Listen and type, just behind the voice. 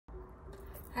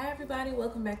Hi everybody,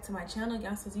 welcome back to my channel,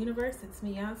 Yansa's Universe. It's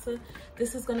me, Yansa.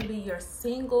 This is going to be your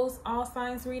singles all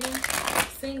signs reading.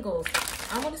 Singles,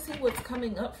 I want to see what's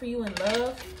coming up for you in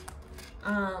love.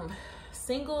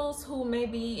 Singles who may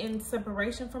be in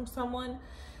separation from someone,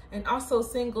 and also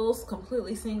singles,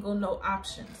 completely single, no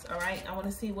options. All right, I want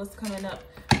to see what's coming up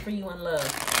for you in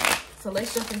love. So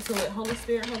let's jump into it. Holy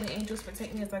Spirit, Holy Angels,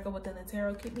 protect me as I go within the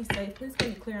tarot. Keep me safe. Please give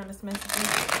me clear on this message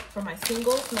for my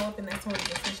singles. No weapon that's formed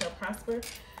against me shall prosper.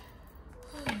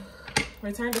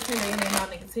 Return to sender any and all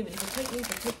negativity. Protect me,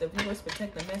 protect the viewers,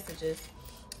 protect the messages.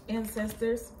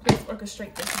 Ancestors, please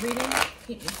orchestrate this reading.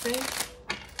 Keep me safe.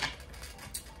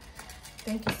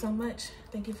 Thank you so much.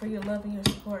 Thank you for your love and your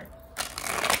support.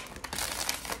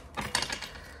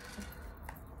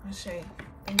 Ashe.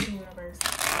 Thank you, universe.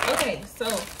 Okay, so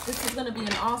this is going to be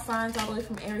an all signs all the way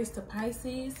from Aries to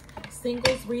Pisces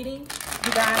singles reading.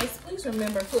 You guys, please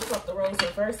remember, flip-flop the roles,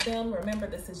 reverse them. Remember,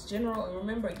 this is general, and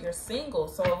remember, you're single.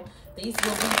 So these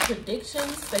will be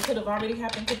predictions. They could have already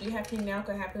happened, could be happening now,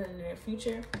 could happen in the near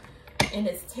future. And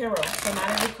it's tarot. So not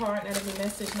every card, not every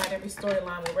message, not every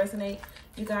storyline will resonate.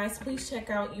 You guys, please check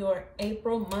out your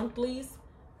April monthlies.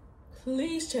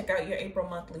 Please check out your April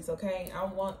monthlies, okay? I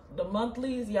want the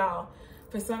monthlies, y'all.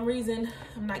 For some reason,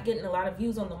 I'm not getting a lot of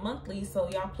views on the monthly, so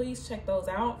y'all please check those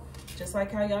out. Just like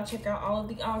how y'all check out all of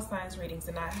the all signs readings.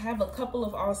 And I have a couple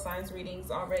of all signs readings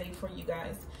already for you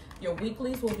guys. Your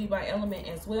weeklies will be by element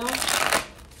as well.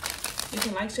 You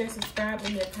can like, share, subscribe,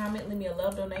 leave me a comment, leave me a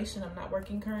love donation. I'm not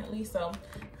working currently, so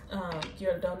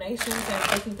your donations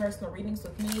and booking personal readings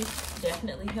with me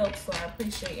definitely helps. So I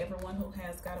appreciate everyone who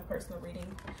has got a personal reading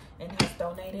and has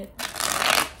donated.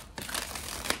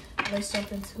 Let's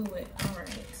jump into it. All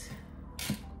right.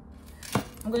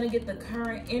 I'm going to get the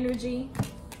current energy,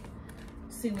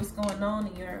 see what's going on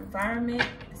in your environment,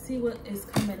 see what is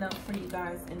coming up for you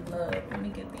guys in love. Let me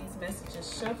get these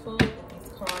messages shuffled, get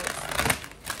these cards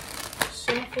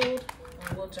shuffled,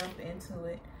 and we'll jump into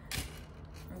it.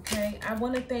 Okay. I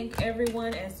want to thank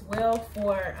everyone as well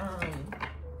for,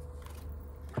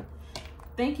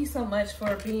 thank you so much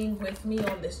for being with me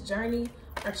on this journey.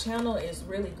 Our channel is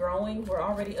really growing. We're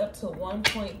already up to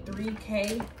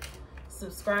 1.3K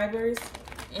subscribers,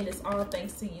 and it's all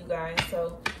thanks to you guys.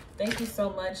 So thank you so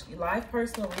much. Live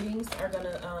personal readings are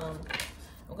gonna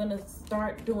I'm gonna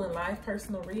start doing live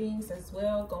personal readings as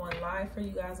well, going live for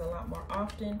you guys a lot more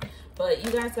often. But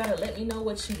you guys gotta let me know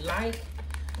what you like.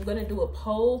 I'm gonna do a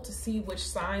poll to see which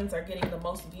signs are getting the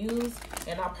most views,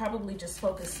 and I'll probably just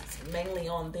focus mainly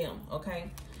on them, okay?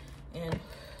 And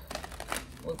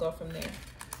we'll go from there.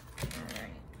 All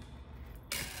right.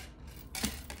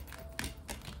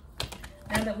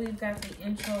 Now that we've got the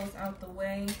intros out the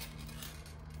way,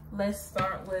 let's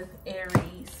start with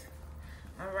Aries.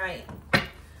 All right.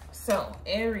 So,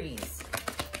 Aries,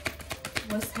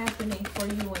 what's happening for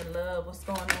you in love? What's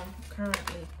going on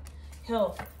currently?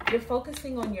 Health. You're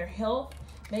focusing on your health.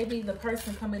 Maybe the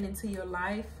person coming into your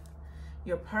life,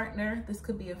 your partner, this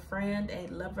could be a friend, a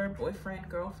lover, boyfriend,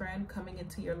 girlfriend coming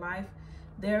into your life.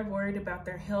 They're worried about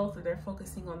their health, or they're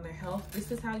focusing on their health.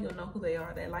 This is how you'll know who they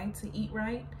are. They like to eat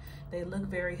right. They look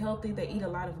very healthy. They eat a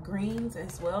lot of greens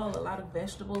as well, a lot of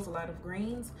vegetables, a lot of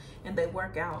greens, and they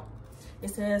work out.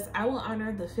 It says, I will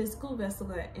honor the physical vessel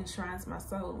that enshrines my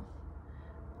soul.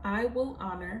 I will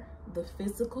honor the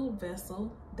physical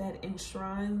vessel that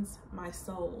enshrines my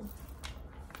soul.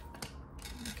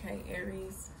 Okay,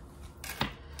 Aries.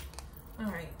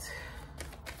 All right.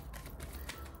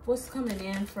 What's coming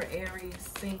in for Aries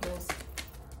singles?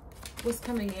 What's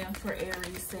coming in for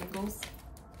Aries singles?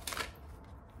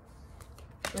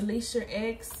 Release your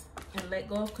ex and let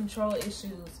go of control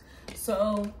issues.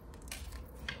 So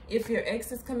if your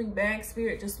ex is coming back,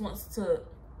 Spirit just wants to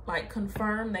like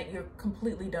confirm that you're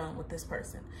completely done with this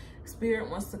person. Spirit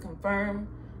wants to confirm,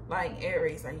 like,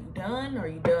 Aries, are you done, or are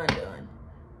you done?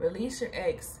 Release your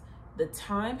ex. The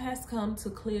time has come to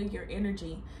clear your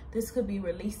energy. This could be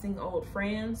releasing old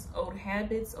friends, old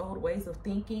habits, old ways of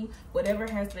thinking, whatever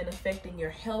has been affecting your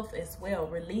health as well.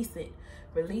 Release it.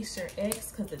 Release your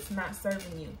ex because it's not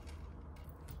serving you.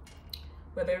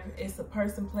 Whether it's a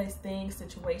person, place, thing,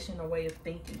 situation, or way of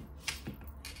thinking.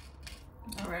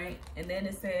 All right. And then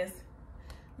it says,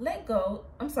 let go.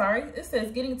 I'm sorry. It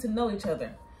says getting to know each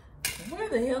other. Where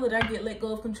the hell did I get let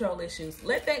go of control issues?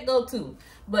 Let that go too.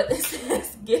 But it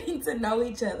says getting to know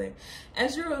each other.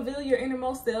 As you reveal your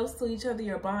innermost selves to each other,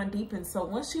 your bond deepens. So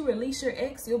once you release your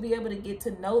ex, you'll be able to get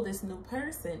to know this new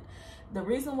person. The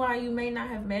reason why you may not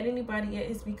have met anybody yet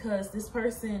is because this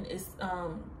person is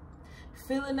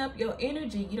filling up your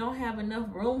energy. You don't have enough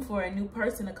room for a new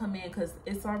person to come in because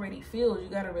it's already filled. You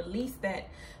got to release that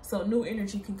so new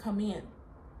energy can come in.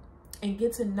 and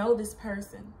get to know this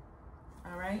person.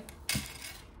 All right.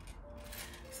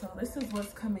 So this is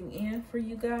what's coming in for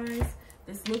you guys.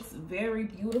 This looks very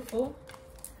beautiful.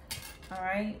 All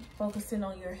right. Focusing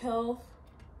on your health.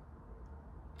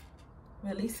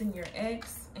 Releasing your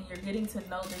ex, and you're getting to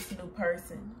know this new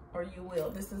person, or you will.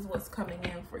 This is what's coming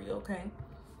in for you, okay?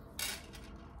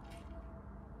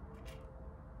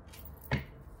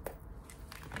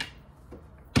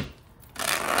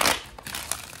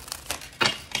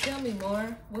 Tell me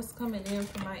more. What's coming in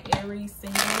for my Aries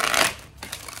single?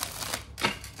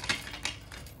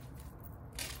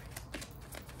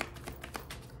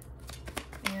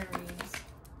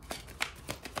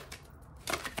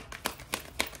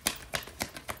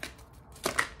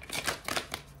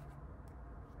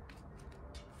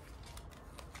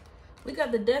 We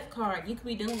got the Death card. You could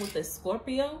be dealing with a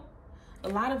Scorpio. A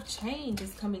lot of change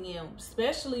is coming in,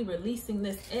 especially releasing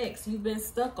this ex. You've been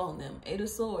stuck on them. 8 of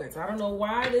Swords. I don't know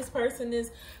why this person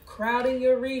is crowding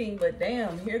your reading, but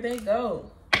damn, here they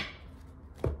go.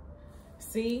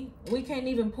 See, we can't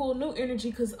even pull new energy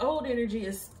because old energy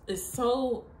is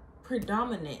so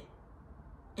predominant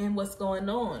in what's going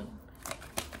on.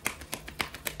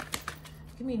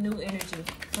 Give me new energy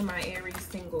for my Aries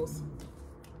singles.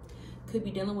 Could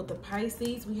be dealing with the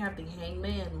Pisces. We have the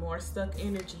Hangman, more stuck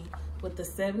energy with the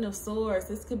 7 of Swords.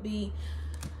 This could be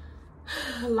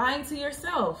lying to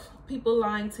yourself, people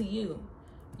lying to you.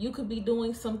 You could be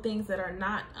doing some things that are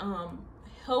not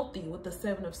healthy with the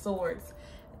 7 of Swords.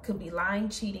 It could be lying,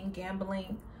 cheating,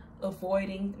 gambling,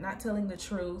 avoiding, not telling the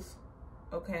truth,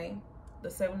 okay? The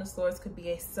 7 of Swords could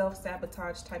be a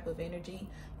self-sabotage type of energy.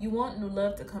 You want new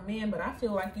love to come in, but I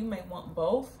feel like you may want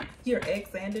both, your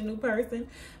ex and a new person.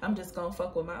 I'm just gonna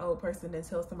fuck with my old person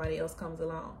until somebody else comes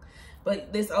along.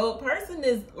 But this old person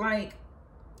is like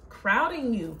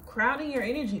crowding you, crowding your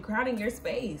energy, crowding your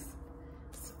space.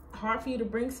 It's hard for you to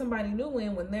bring somebody new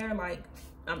in when they're like,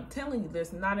 I'm telling you,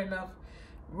 there's not enough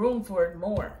room for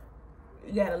more.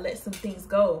 You gotta let some things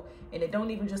go. And it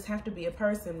don't even just have to be a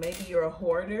person. Maybe you're a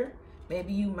hoarder.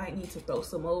 Maybe you might need to throw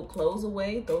some old clothes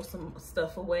away, throw some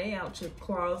stuff away out your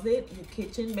closet, your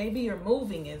kitchen. Maybe you're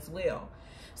moving as well.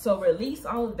 So release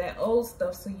all of that old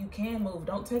stuff so you can move.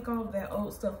 Don't take all of that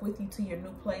old stuff with you to your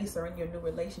new place or in your new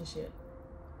relationship.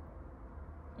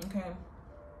 Okay.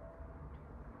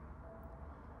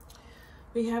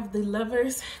 We have the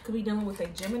Lovers. Could be dealing with a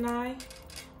Gemini.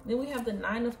 Then we have the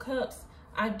 9 of Cups.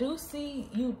 I do see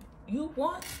you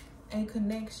want a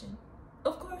connection.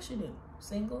 Of course you do.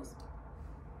 Singles.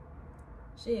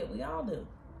 Shit, we all do.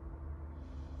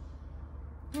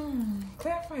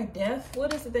 Clarify Death.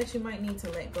 What is it that you might need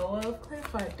to let go of?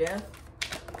 Clarify Death.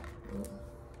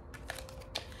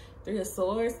 3 of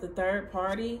Swords, the third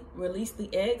party. Release the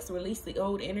ex, release the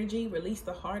old energy, release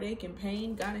the heartache and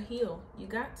pain. Gotta heal. You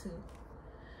got to.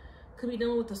 Could be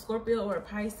dealing with a Scorpio or a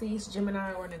Pisces,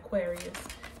 Gemini, or an Aquarius.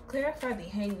 Clarify the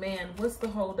Hangman. What's the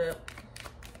holdup?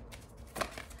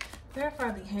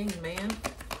 Clarify the Hangman.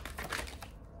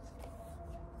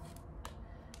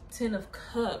 10 of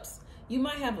Cups. You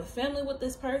might have a family with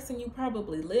this person. You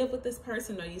probably live with this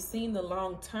person, or you've seen the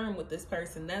long term with this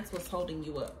person. That's what's holding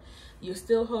you up. You're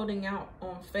still holding out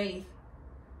on faith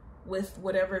with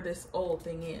whatever this old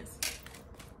thing is.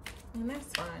 And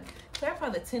that's fine. Clarify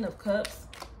the 10 of Cups.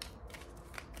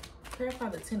 Clarify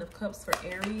the 10 of Cups for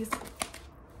Aries.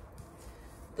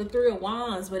 The 3 of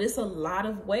Wands, but it's a lot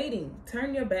of waiting.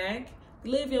 Turn your back.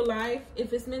 Live your life.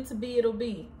 If it's meant to be, it'll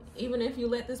be. Even if you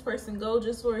let this person go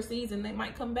just for a season, they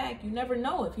might come back. You never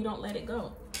know if you don't let it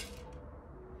go.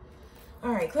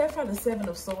 All right, clarify the 7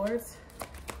 of Swords.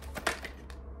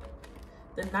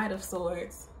 The Knight of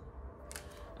Swords.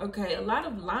 Okay, a lot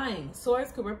of lying.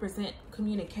 Swords could represent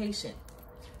communication.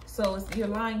 So you're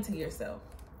lying to yourself.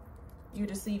 You're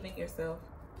deceiving yourself.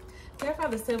 Clarify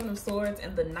the 7 of Swords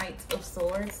and the Knight of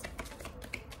Swords.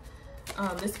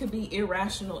 This could be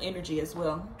irrational energy as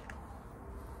well.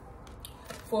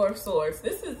 4 of Swords.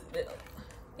 This is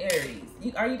Aries.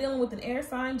 Are you dealing with an air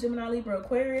sign? Gemini, Libra,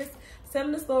 Aquarius.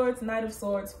 7 of Swords, Knight of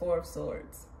Swords, 4 of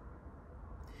Swords.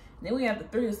 Then we have the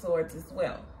 3 of Swords as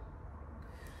well.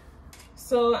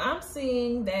 So I'm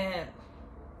seeing that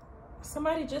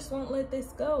somebody just won't let this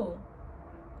go.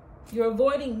 You're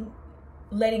avoiding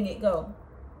letting it go.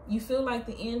 You feel like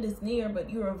the end is near, but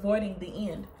you're avoiding the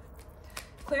end.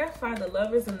 Clarify the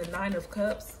Lovers and the 9 of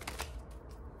Cups.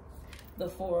 The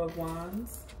 4 of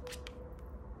Wands.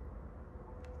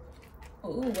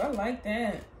 Ooh, I like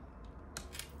that.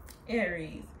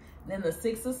 Aries. Then the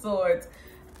 6 of Swords.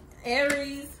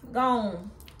 Aries,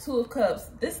 gone. 2 of Cups.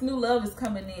 This new love is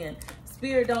coming in.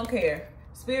 Spirit don't care.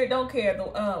 Spirit don't care.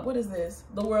 What is this?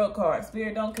 The World card.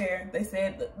 Spirit don't care. They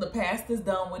said the past is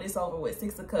done with. It's over with.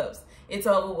 6 of Cups. It's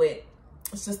over with.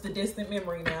 It's just a distant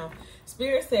memory now.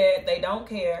 Spirit said they don't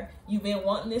care. You've been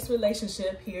wanting this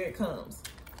relationship. Here it comes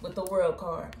with the World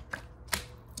card.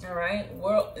 All right.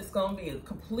 World, it's going to be a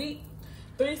complete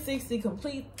 360,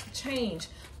 complete change.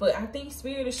 But I think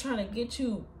Spirit is trying to get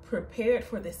you prepared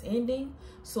for this ending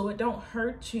so it don't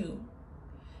hurt you.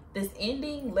 This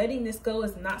ending, letting this go,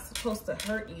 is not supposed to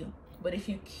hurt you. But if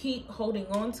you keep holding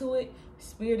on to it,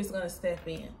 Spirit is going to step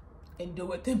in and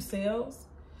do it themselves.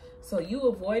 So you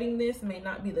avoiding this may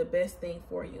not be the best thing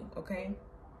for you, okay?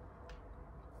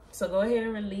 So go ahead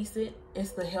and release it.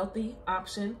 It's the healthy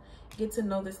option. Get to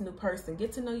know this new person.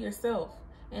 Get to know yourself.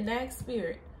 And ask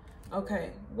Spirit, okay,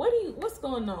 what's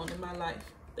going on in my life?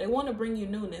 They want to bring you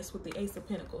newness with the Ace of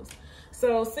Pentacles.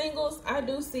 So singles, I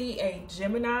do see a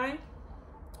Gemini,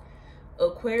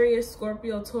 Aquarius,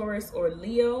 Scorpio, Taurus, or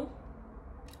Leo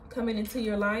coming into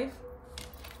your life.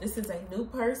 This is a new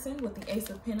person with the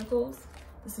Ace of Pentacles.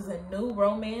 This is a new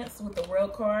romance with the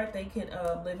World card. They could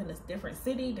live in a different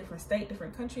city, different state,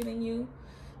 different country than you.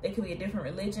 They could be a different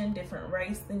religion, different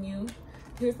race than you.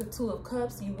 Here's the 2 of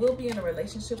Cups. You will be in a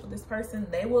relationship with this person.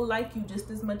 They will like you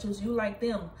just as much as you like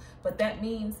them. But that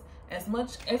means as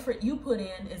much effort you put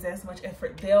in is as much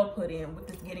effort they'll put in with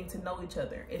this getting to know each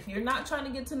other. If you're not trying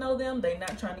to get to know them, they're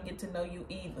not trying to get to know you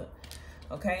either.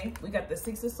 Okay? We got the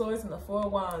 6 of Swords and the 4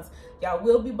 of Wands. Y'all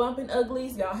will be bumping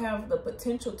uglies. Y'all have the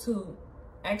potential to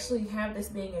actually have this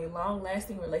being a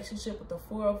long-lasting relationship with the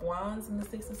 4 of Wands and the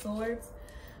 6 of Swords.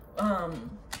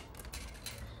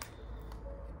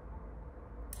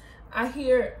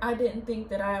 I didn't think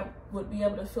that I would be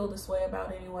able to feel this way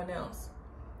about anyone else.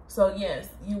 So yes,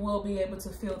 you will be able to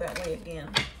feel that way again.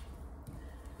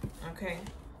 Okay.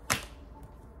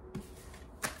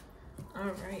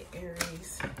 All right,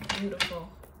 Aries. Beautiful.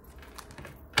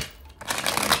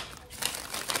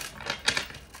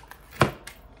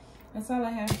 That's all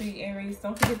I have for you, Aries.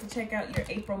 Don't forget to check out your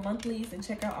April monthlies and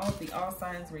check out all of the All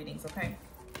Signs readings, okay?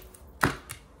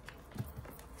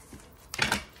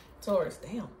 Taurus,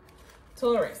 damn.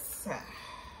 Taurus.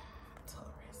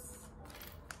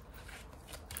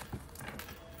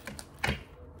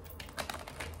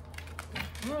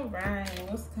 All right,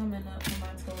 what's coming up for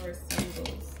my Taurus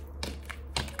singles?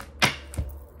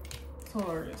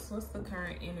 Taurus, what's the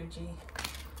current energy?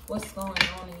 What's going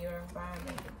on in your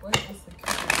environment? What is the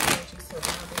current energy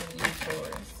surrounding you,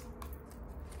 Taurus?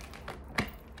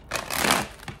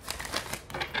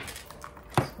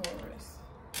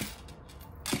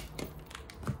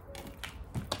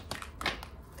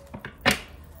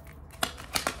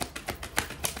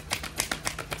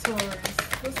 Taurus,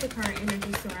 what's the current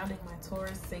energy surrounding my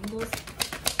Taurus singles?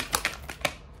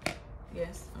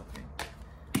 Yes,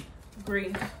 okay.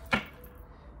 Grief.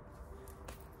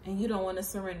 And you don't want to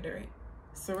surrender it.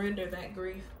 Surrender that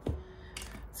grief.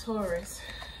 Taurus.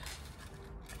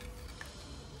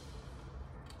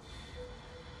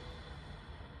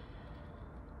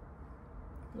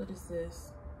 What is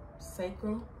this?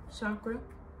 Sacral chakra?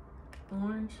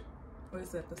 Orange? Or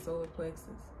is that the solar plexus?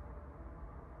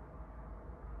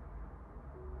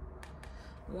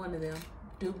 One of them.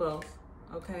 Do both,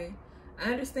 okay?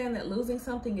 I understand that losing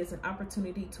something is an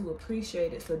opportunity to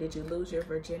appreciate it. So did you lose your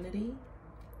virginity?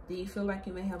 Do you feel like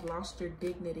you may have lost your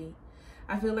dignity?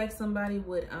 I feel like somebody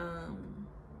would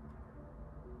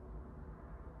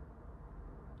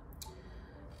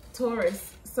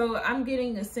Taurus. So I'm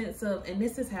getting a sense of, and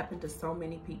this has happened to so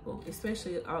many people,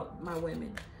 especially my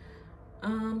women.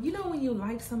 You know, when you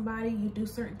like somebody, you do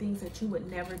certain things that you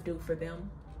would never do for them.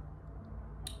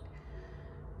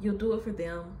 You'll do it for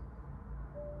them.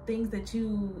 Things that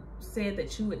you said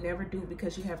that you would never do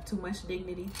because you have too much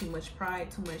dignity, too much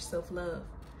pride, too much self-love.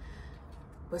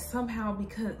 But somehow,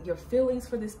 because your feelings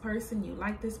for this person, you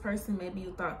like this person, maybe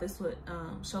you thought this would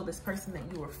show this person that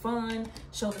you were fun,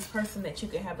 show this person that you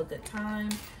could have a good time,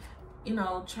 you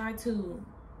know, try to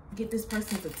get this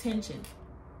person's attention.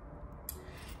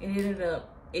 It ended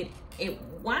up, it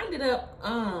winded up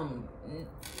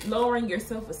lowering your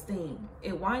self-esteem.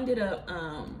 It winded up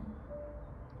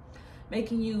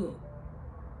making you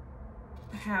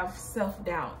have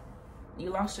self-doubt. You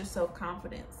lost your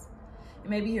self-confidence. And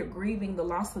maybe you're grieving the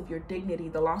loss of your dignity,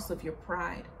 the loss of your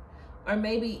pride, or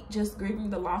maybe just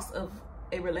grieving the loss of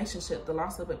a relationship, the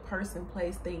loss of a person,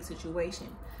 place, thing, situation.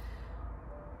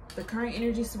 The current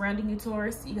energy surrounding you,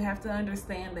 Taurus, you have to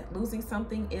understand that losing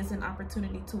something is an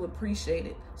opportunity to appreciate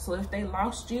it. So if they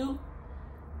lost you,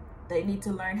 they need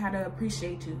to learn how to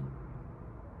appreciate you.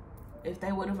 If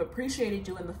they would have appreciated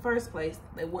you in the first place,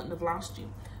 they wouldn't have lost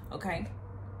you, okay?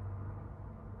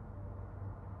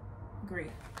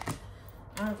 grief.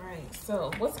 All right,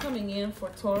 so what's coming in for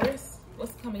Taurus?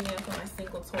 What's coming in for my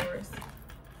single Taurus?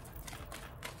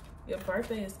 Your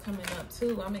birthday is coming up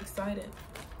too. I'm excited.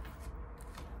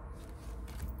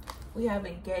 We have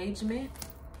engagement,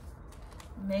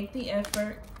 make the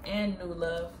effort, and new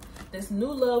love. This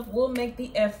new love will make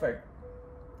the effort.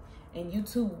 And you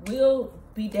two will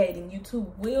be dating. You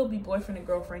two will be boyfriend and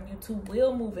girlfriend. You two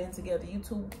will move in together. You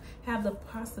two have the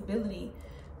possibility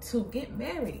to get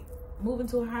married, move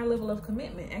into a high level of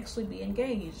commitment, actually be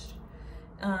engaged.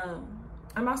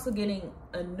 I'm also getting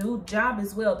a new job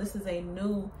as well. This is a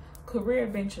new career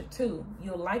venture too.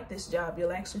 You'll like this job.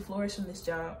 You'll actually flourish in this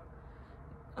job.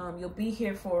 You'll be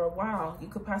here for a while. You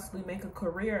could possibly make a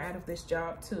career out of this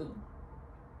job too.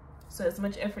 So as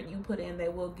much effort you put in, they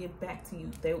will give back to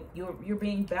you. You're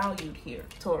being valued here,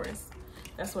 Taurus.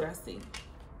 That's what I see.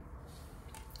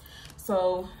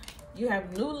 So you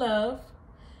have new love.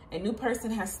 A new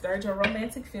person has stirred your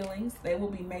romantic feelings. They will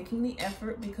be making the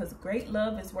effort because great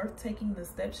love is worth taking the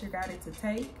steps you're guided to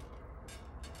take.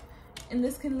 And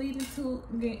this can lead into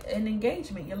an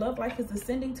engagement. Your love life is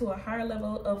ascending to a higher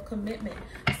level of commitment.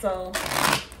 So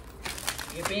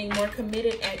you're being more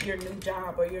committed at your new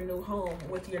job or your new home,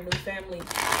 with your new family,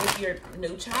 with your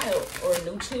new child or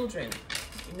new children,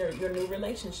 your new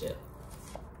relationship.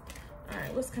 All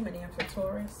right, what's coming in for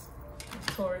Taurus?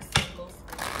 Taurus singles.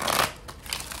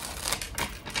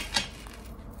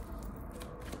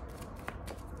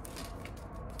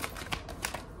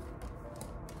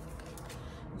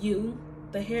 You,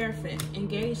 the Hierophant,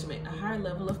 engagement, a high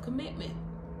level of commitment.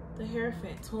 The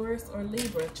Hierophant, Taurus or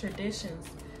Libra, traditions,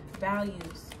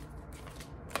 values.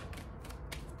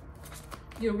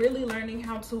 You're really learning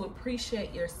how to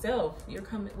appreciate yourself. You're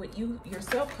coming with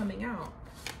yourself coming out.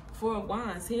 Four of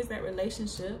Wands, here's that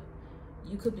relationship.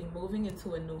 You could be moving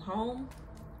into a new home,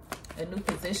 a new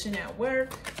position at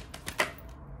work.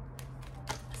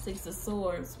 Six of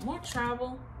Swords, more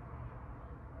travel.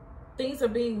 Things are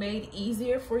being made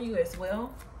easier for you as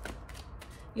well.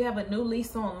 You have a new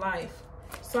lease on life.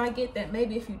 So I get that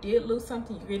maybe if you did lose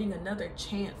something, you're getting another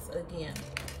chance again.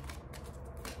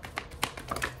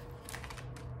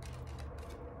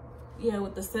 Yeah,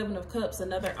 with the Seven of Cups,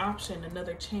 another option,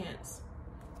 another chance.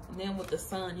 And then with the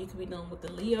Sun, you could be dealing with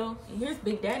the Leo. And here's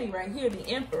Big Daddy right here, the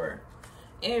Emperor,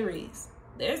 Aries.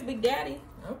 There's Big Daddy.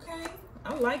 Okay,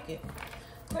 I like it.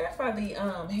 Clarify the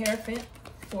Hierophant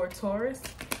for Taurus.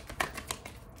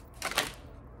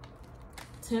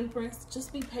 Temperance,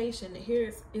 just be patient.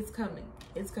 Here it's coming.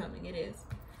 It's coming. It is.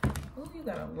 Oh, you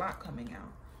got a lot coming out.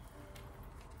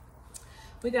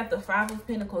 We got the Five of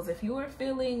Pentacles. If you are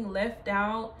feeling left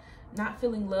out, not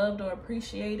feeling loved or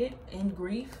appreciated, in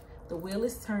grief, the wheel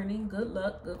is turning. Good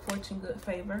luck, good fortune, good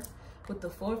favor. With the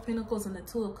Four of Pentacles and the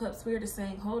Two of Cups, Spirit is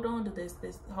saying, hold on to this.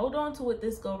 Hold on to it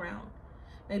this go round.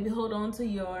 Maybe hold on to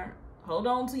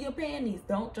your panties.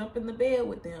 Don't jump in the bed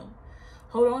with them.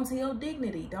 Hold on to your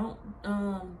dignity. Don't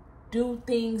do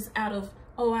things out of,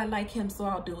 oh, I like him, so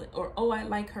I'll do it. Or, oh, I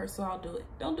like her, so I'll do it.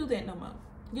 Don't do that no more.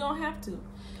 You don't have to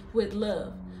with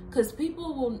love. Because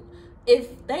people will,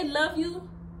 if they love you,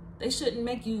 they shouldn't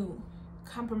make you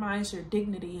compromise your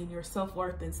dignity and your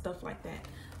self-worth and stuff like that.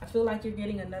 I feel like you're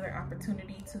getting another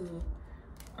opportunity to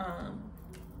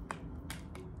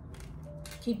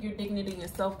keep your dignity and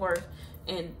self-worth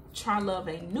and try love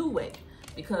a new way.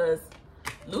 Because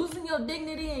losing your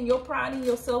dignity and your pride and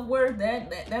your self-worth,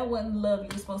 that wasn't love you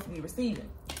were supposed to be receiving.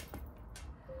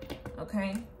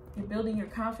 Okay? You're building your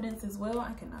confidence as well.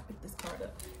 I cannot pick this card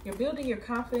up. You're building your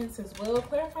confidence as well.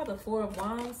 Clarify the Four of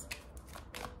Wands.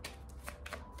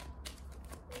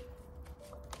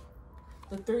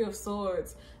 The Three of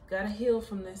Swords. Gotta heal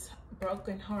from this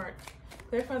broken heart.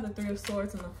 Clarify the Three of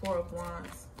Swords and the Four of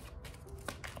Wands.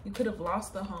 You could have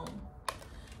lost the home.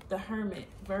 The Hermit,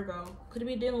 Virgo. Could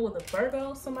be dealing with a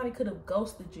Virgo. Somebody could have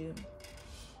ghosted you.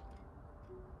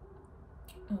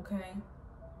 Okay.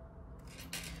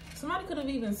 Somebody could have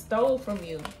even stole from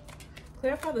you.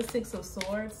 Clarify the Six of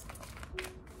Swords.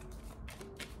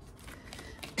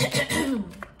 The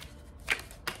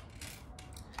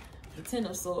Ten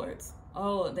of Swords.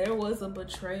 Oh, there was a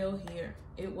betrayal here.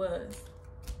 It was.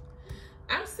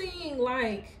 I'm seeing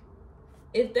like,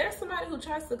 if there's somebody who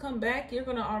tries to come back, you're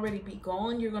going to already be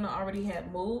gone. You're going to already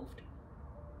have moved.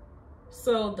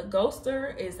 So the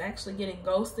ghoster is actually getting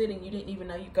ghosted and you didn't even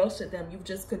know you ghosted them. You've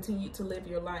just continued to live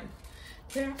your life.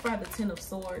 Clarify the Ten of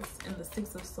Swords and the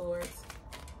Six of Swords.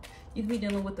 You could be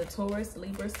dealing with the Taurus,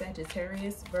 Libra,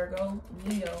 Sagittarius, Virgo,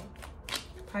 Leo,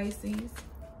 Pisces,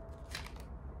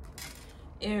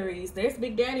 Aries. There's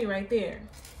Big Daddy right there.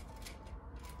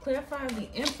 Clarify the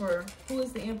Emperor. Who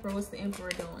is the Emperor? What's the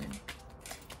Emperor doing?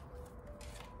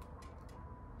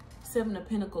 Seven of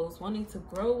Pentacles, wanting to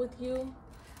grow with you.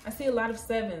 I see a lot of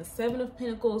sevens. Seven of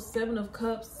Pentacles, Seven of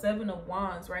Cups, Seven of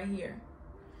Wands right here.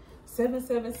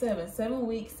 777, 7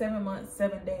 weeks, 7 months,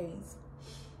 7 days.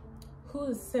 Who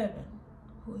is 7?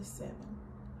 Who is 7?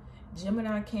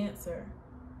 Gemini, Cancer.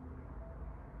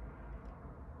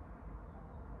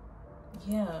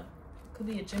 Yeah, could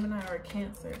be a Gemini or a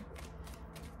Cancer.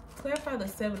 Clarify the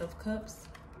Seven of Cups.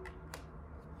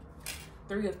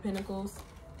 3 of Pentacles.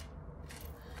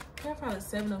 Clarify the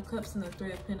Seven of Cups and the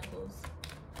 3 of Pentacles.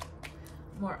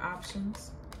 More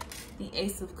options. The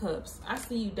Ace of Cups. I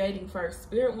see you dating first.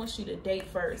 Spirit wants you to date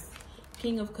first.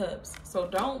 King of Cups. So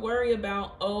don't worry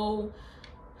about,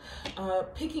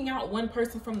 picking out one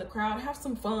person from the crowd. Have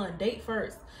some fun. Date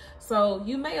first. So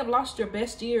you may have lost your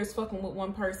best years fucking with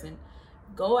one person.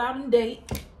 Go out and date.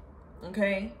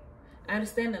 Okay? I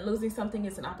understand that losing something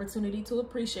is an opportunity to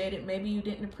appreciate it. Maybe you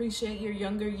didn't appreciate your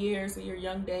younger years or your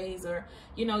young days, or,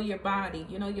 you know, your body.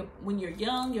 You know, when you're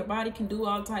young, your body can do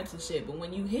all types of shit. But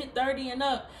when you hit 30 and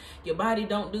up, your body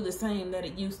don't do the same that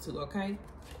it used to, okay?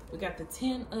 We got the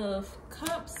 10 of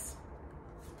Cups.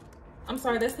 I'm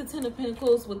sorry, that's the 10 of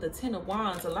Pentacles with the 10 of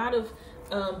Wands. A lot of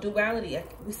duality.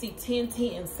 We see 10,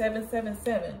 10, 7, 7,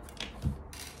 7.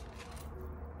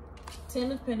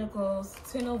 10 of Pentacles,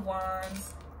 10 of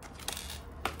Wands,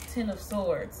 10 of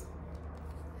Swords.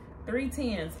 3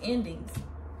 10s, endings.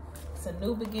 It's a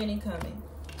new beginning coming.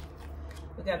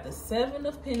 We got the 7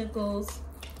 of Pentacles,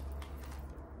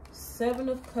 7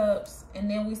 of Cups, and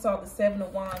then we saw the 7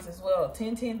 of Wands as well.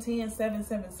 10, 10, 10, 7,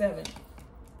 7, 7.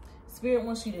 Spirit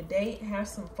wants you to date, have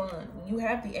some fun. You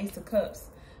have the Ace of Cups.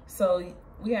 So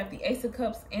we have the Ace of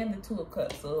Cups and the 2 of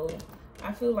Cups. So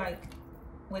I feel like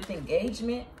with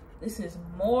engagement, this is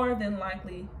more than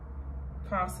likely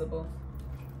possible.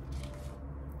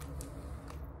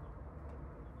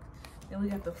 Then we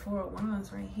got the 4 of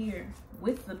Wands right here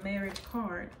with the marriage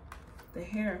card, the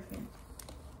Hierophant.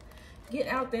 Get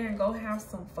out there and go have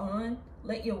some fun.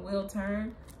 Let your wheel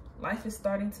turn. Life is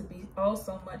starting to be oh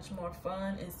so much more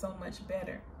fun and so much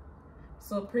better.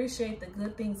 So appreciate the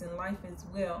good things in life as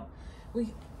well.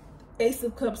 We Ace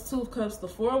of Cups, 2 of Cups, the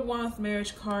 4 of Wands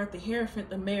marriage card, the Hierophant,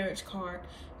 the marriage card.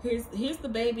 Here's the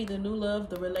baby, the new love,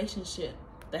 the relationship,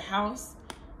 the house,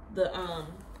 the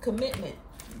commitment.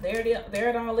 There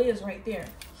it all is right there.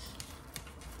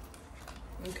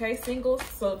 Okay, singles,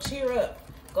 so cheer up.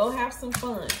 Go have some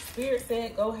fun. Spirit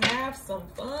said go have some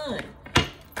fun.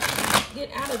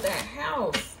 Get out of that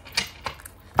house.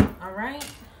 All right?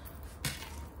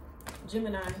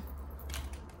 Gemini.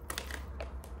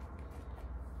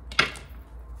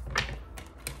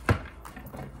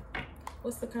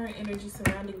 What's the current energy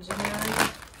surrounding Gemini?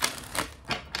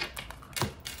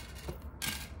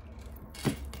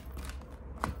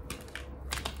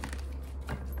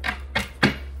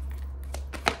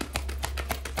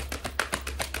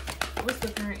 What's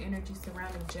the current energy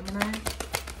surrounding Gemini?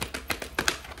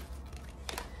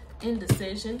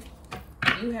 Indecision.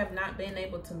 You have not been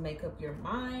able to make up your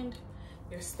mind.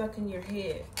 You're stuck in your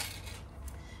head.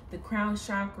 The crown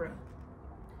chakra.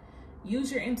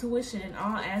 Use your intuition in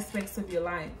all aspects of your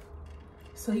life.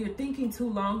 So you're thinking too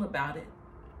long about it.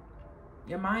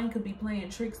 Your mind could be playing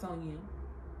tricks on you.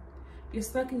 You're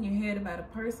stuck in your head about a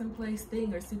person, place,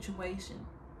 thing, or situation.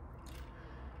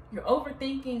 You're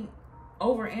overthinking,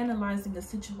 overanalyzing a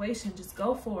situation. Just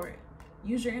go for it.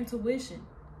 Use your intuition.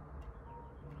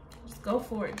 Just go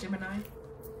for it, Gemini.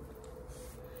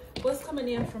 What's coming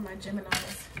in for my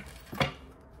Geminis?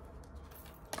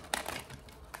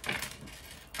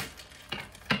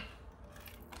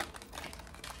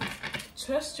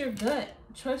 Trust your gut.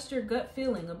 Trust your gut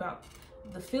feeling about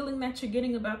the feeling that you're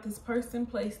getting about this person,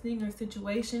 place, thing, or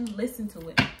situation. Listen to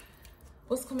it.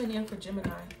 What's coming in for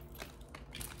Gemini?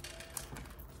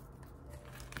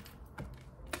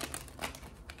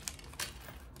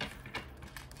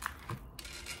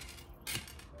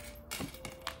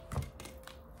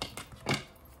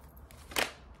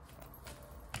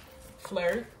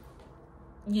 Flirt.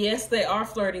 Yes, they are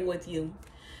flirting with you.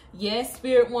 Yes,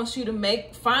 Spirit wants you to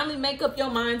finally make up your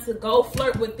mind to go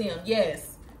flirt with them.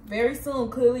 Yes, very soon.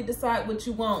 Clearly decide what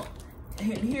you want.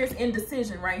 And here's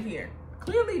indecision right here.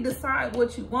 Clearly decide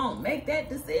what you want. Make that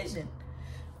decision,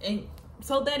 and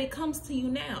so that it comes to you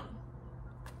now.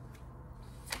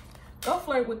 Go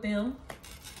flirt with them.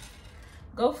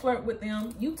 Go flirt with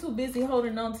them. You too busy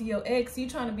holding on to your ex. You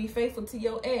trying to be faithful to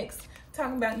your ex.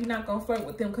 Talking about you're not gonna flirt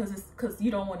with them because you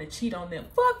don't want to cheat on them.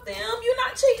 Fuck them. You're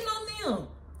not cheating on them.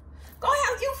 Go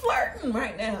have you flirting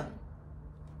right now.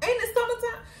 Ain't it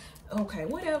summertime? Okay,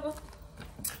 whatever.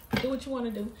 Do what you want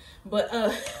to do. But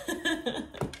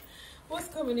what's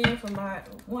coming in for my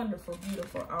wonderful,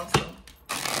 beautiful, awesome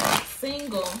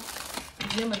single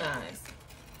Geminis.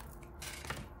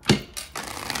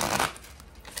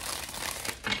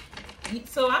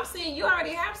 So I'm seeing you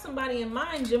already have somebody in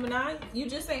mind, Gemini. You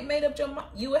just ain't made up your mind.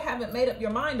 You haven't made up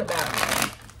your mind about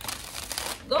it.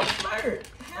 Go flirt.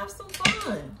 Have some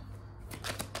fun.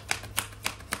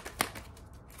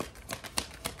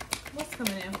 What's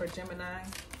coming in for Gemini?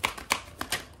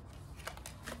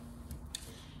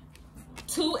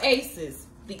 2 aces.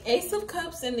 The Ace of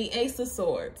Cups and the Ace of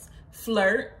Swords.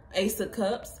 Flirt, Ace of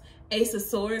Cups. Ace of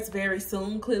Swords, very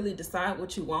soon. Clearly decide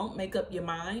what you want. Make up your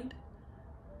mind.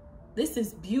 This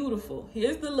is beautiful.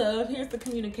 Here's the love. Here's the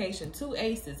communication. 2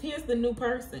 aces. Here's the new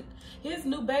person. Here's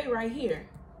new bae right here.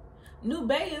 New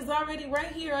bae is already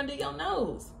right here under your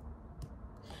nose.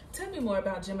 Tell me more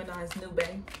about Gemini's new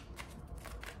bae.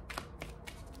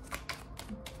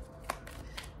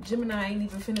 Gemini ain't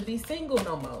even finna be single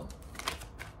no more.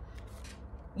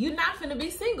 You're not finna be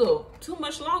single too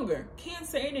much longer.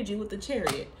 Cancer energy with the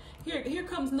Chariot. Here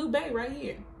comes new bae right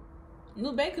here.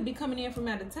 New bae could be coming in from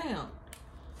out of town.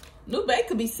 New bae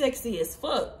could be sexy as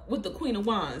fuck with the Queen of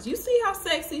Wands. You see how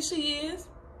sexy she is?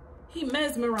 He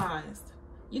mesmerized.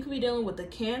 You could be dealing with a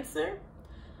Cancer,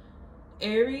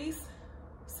 Aries,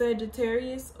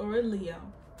 Sagittarius, or a Leo.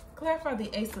 Clarify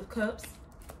the Ace of Cups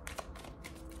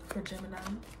for Gemini.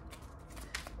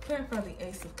 Clarify the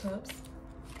Ace of Cups.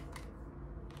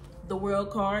 The World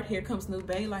card. Here comes new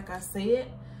bae, like I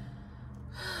said.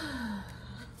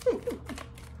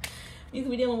 You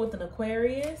could be dealing with an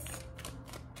Aquarius,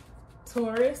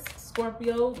 Taurus,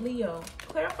 Scorpio, Leo.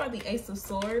 Clarify the Ace of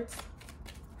Swords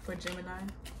for Gemini.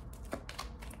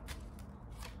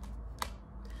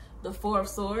 The 4 of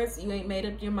Swords. You ain't made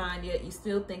up your mind yet. You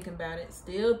still thinking about it.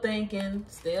 Still thinking,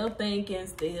 still thinking,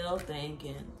 still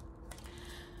thinking.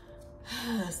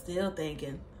 Still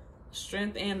thinking.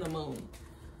 Strength and the Moon.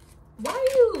 Why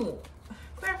you?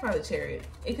 Clarify the Chariot.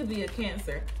 It could be a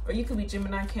Cancer, or you could be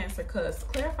Gemini, Cancer,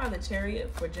 cusp. Clarify the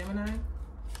Chariot for Gemini.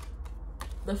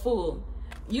 The Fool.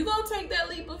 You gonna take that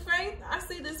leap of faith? I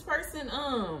see this person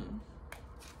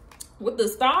with the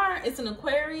star. It's an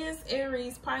Aquarius,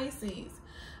 Aries, Pisces.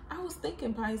 I was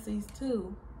thinking Pisces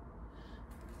too.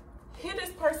 Here this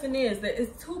person is. That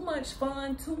it's too much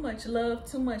fun, too much love,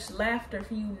 too much laughter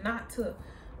for you not to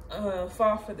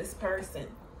fall for this person.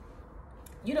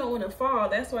 You don't want to fall.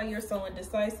 That's why you're so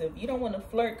indecisive. You don't want to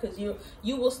flirt because you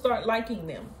will start liking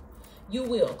them. You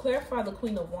will. Clarify the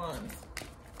Queen of Wands.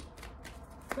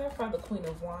 Clarify the Queen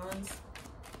of Wands.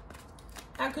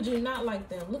 How could you not like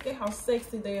them? Look at how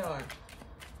sexy they are.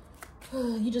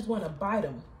 You just want to bite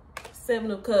them.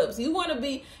 7 of Cups. You want to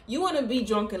be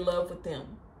drunk in love with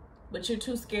them, but you're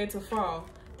too scared to fall.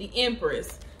 The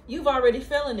Empress. You've already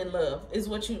fallen in love. Is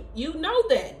what you know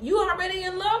that. You already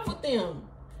in love with them.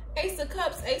 Ace of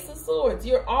Cups, Ace of Swords.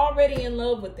 You're already in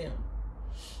love with them.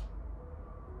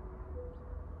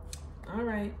 All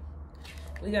right.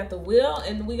 We got the Wheel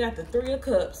and we got the 3 of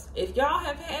Cups. If y'all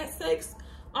have had sex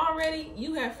already,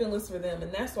 you have feelings for them.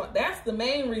 And that's the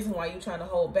main reason why you're trying to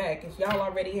hold back. If y'all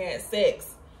already had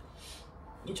sex,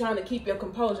 you're trying to keep your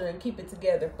composure and keep it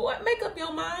together. Boy, make up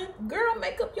your mind. Girl,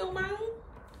 make up your mind.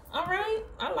 All right.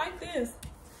 I like this.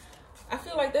 I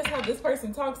feel like that's how this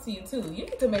person talks to you too. You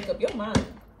need to make up your mind.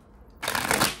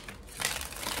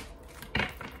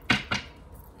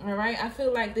 All right. I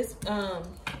feel like this,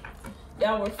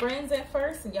 y'all were friends at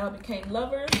first and y'all became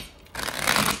lovers.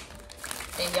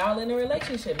 And y'all in a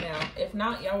relationship now. If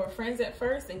not, y'all were friends at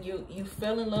first and you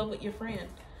fell in love with your friend.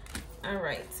 All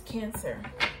right. Cancer.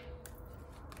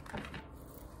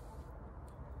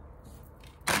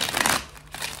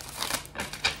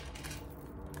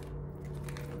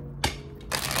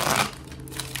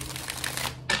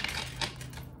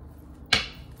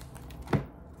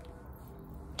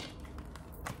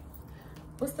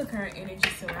 What's the current energy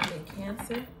surrounding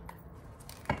Cancer?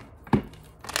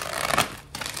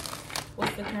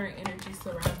 What's the current energy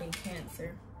surrounding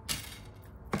Cancer?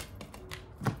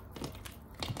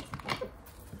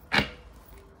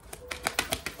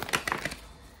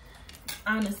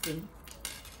 Honesty.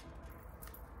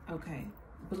 Okay.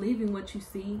 Believing what you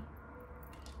see.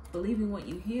 Believing what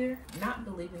you hear. Not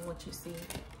believing what you see.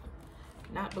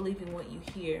 Not believing what you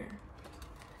hear.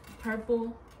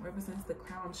 Purple represents the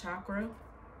crown chakra.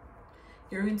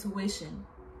 Your intuition.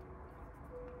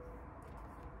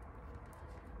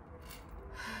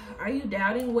 Are you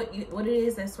doubting what it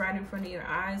is that's right in front of your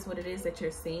eyes? What it is that you're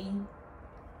seeing?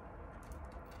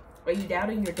 Are you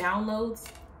doubting your downloads?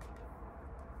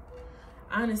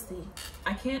 Honesty.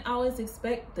 I can't always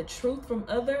expect the truth from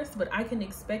others, but I can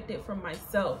expect it from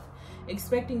myself.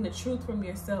 Expecting the truth from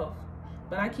yourself.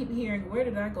 But I keep hearing, where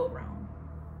did I go wrong?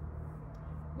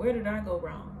 Where did I go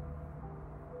wrong?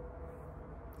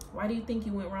 Why do you think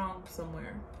you went wrong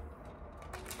somewhere?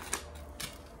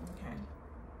 Okay.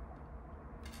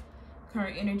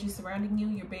 Current energy surrounding you,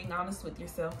 you're being honest with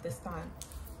yourself this time.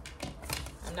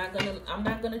 I'm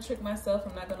not gonna trick myself.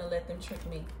 I'm not gonna let them trick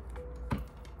me.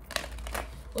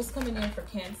 What's coming in for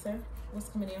Cancer? What's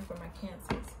coming in for my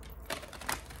Cancers?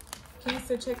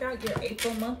 Cancer, check out your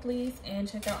April monthlies and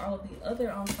check out all of the other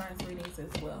AllSigns readings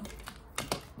as well.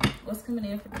 What's coming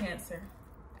in for Cancer?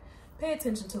 Pay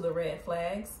attention to the red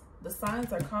flags. The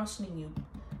signs are cautioning you.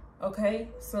 Okay,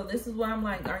 so this is why I'm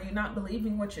like, are you not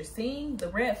believing what you're seeing? The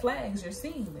red flags, you're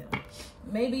seeing them.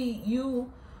 Maybe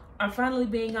you are finally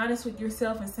being honest with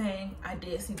yourself and saying, I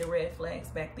did see the red flags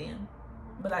back then,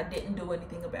 but I didn't do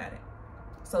anything about it.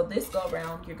 So this go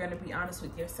round, you're going to be honest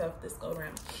with yourself this go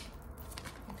round.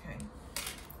 Okay.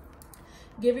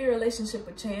 Give your relationship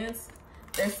a chance.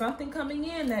 There's something coming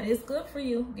in that is good for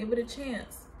you. Give it a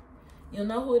chance. You'll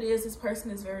know who it is. This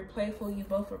person is very playful. You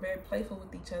both are very playful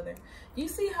with each other. You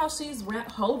see how she's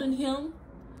holding him?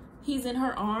 He's in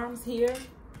her arms here.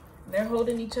 They're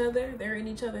holding each other. They're in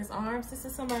each other's arms. This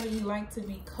is somebody you like to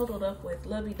be cuddled up with,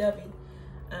 lovey-dovey.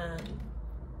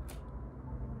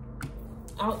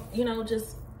 You know,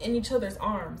 just in each other's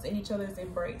arms, in each other's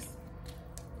embrace.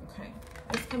 Okay,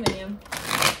 what's coming in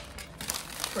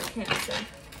for Cancer?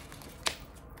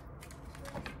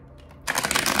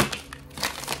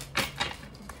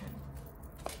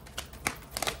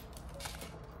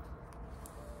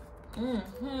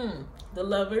 The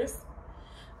Lovers,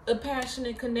 a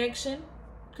passionate connection,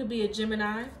 could be a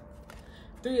Gemini.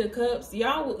 3 of Cups,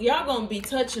 y'all gonna be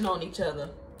touching on each other.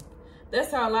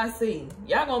 That's all I see.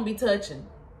 Y'all gonna be touching.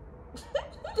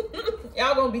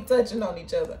 Y'all gonna be touching on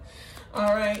each other.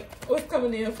 All right, what's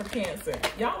coming in for Cancer?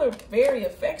 Y'all are very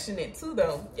affectionate too,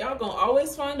 though. Y'all gonna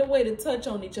always find a way to touch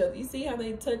on each other. You see how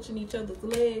they touching each other's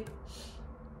leg?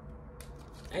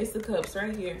 Ace of Cups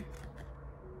right here.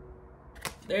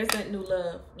 There's that new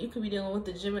love. You could be dealing with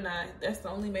the Gemini. That's the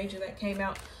only major that came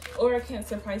out. Or a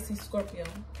Cancer, Pisces, Scorpio.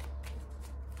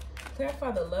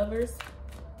 Clarify the Lovers.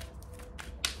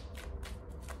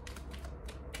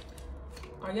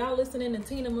 Are y'all listening to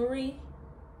Tina Marie?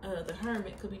 The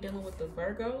Hermit could be dealing with the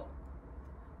Virgo.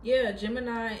 Yeah,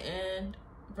 Gemini and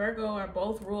Virgo are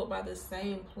both ruled by the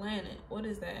same planet. What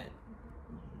is that?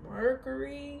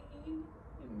 Mercury?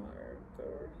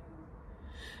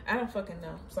 I don't fucking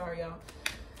know. Sorry, y'all.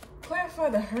 Clarify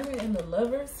the Hermit and the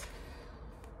Lovers.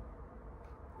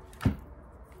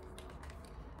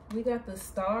 We got the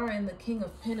Star and the King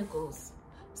of Pentacles.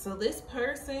 So this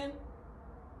person,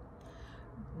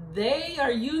 they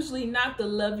are usually not the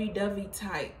lovey-dovey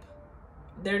type.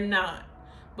 They're not.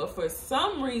 But for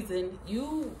some reason,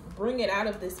 you bring it out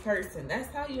of this person.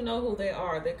 That's how you know who they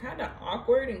are. They're kind of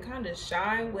awkward and kind of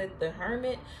shy with the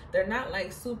Hermit. They're not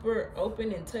like super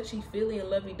open and touchy-feely and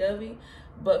lovey-dovey.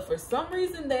 But for some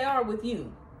reason, they are with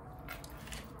you.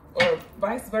 Or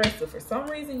vice versa. For some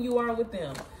reason, you are with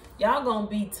them. Y'all gonna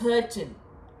be touching,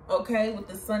 okay, with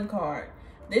the Sun card.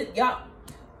 Y'all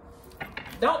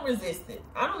don't resist it.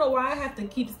 I don't know why I have to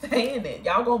keep saying it.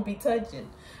 Y'all gonna be touching.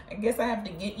 I guess I have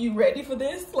to get you ready for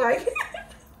this. Like,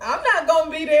 I'm not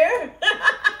gonna be there.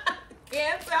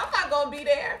 Cancer, I'm not gonna be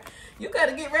there. You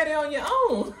gotta get ready on your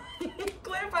own.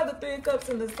 Clarify the 3 of Cups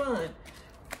and the Sun.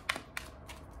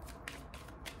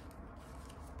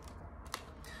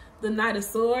 The Knight of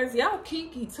Swords. Y'all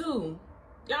kinky too.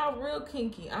 Y'all real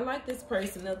kinky. I like this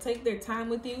person. They'll take their time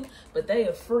with you, but they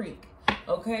a freak,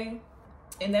 okay?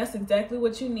 And that's exactly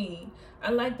what you need.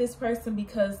 I like this person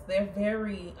because they're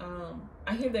very,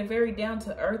 I hear they're very down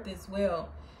to earth as well.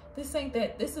 This ain't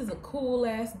that, this is a cool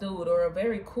ass dude or a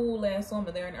very cool ass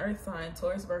woman. They're an earth sign,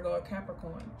 Taurus, Virgo, or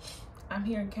Capricorn. I'm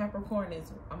hearing Capricorn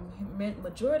is,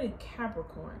 majority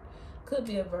Capricorn. Could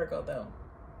be a Virgo though.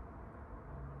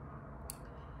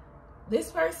 This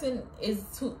person is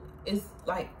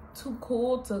like too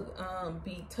cool to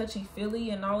be touchy-feely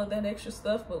and all of that extra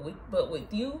stuff, but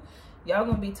with you, y'all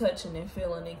gonna be touching and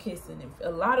feeling and kissing and a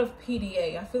lot of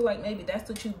PDA. I feel like maybe that's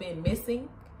what you've been missing.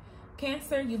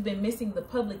 Cancer, you've been missing the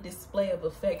public display of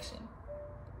affection.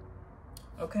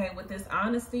 Okay, with this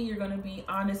honesty, you're gonna be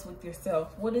honest with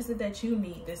yourself. What is it that you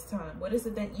need this time? What is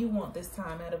it that you want this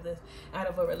time out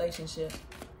of a relationship?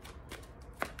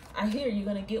 I hear you're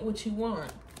gonna get what you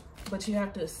want, but you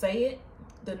have to say it.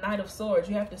 The Knight of Swords,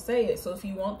 you have to say it. So if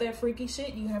you want that freaky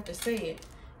shit, you have to say it.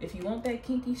 If you want that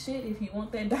kinky shit, if you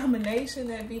want that domination,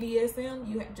 that BDSM,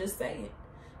 you have just say it.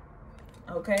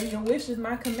 Okay, your wish is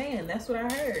my command. That's what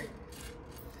I heard.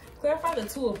 Clarify the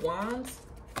 2 of Wands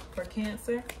for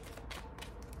Cancer.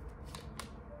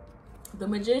 The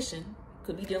Magician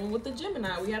could be dealing with the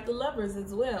Gemini. We have the Lovers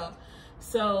as well.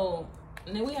 So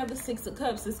And then we have the Six of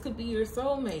Cups. This could be your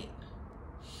soulmate.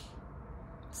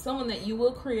 Someone that you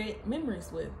will create memories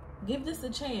with. Give this a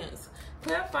chance.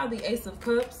 Clarify the Ace of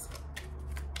Cups.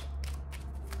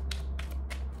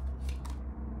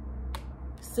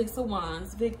 Six of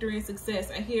Wands. Victory and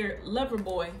success. I hear lover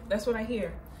boy. That's what I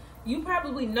hear. You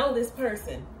probably know this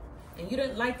person. And you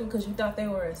didn't like them because you thought they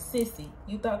were a sissy.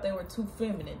 You thought they were too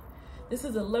feminine. This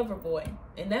is a lover boy.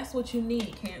 And that's what you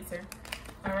need, Cancer.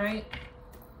 Alright?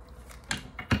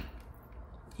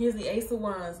 Here's the Ace of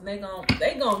Wands. They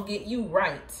gonna get you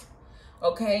right.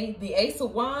 Okay? The Ace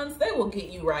of Wands, they will get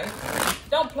you right.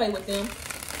 Don't play with them.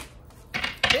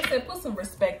 They said put some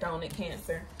respect on it,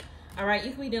 Cancer. Alright?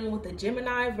 You can be dealing with the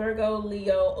Gemini, Virgo,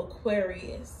 Leo,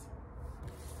 Aquarius.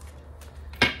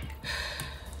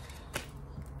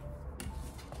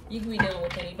 You can be dealing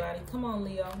with anybody. Come on,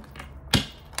 Leo.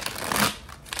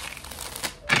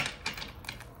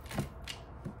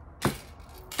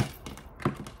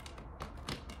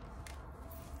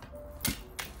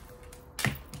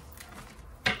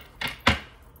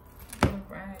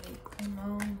 Come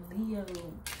on, Leo.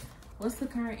 What's the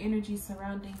current energy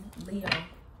surrounding Leo?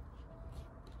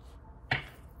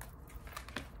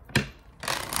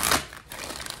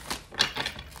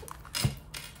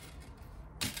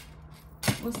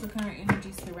 What's the current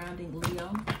energy surrounding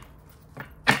Leo?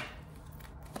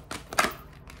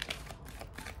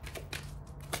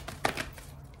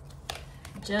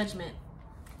 Judgment.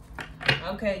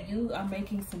 Okay, you are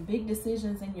making some big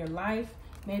decisions in your life.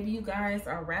 Maybe you guys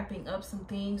are wrapping up some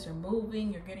things. You're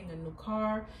moving. You're getting a new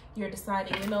car. You're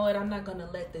deciding, you know what, I'm not going to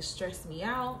let this stress me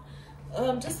out.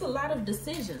 Just a lot of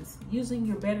decisions. Using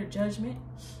your better judgment.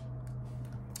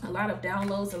 A lot of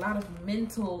downloads. A lot of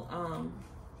mental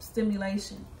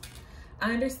stimulation.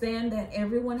 I understand that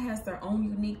everyone has their own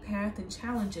unique path and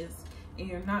challenges. And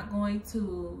you're not going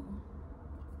to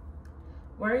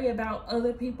worry about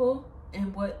other people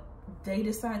and what they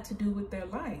decide to do with their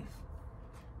life.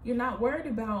 You're not worried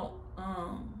about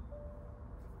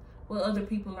what other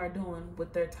people are doing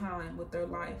with their time, with their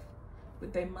life,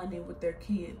 with their money, with their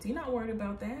kids. You're not worried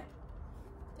about that.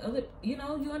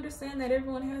 You understand that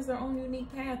everyone has their own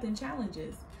unique path and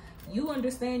challenges. You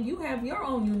understand you have your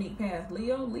own unique path,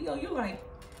 Leo. Leo, you're like,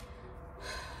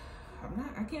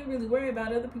 I can't really worry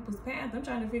about other people's path. I'm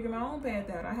trying to figure my own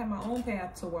path out. I have my own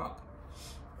path to walk.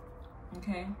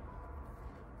 Okay?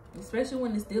 Especially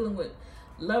when it's dealing with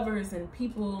lovers and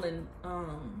people and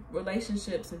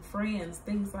relationships and friends,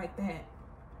 things like that.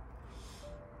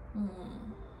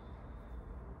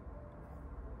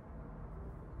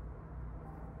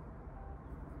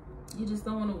 You just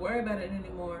don't want to worry about it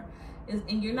anymore.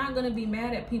 And you're not going to be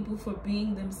mad at people for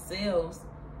being themselves,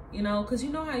 because you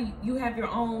know how you have your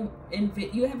own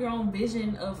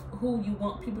vision of who you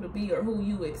want people to be or who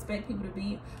you expect people to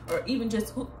be, or even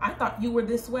just who I thought you were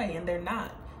this way and they're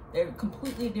not. They're a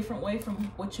completely different way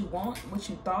from what you want, what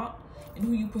you thought, and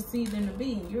who you perceive them to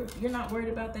be. And you're not worried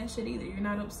about that shit either. You're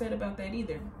not upset about that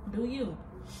either. Do you?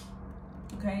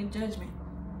 Okay, judgment.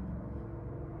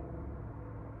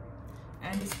 I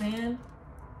understand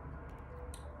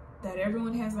that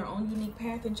everyone has their own unique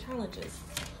path and challenges.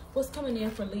 What's coming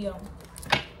in for Leo?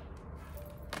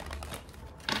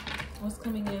 What's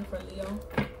coming in for Leo?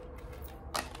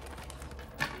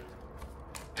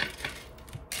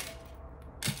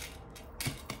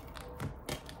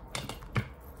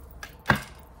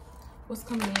 What's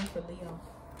coming in for Leo?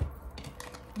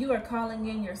 You are calling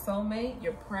in your soulmate.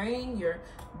 You're praying. You're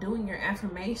doing your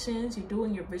affirmations. You're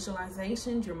doing your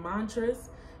visualizations, your mantras,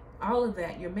 all of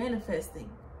that. You're manifesting,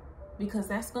 because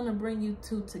that's going to bring you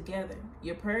two together.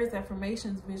 Your prayers,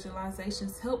 affirmations,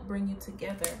 visualizations help bring you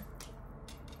together.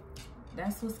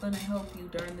 That's what's going to help you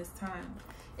during this time.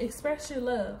 Express your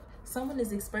love. Someone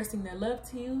is expressing their love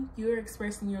to you. You're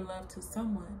expressing your love to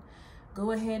someone.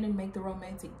 Go ahead and make the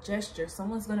romantic gesture.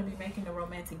 Someone's going to be making a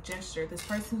romantic gesture. This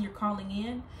person you're calling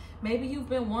in, maybe you've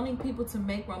been wanting people to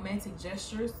make romantic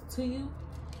gestures to you,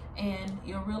 and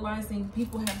you're realizing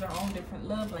people have their own different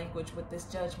love language with this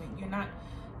judgment.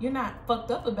 You're not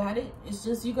fucked up about it. It's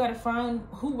just you got to find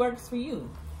who works for you.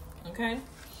 Okay?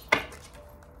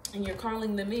 And you're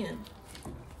calling them in.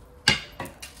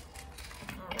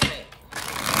 All right.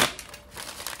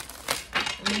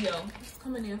 Leo. It's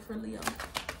coming in for Leo.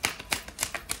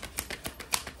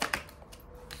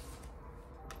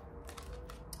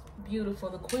 Beautiful.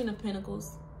 The Queen of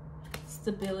Pentacles.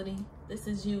 Stability. This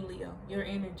is you, Leo. Your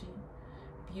energy.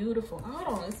 Beautiful.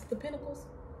 Hold on. Is it the Pentacles?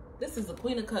 This is the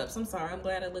Queen of Cups. I'm sorry. I'm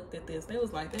glad I looked at this. They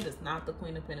was like, that is not the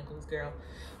Queen of Pentacles, girl.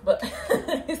 But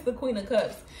it's the Queen of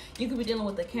Cups. You could be dealing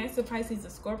with the Cancer, Pisces, or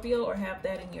Scorpio, or have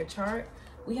that in your chart.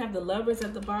 We have the Lovers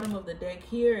at the bottom of the deck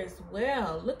here as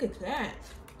well. Look at that.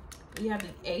 We have the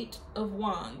 8 of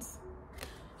Wands.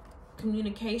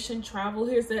 Communication, travel.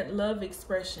 Here's that love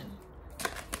expression.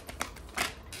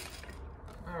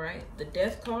 All right. The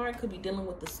Death card could be dealing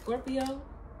with the Scorpio.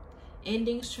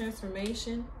 Endings,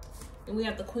 transformation. And we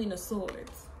have the Queen of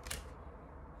Swords.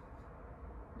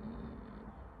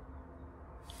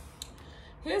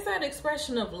 Here's that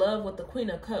expression of love with the Queen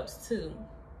of Cups too.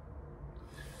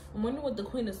 I'm wondering what the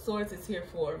Queen of Swords is here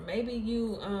for. Maybe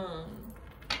you,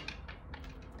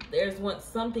 there's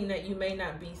something that you may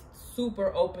not be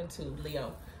super open to,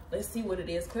 Leo. Let's see what it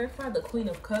is. Clarify the Queen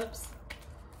of Cups.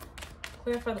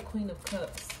 Clarify the Queen of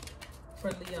Cups for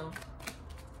Leo.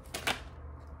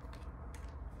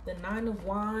 The 9 of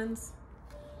Wands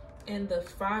and the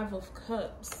 5 of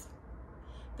Cups.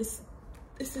 This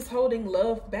is holding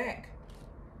love back.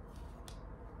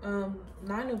 9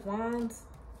 of Wands.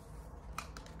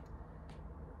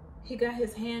 He got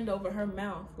his hand over her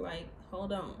mouth, like,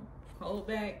 hold on, hold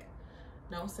back,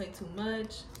 don't say too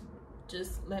much,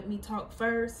 just let me talk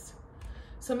first.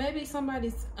 So maybe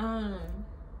somebody's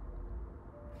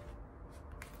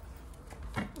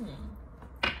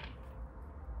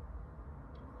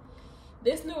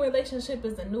this new relationship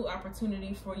is a new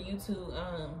opportunity for you to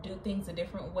do things a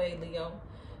different way, Leo.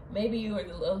 Maybe you were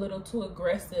a little too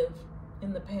aggressive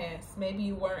in the past. Maybe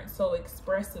you weren't so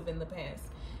expressive in the past.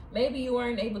 Maybe you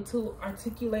weren't able to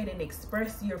articulate and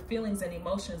express your feelings and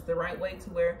emotions the right way to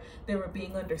where they were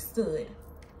being understood.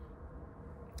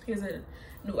 Here's a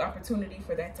new opportunity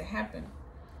for that to happen.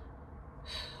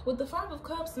 With the 5 of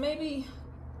Cups, maybe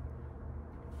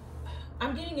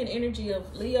I'm getting an energy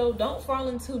of, Leo, don't fall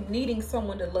into needing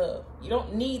someone to love. You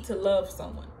don't need to love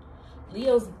someone.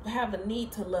 Leos have a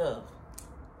need to love.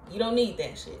 You don't need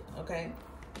that shit, okay?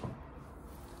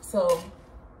 So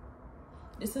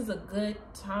this is a good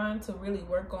time to really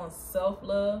work on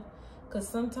self-love, because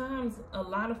sometimes a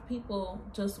lot of people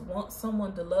just want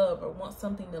someone to love or want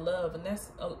something to love, and that's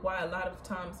why a lot of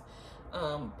times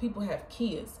people have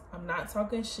kids. I'm not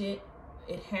talking shit.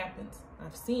 It happens.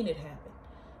 I've seen it happen.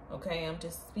 Okay, I'm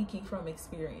just speaking from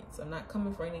experience. I'm not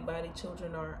coming for anybody.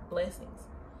 Children are blessings.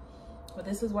 But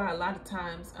this is why a lot of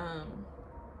times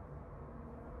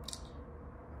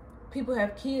people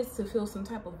have kids to fill some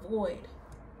type of void.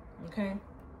 Okay?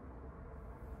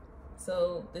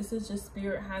 So this is just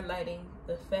spirit highlighting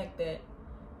the fact that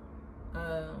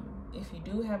if you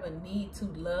do have a need to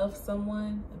love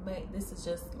someone, this is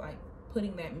just like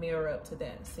putting that mirror up to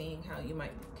that, seeing how you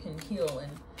can heal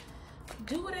and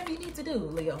do whatever you need to do,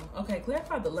 Leo. Okay,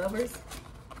 clarify the Lovers.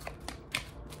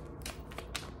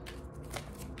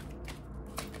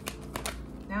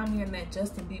 Now I'm hearing that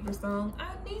Justin Bieber song.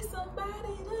 I need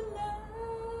somebody to love.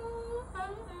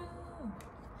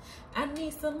 I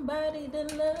need somebody to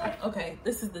love. Okay,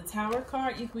 this is the Tower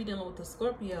card. You could be dealing with the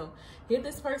Scorpio. Here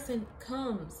this person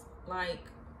comes like,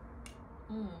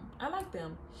 I like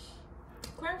them.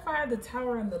 Clarify the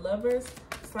Tower and the Lovers.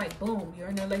 It's like, boom, you're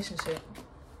in a relationship.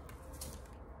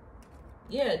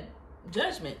 Yeah,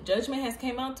 Judgment. Judgment has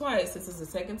came out twice. This is the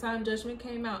second time Judgment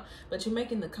came out, but you're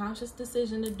making the conscious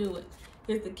decision to do it.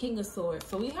 Here's the King of Swords.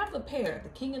 So we have the pair, the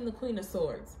King and the Queen of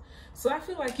Swords. So I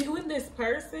feel like you and this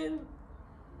person,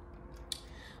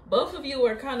 both of you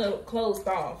are kind of closed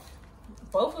off.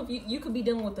 Both of you could be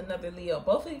dealing with another Leo.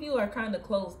 Both of you are kind of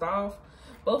closed off.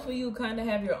 Both of you kind of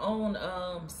have your own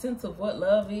sense of what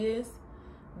love is,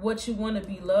 what you want to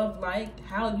be loved like,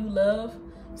 how you love.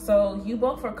 So you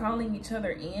both are calling each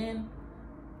other in,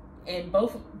 and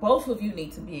both of you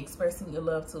need to be expressing your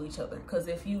love to each other. Because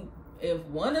if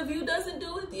one of you doesn't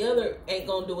do it, the other ain't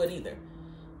gonna do it either.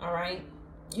 All right,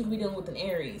 you can be dealing with an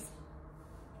Aries.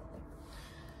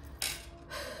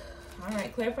 All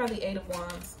right, clarify the 8 of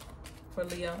Wands for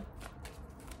Leo.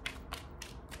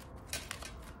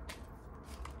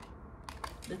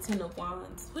 The 10 of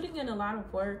Wands, putting in a lot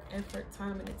of work, effort,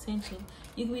 time, and attention.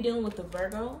 You can be dealing with the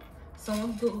Virgo.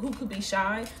 Someone who could be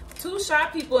shy. Two shy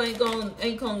people ain't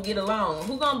gonna get along.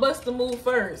 Who gonna bust the move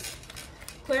first?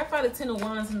 Clarify the 10 of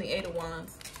Wands and the 8 of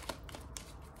Wands.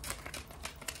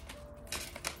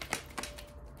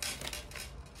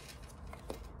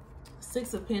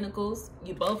 Six of Pentacles.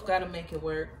 You both gotta make it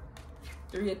work.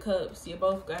 3 of Cups. You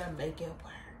both gotta make it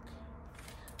work.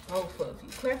 Both of you.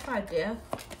 Clarify Death.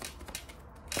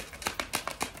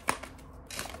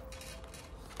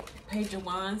 Page of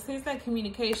Wands. Here's that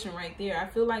communication right there. I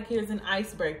feel like here's an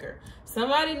icebreaker.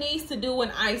 Somebody needs to do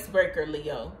an icebreaker,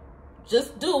 Leo.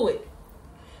 Just do it.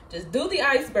 Just do the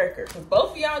icebreaker. Because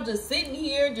both of y'all just sitting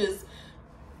here, just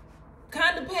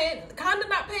kind of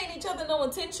not paying each other no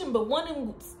attention, but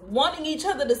wanting each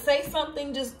other to say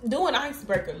something. Just do an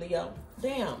icebreaker, Leo.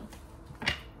 Damn.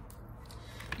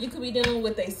 You could be dealing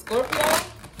with a Scorpio,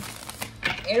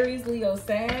 Aries, Leo,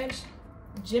 Sag,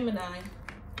 Gemini.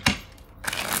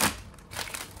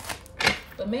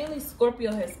 But mainly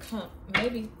Scorpio has come.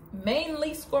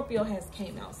 Mainly Scorpio has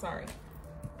came out. Sorry.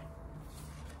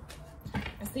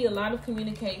 I see a lot of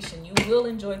communication. You will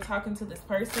enjoy talking to this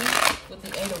person with the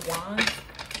 8 of Wands.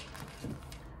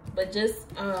 But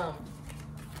just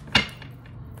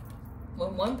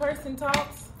when one person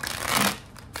talks,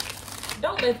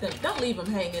 don't leave them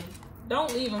hanging.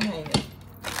 Don't leave them hanging.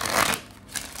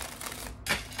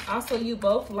 Also, you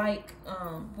both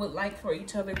would like for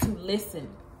each other to listen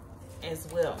as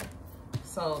well.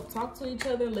 So talk to each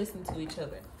other, listen to each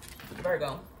other.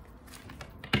 Virgo.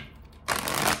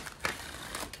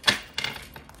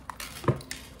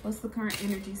 What's the current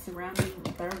energy surrounding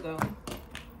Virgo?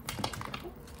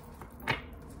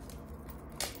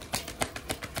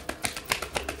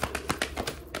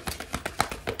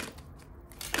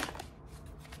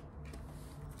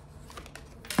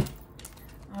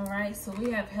 All right, so we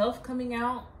have health coming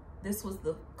out. This was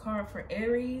the card for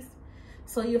Aries.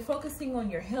 So you're focusing on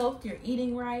your health, you're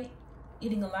eating right,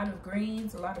 eating a lot of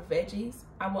greens, a lot of veggies.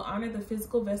 I will honor the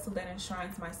physical vessel that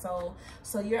enshrines my soul.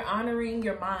 So you're honoring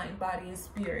your mind, body, and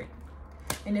spirit.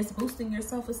 And it's boosting your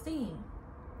self-esteem.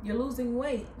 You're losing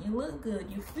weight. You look good.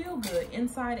 You feel good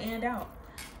inside and out.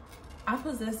 I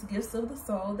possess gifts of the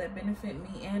soul that benefit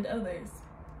me and others.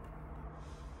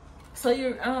 So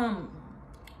you're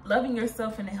loving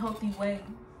yourself in a healthy way.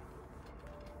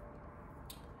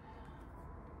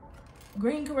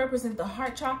 Green can represent the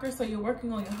heart chakra, so you're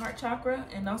working on your heart chakra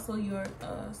and also your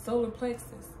solar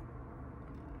plexus.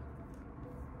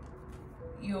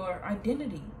 Your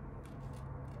identity.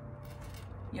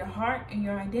 Your heart and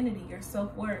your identity, your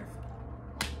self-worth.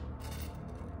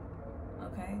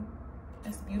 Okay?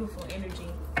 That's beautiful energy.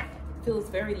 Feels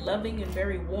very loving and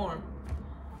very warm.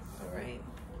 All right.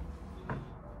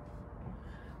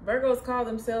 Virgos call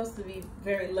themselves to be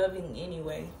very loving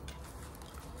anyway.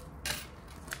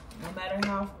 No matter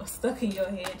how stuck in your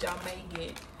head y'all may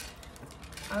get.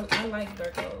 I like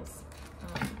Virgos.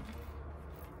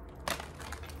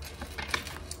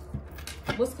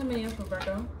 What's coming in for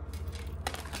Virgo?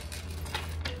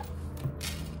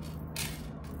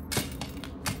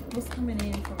 What's coming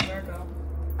in for Virgo?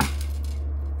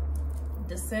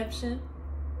 Deception.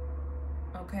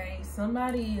 Okay,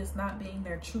 somebody is not being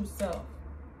their true self.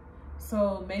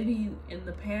 So maybe you, in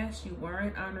the past, you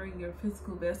weren't honoring your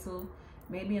physical vessel.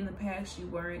 Maybe in the past you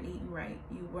weren't eating right.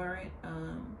 You weren't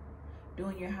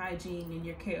doing your hygiene and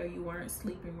your care. You weren't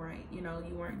sleeping right. You know,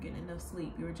 you weren't getting enough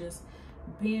sleep. You were just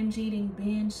binge eating,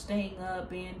 binge staying up,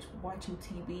 binge watching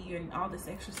TV and all this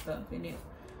extra stuff. And it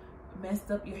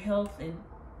messed up your health and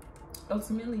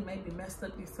ultimately maybe messed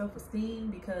up your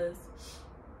self-esteem because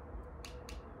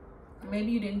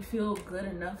maybe you didn't feel good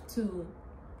enough to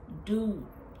do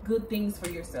good things for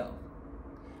yourself.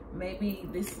 Maybe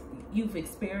you've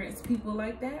experienced people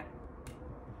like that.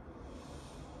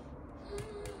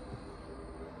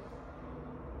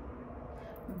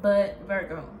 But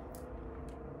Virgo,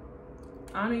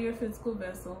 honor your physical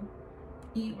vessel,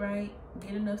 eat right,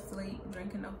 get enough sleep,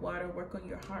 drink enough water, work on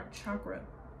your heart chakra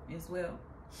as well.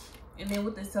 And then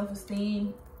with the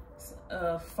self-esteem,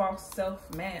 false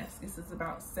self-mask, this is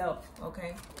about self,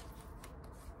 okay?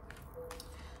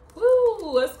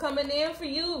 Woo, what's coming in for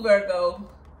you, Virgo?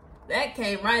 That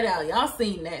came right out. Y'all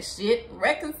seen that shit.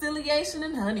 Reconciliation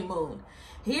and honeymoon.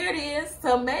 Here it is.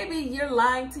 So maybe you're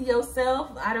lying to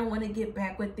yourself. I don't want to get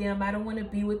back with them. I don't want to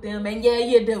be with them. And yeah,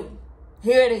 you do.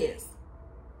 Here it is.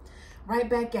 Right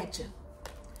back at you.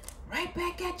 Right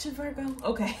back at you, Virgo.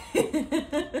 Okay.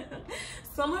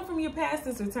 Someone from your past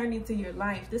is returning to your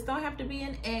life. This don't have to be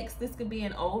an ex. This could be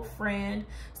an old friend.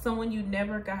 Someone you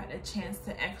never got a chance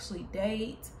to actually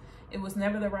date. It was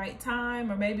never the right time,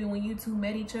 or maybe when you two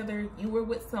met each other, you were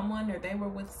with someone or they were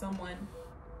with someone.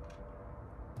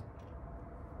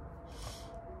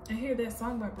 I hear that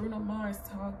song by Bruno Mars,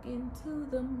 Talking to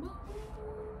the Moon.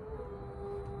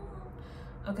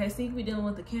 Okay, so you could be dealing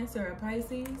with the Cancer or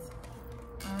Pisces.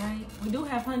 All right, we do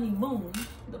have honeymoon.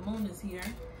 The moon is here.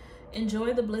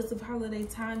 Enjoy the bliss of holiday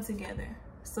time together.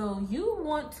 So you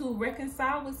want to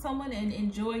reconcile with someone and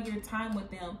enjoy your time with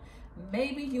them.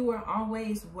 Maybe you were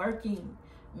always working.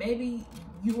 Maybe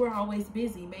you were always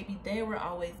busy. Maybe they were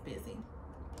always busy.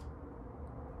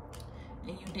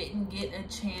 And you didn't get a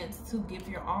chance to give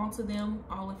your all to them,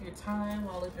 all of your time,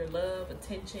 all of your love,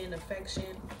 attention,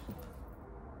 affection.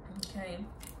 Okay.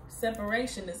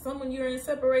 Separation is someone you're in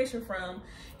separation from.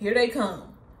 Here they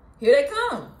come. Here they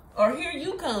come. Or here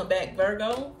you come back,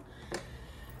 Virgo.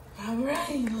 All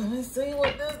right, let's see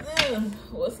what this is.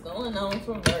 What's going on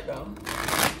for Virgo?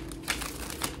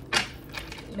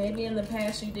 Maybe in the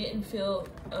past you didn't feel,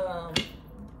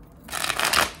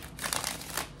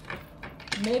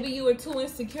 maybe you were too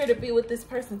insecure to be with this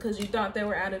person because you thought they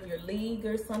were out of your league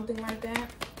or something like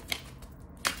that.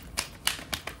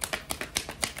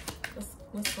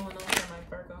 What's going on for my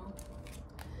Virgo?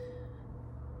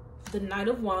 The Knight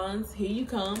of Wands, here you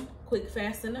come. Quick,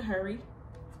 fast, in a hurry.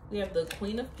 We have the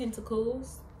Queen of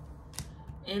Pentacles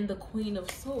and the Queen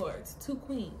of Swords, 2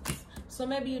 queens. So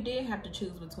maybe you did have to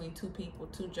choose between 2 people,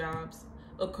 2 jobs,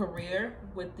 a career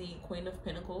with the Queen of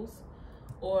Pentacles,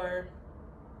 or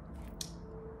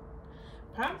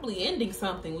probably ending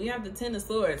something. We have the 10 of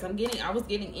Swords. I was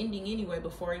getting ending anyway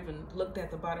before I even looked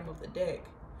at the bottom of the deck.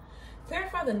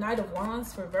 Clarify the Knight of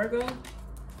Wands for Virgo.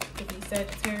 Could be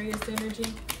Sagittarius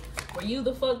energy. Were you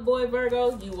the fuck boy,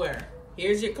 Virgo? You were.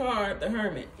 Here's your card, the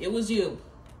Hermit. It was you.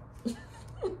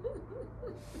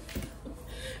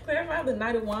 Clarify the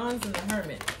Knight of Wands and the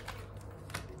Hermit.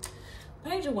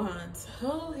 Page of Wands.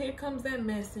 Oh, here comes that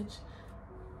message.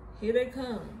 Here they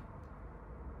come.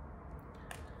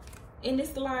 And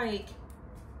it's like,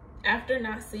 after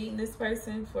not seeing this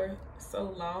person for so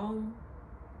long,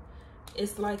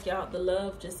 it's like y'all, the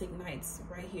love just ignites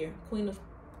right here. Queen of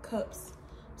Cups.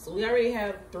 So we already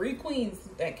have 3 queens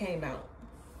that came out.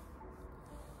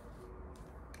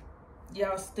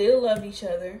 Y'all still love each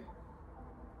other.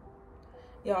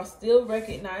 Y'all still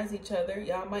recognize each other.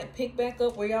 Y'all might pick back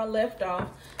up where y'all left off.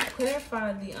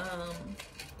 Clarify the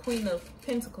Queen of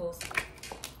Pentacles.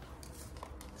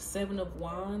 7 of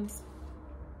Wands.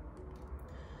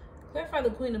 Clarify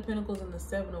the Queen of Pentacles and the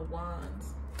 7 of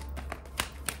Wands.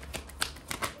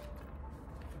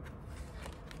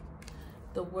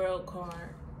 The World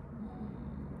card.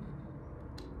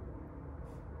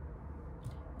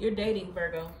 You're dating,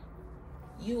 Virgo.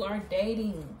 You are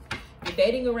dating. You're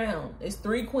dating around. It's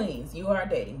 3 queens. You are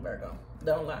dating, Virgo.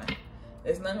 Don't lie.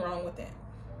 There's nothing wrong with that.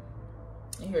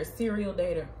 And you're a serial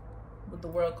dater with the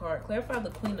World card. Clarify the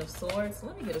Queen of Swords.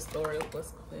 Let me get a story of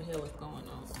what the hell is going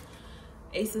on.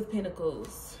 Ace of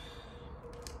Pentacles.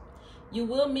 You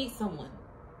will meet someone.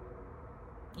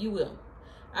 You will.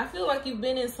 I feel like you've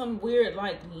been in some weird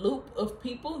like loop of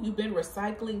people. You've been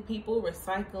recycling people,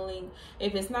 recycling.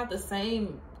 If it's not the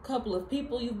same couple of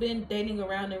people you've been dating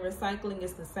around and recycling,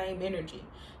 it's the same energy.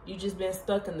 You just been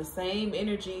stuck in the same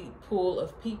energy pool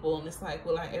of people, and it's like,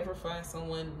 will I ever find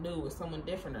someone new or someone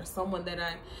different, or someone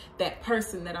that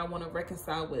person that I want to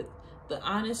reconcile with? The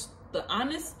honest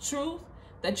truth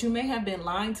that you may have been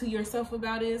lying to yourself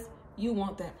about is you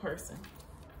want that person.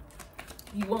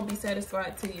 You won't be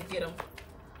satisfied till you get them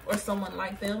or someone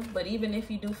like them. But even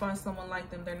if you do find someone like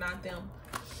them, they're not them.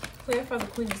 Clarify the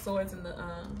Queen of Swords and the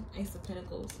Ace of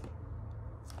Pentacles.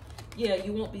 Yeah,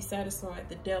 you won't be satisfied.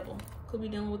 The Devil. Could be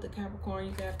dealing with the Capricorn.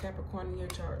 You can have Capricorn in your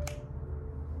chart.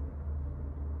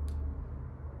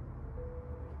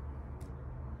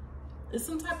 It's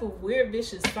some type of weird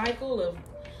vicious cycle of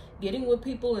getting with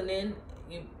people and then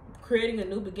you creating a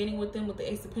new beginning with them with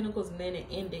the Ace of Pentacles, and then it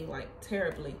ending like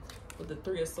terribly with the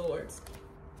 3 of Swords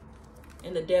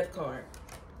and the Death card.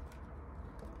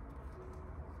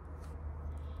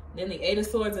 Then the 8 of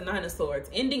Swords and 9 of Swords.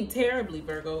 Ending terribly,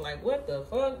 Virgo. Like, what the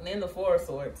fuck? And then the 4 of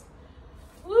Swords.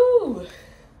 Woo!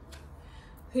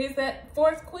 Here's that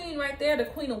 4th queen right there, the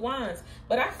Queen of Wands.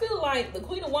 But I feel like the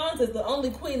Queen of Wands is the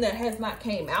only queen that has not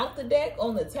came out the deck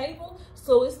on the table.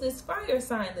 So it's this fire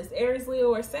sign, this Aries,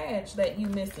 Leo, or Sag that you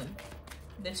missing,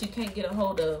 that you can't get a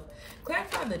hold of.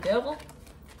 Clarify the Devil.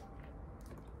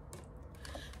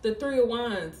 The 3 of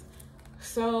Wands.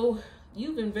 So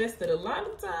you've invested a lot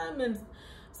of time in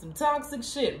some toxic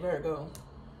shit, Virgo.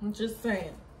 I'm just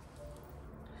saying.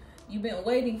 You've been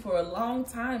waiting for a long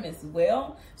time as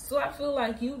well. So I feel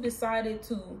like you decided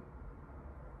to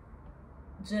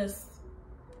just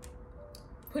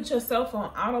put yourself on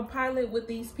autopilot with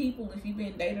these people. If you've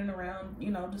been dating around,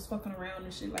 you know, just fucking around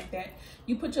and shit like that.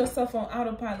 You put yourself on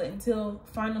autopilot until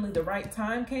finally the right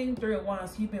time came. 3 of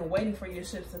Wands. You've been waiting for your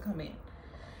ships to come in.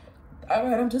 All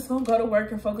right, I'm just going to go to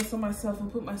work and focus on myself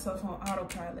and put myself on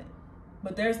autopilot.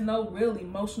 But there's no real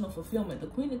emotional fulfillment. The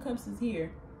Queen of Cups is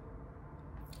here.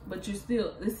 But you're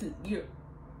still,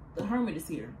 the Hermit is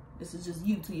here. This is just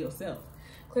you to yourself.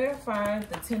 Clarify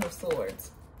the 10 of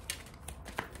Swords.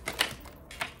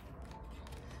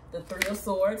 The 3 of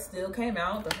Swords still came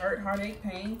out. The hurt, heartache,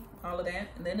 pain, all of that.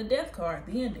 And then the Death card,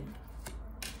 the ending.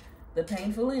 The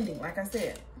painful ending, like I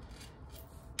said.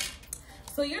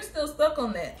 So you're still stuck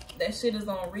on that. That shit is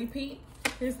on repeat.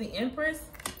 Here's the Empress.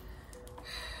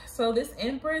 So this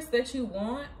Empress that you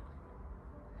want,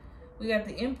 We got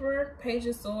the Emperor, Page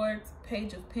of Swords,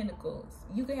 Page of Pentacles.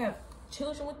 You can have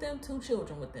children with them, 2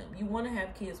 children with them. You want to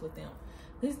have kids with them.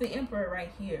 This is the Emperor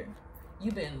right here.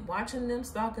 You've been watching them,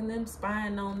 stalking them,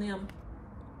 spying on them,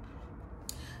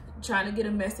 trying to get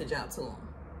a message out to them.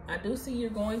 I do see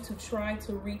you're going to try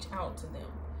to reach out to them.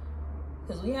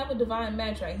 Because we have a divine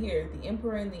match right here. The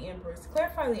Emperor and the Empress.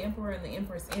 Clarify the Emperor and the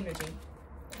Empress energy.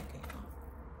 Okay.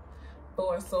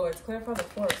 4 of Swords. Clarify the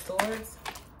 4 of Swords.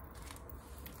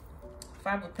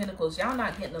 5 of Pentacles. Y'all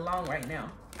not getting along right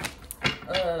now.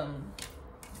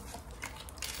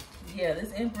 Yeah,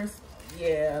 this Empress.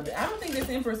 Yeah, I don't think this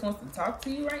Empress wants to talk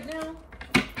to you right now.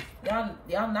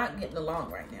 Y'all not getting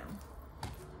along right now.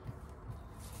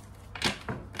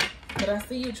 But I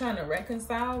see you trying to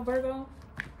reconcile, Virgo.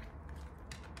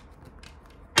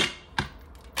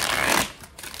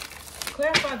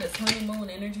 Clarify this honeymoon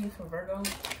energy for Virgo.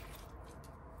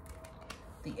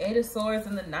 The 8 of Swords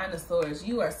and the 9 of Swords.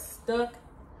 You are stuck.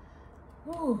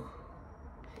 Whew.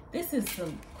 This is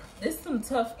some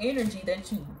tough energy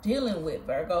that you're dealing with,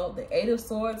 Virgo. The 8 of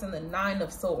Swords and the 9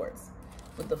 of Swords.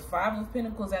 With the 5 of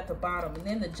Pentacles at the bottom. And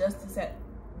then the Justice at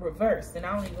reverse. And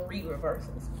I don't even read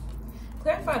reverses.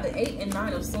 Clarify the 8 and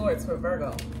 9 of Swords for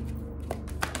Virgo.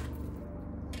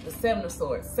 The 7 of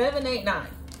Swords. 7, 8, 9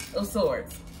 of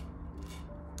Swords.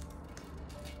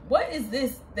 What is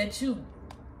this that you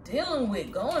dealing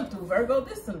with, going through, Virgo?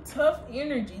 This is some tough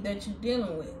energy that you're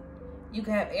dealing with. You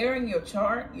can have air in your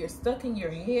chart. You're stuck in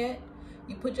your head.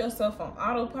 You put yourself on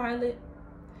autopilot.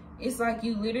 It's like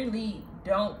you literally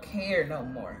don't care no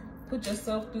more. Put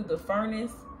yourself through the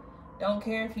furnace. Don't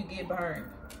care if you get burned.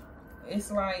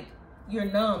 It's like you're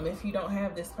numb if you don't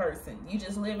have this person. You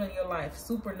just living your life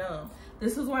super numb.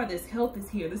 This is why this health is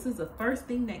here. This is the first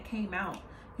thing that came out.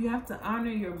 You have to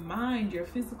honor your mind, your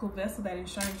physical vessel that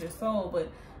enshrines your soul.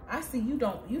 But I see you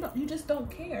just don't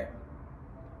care.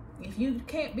 If you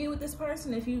can't be with this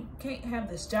person, if you can't have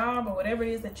this job or whatever it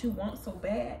is that you want so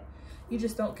bad, you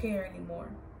just don't care anymore.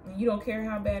 And you don't care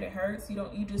how bad it hurts.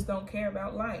 You just don't care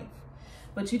about life.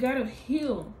 But you gotta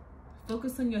heal.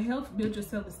 Focus on your health, build your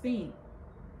self-esteem.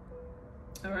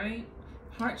 All right?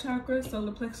 Heart chakra,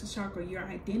 solar plexus chakra, your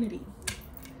identity.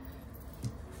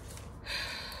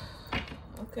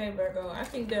 Okay, Virgo, I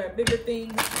think there are bigger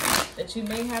things that you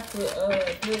may have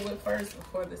to deal with first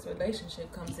before this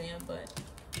relationship comes in, but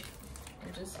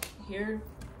I'm just here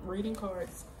reading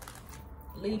cards.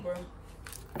 Libra.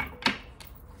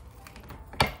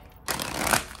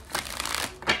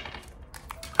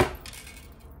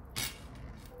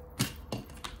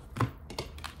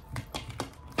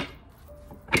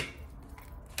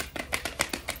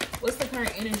 What's the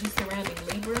current energy surrounding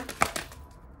Libra?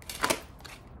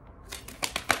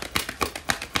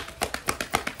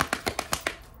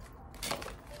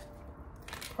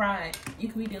 Pride. You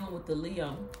could be dealing with the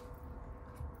Leo.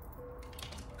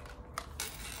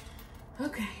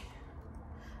 Okay.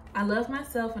 I love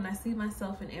myself and I see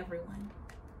myself in everyone.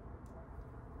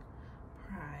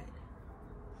 Pride.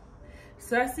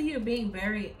 So I see you being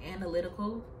very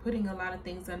analytical, putting a lot of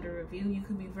things under review. You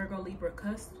could be Virgo, Libra,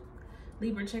 cusp.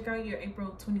 Libra, check out your April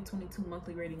 2022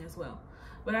 monthly reading as well.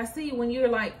 But I see when you're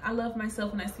like, I love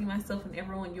myself and I see myself in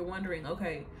everyone, you're wondering,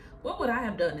 okay, what would I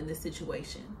have done in this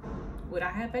situation? Would I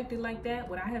have acted like that?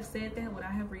 Would I have said that? Would I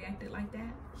have reacted like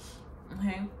that?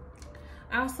 Okay.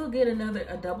 I also get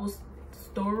a double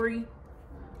story,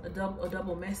 a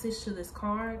double message to this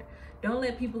card. Don't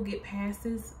let people get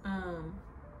passes.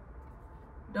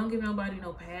 Don't give nobody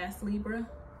no pass, Libra.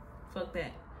 Fuck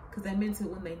that. Because they meant it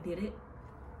when they did it.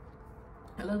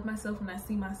 I love myself and I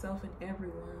see myself in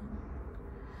everyone.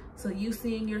 So you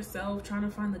seeing yourself, trying to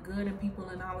find the good in people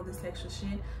and all of this extra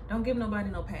shit. Don't give nobody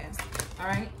no pass. All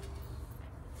right?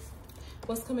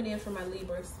 What's coming in for my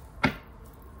Libras?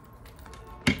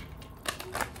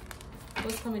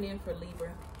 What's coming in for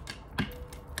Libra?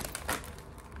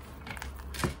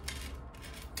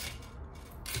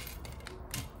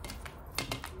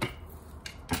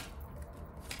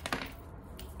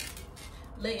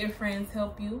 Let your friends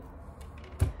help you.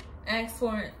 Ask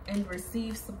for and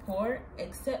receive support.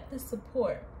 Accept the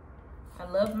support. I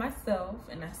love myself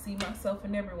and I see myself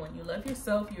in everyone. You love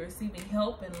yourself. You're receiving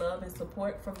help and love and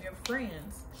support from your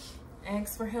friends.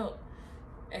 Ask for help.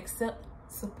 Accept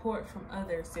support from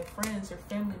others, your friends, your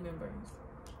family members,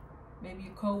 maybe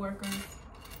your co-workers,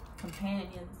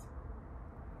 companions.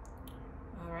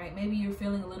 All right, maybe you're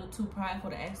feeling a little too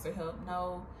prideful to ask for help.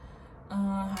 No,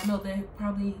 I know they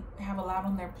probably have a lot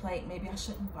on their plate. Maybe I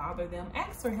shouldn't bother them.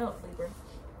 Ask for help, Libra.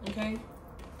 Okay.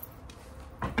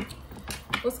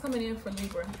 What's coming in for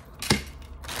Libra?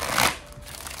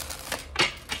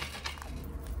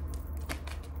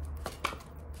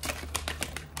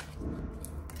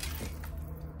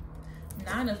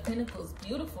 Nine of Pentacles,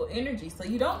 beautiful energy. So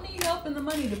you don't need help in the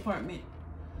money department.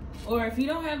 Or if you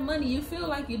don't have money, you feel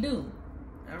like you do.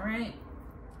 All right.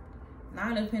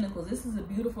 Nine of Pentacles. This is a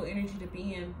beautiful energy to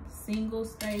be in. Single,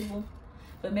 stable.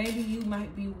 But maybe you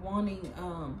might be wanting,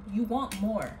 you want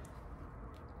more.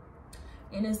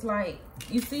 And it's like,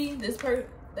 you see this person,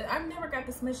 I've never got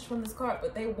this message from this card,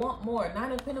 but they want more.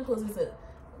 Nine of Pentacles is a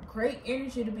great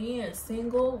energy to be in.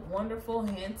 Single, wonderful,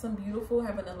 handsome, beautiful,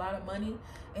 having a lot of money.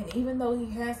 And even though he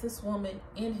has this woman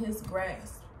in his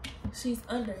grasp, she's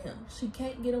under him. She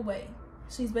can't get away.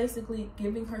 She's basically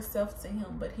giving herself to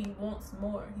him, but he wants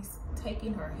more. He's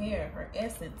taking her hair, her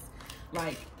essence,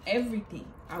 like everything.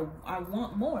 I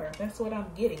want more. That's what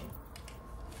I'm getting.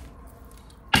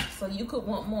 So you could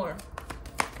want more.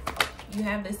 You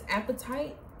have this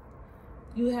appetite.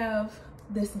 You have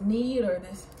this need or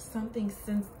this something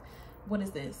since, what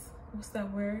is this? What's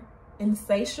that word?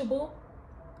 Insatiable.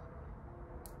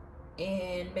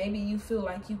 And maybe you feel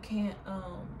like you can't,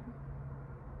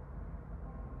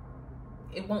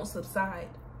 it won't subside.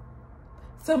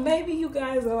 So maybe you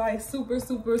guys are like super,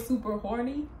 super, super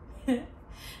horny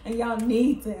and y'all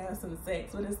need to have some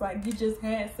sex, but it's like you just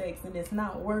had sex and it's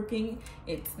not working.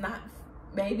 It's not,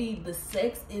 maybe the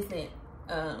sex isn't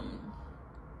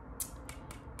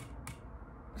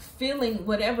feeling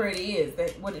whatever it is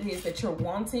that you're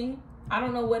wanting. I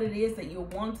don't know what it is that you're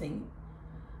wanting,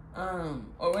 or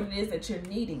what it is that you're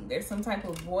needing. There's some type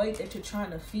of void that you're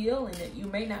trying to feel, and that you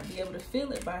may not be able to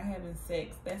fill it by having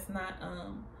sex. That's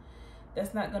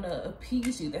not gonna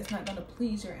appease you. That's not gonna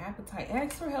please your appetite.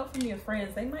 Ask for help from your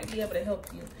friends. They might be able to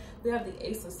help you. We have the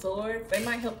Ace of Swords. They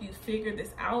might help you figure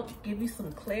this out, give you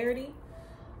some clarity.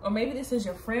 Or maybe this is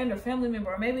your friend or family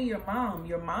member, or maybe your mom.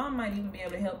 Your mom might even be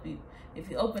able to help you if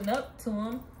you open up to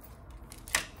them.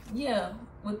 Yeah,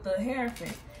 with the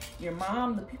Hierophant. Your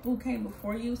mom, the people who came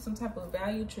before you, some type of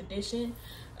value, tradition,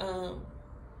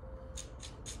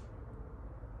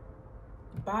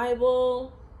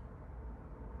 Bible,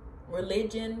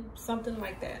 religion, something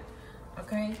like that.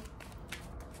 Okay.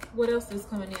 What else is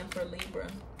coming in for Libra?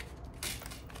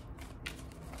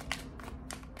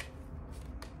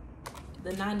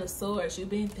 The Nine of Swords. You've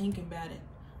been thinking about it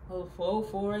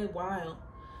for a while.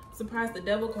 Surprised the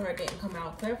Devil card didn't come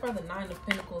out. Clarify the Nine of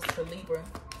Pentacles for Libra.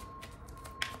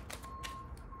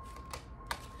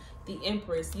 The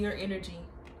Empress, your energy.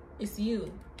 It's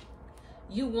you.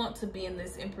 You want to be in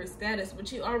this Empress status,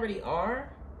 but you already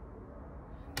are.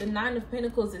 The Nine of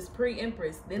Pentacles is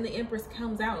pre-Empress. Then the Empress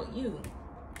comes out, you.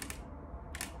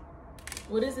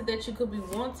 What is it that you could be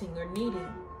wanting or needing?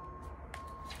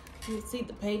 You see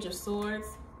the Page of Swords.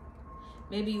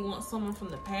 Maybe you want someone from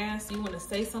the past. You want to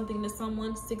say something to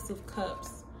someone. Six of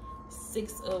Cups.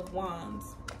 Six of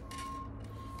Wands.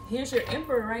 Here's your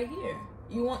Emperor right here.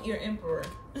 You want your Emperor.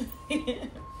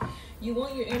 You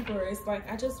want your Emperor. It's like,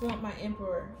 I just want my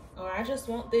Emperor. Or I just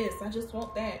want this. I just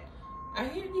want that. I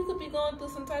hear you could be going through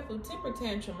some type of temper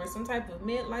tantrum or some type of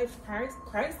midlife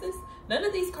crisis. None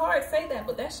of these cards say that,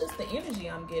 but that's just the energy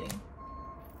I'm getting.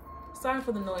 Sorry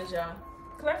for the noise, y'all.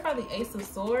 Clarify the Ace of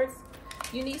Swords.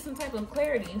 You need some type of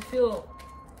clarity.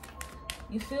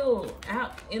 You feel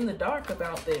out in the dark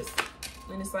about this.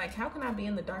 And it's like, how can I be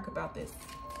in the dark about this?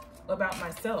 About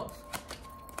myself?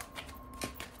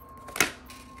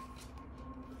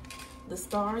 The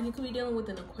Star, you could be dealing with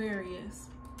an Aquarius.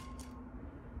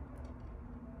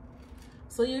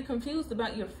 So you're confused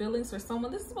about your feelings for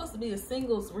someone. This is supposed to be a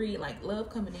singles read, like love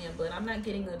coming in, but I'm not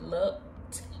getting a love.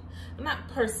 I'm not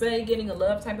per se getting a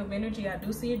love type of energy. I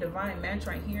do see a divine match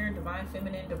right here. Divine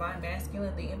feminine, divine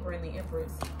masculine, the Emperor and the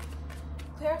Empress.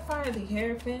 Clarify the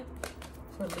Hierophant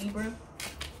for Libra.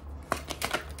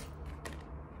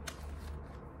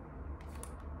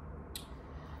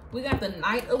 We got the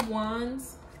Knight of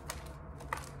Wands,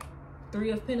 Three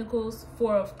of Pentacles,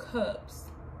 Four of Cups.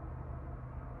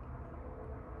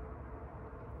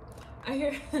 I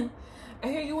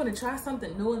hear you want to try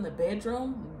something new in the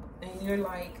bedroom, and you're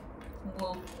like,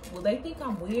 well, will they think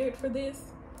I'm weird for this?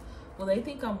 Will they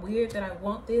think I'm weird that I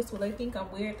want this? Will they think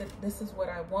I'm weird that this is what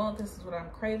I want? This is what I'm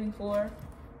craving for?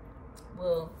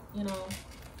 Will, you know,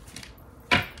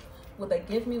 will they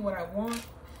give me what I want?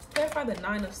 Clarify the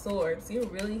Nine of Swords. You're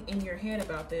really in your head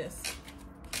about this.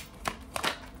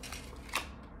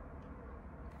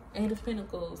 Eight of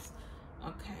Pentacles.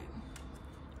 Okay.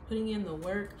 Putting in the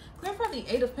work. Clarify the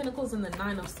Eight of Pentacles and the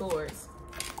Nine of Swords.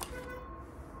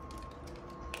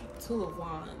 Two of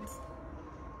Wands.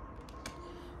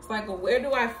 It's like, well, where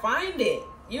do I find it?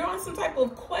 You're on some type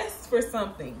of quest for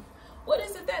something. What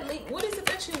is it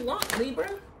that you want, Libra?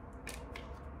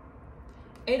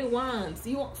 Eight of Wands.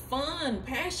 You want fun,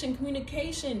 passion,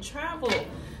 communication, travel.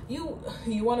 You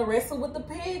want to wrestle with the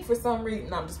pig for some reason.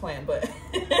 No, I'm just playing, but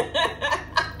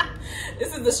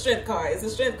this is the Strength card. It's a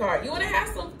Strength card. You want to have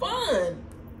some fun.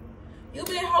 You've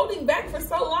been holding back for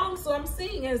so long, so I'm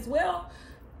seeing as well.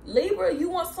 Libra, you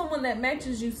want someone that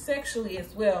matches you sexually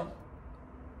as well.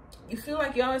 You feel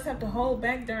like you always have to hold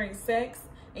back during sex,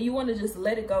 and you want to just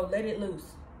let it go, let it loose.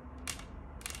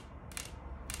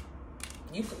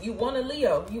 You want a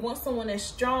Leo. You want someone as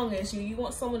strong as you. You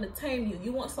want someone to tame you.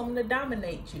 You want someone to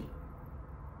dominate you.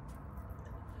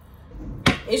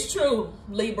 It's true,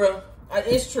 Libra.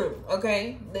 It's true,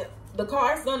 okay? The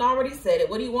cards done already said it.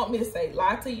 What do you want me to say?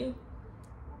 Lie to you?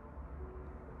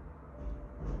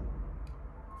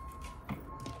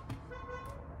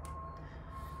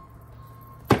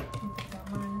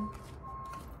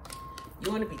 You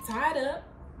want to be tied up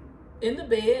in the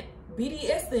bed,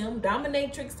 BDSM,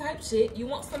 dominatrix type shit. You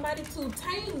want somebody to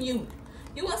tame you.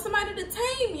 You want somebody to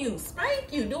tame you,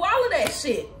 spank you, do all of that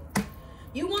shit.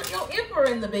 You want your emperor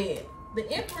in the bed. The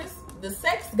empress, the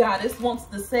sex goddess, wants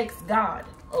the sex god,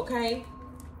 okay?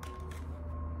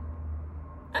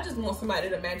 I just want somebody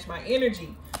to match my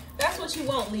energy. That's what you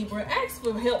want, Libra. Ask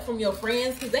for help from your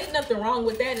friends, because ain't nothing wrong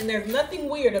with that, and there's nothing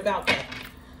weird about that,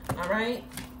 all right?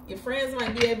 Your friends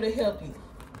might be able to help you.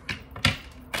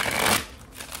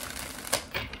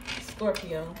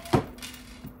 Scorpio.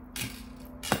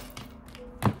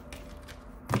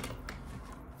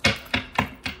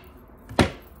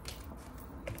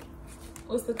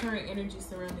 What's the current energy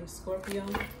surrounding Scorpio?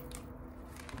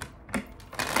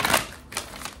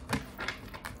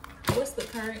 What's the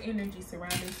current energy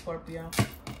surrounding Scorpio?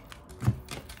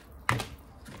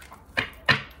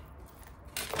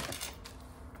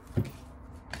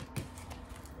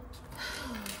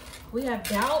 We have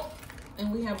doubt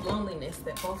and we have loneliness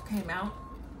that both came out.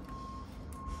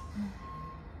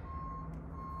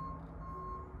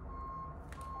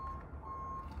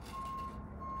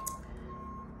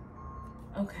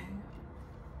 Okay.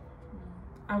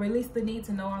 I release the need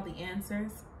to know all the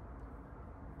answers.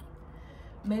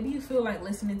 Maybe you feel like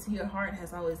listening to your heart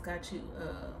has always got you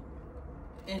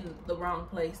in the wrong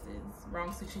places,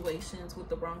 wrong situations with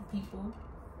the wrong people.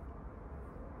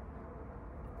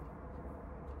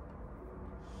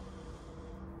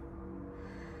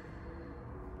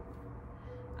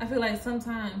 I feel like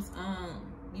sometimes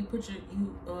you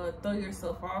throw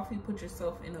yourself off, you put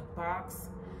yourself in a box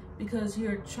because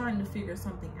you're trying to figure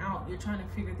something out. You're trying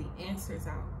to figure the answers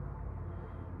out.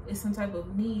 It's some type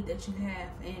of need that you have,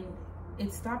 and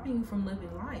it's stopping you from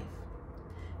living life.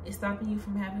 It's stopping you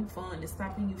from having fun. It's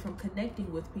stopping you from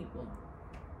connecting with people.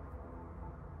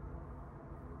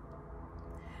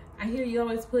 I hear you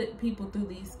always put people through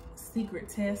these secret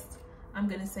tests. I'm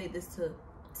going to say this to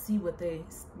see what they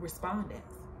respond as.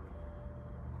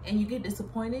 And you get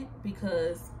disappointed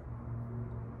because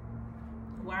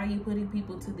why are you putting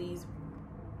people to these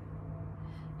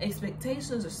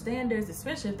expectations or standards,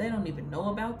 especially if they don't even know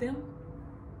about them?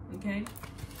 Okay.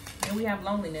 And we have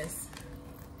loneliness.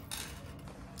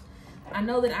 I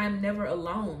know that I'm never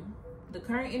alone. The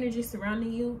current energy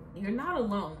surrounding you, you're not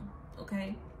alone.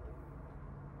 Okay.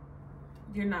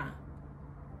 You're not.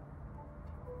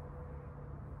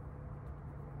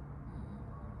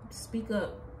 Speak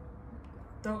up.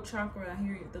 Throat chakra, I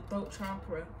hear you. The throat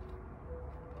chakra.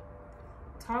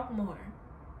 Talk more.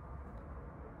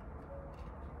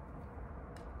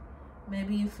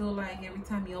 Maybe you feel like every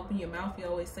time you open your mouth, you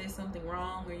always say something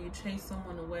wrong or you chase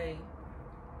someone away.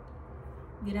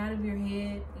 Get out of your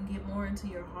head and get more into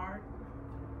your heart.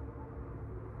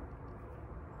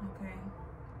 Okay.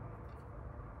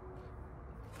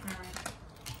 All right.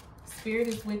 Spirit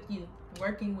is with you,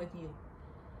 working with you,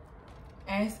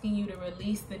 asking you to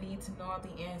release the need to know all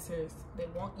the answers. They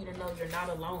want you to know you're not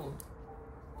alone.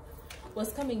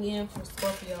 What's coming in for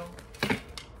Scorpio?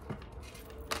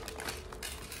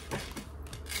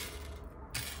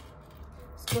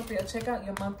 Scorpio, check out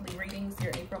your monthly readings,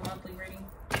 your April monthly reading.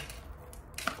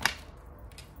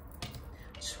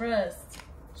 Trust.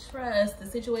 Trust. The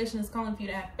situation is calling for you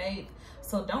to have faith.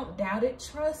 So don't doubt it.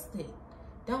 Trust it.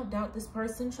 Don't doubt this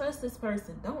person. Trust this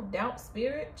person. Don't doubt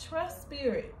spirit. Trust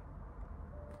spirit.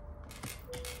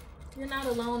 You're not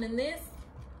alone in this.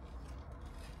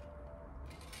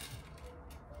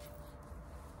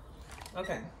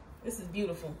 Okay. This is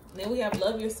beautiful. Then we have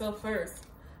love yourself first.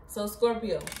 So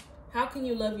Scorpio, how can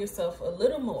you love yourself a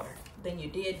little more than you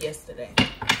did yesterday?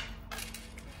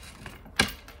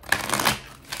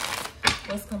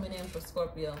 What's coming in for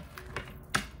Scorpio?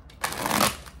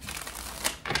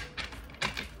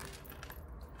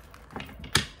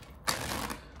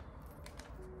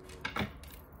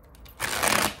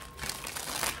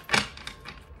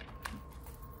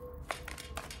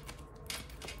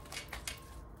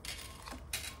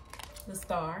 The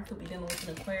Star could be dealing with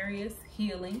an Aquarius,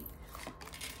 healing,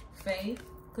 faith.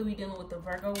 Could be dealing with the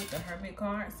Virgo with the Hermit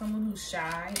card. Someone who's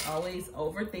shy, always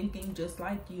overthinking, just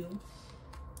like you.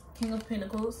 King of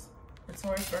Pentacles, a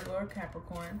Taurus, Virgo, or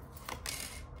Capricorn.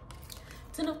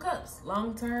 Ten of Cups,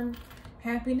 long-term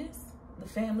happiness. The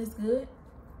family's good.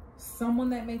 Someone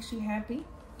that makes you happy,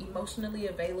 emotionally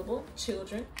available,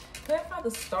 children. Clarify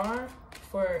the Star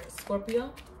for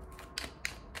Scorpio.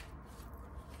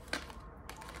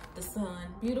 The Sun,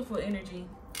 beautiful energy.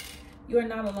 You are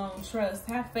not alone. Trust.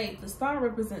 Have faith. The Star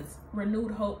represents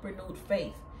renewed hope, renewed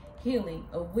faith, healing,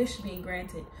 a wish being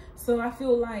granted. So I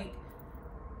feel like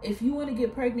if you want to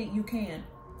get pregnant, you can.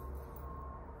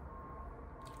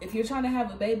 If you're trying to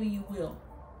have a baby, you will.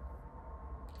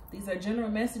 These are general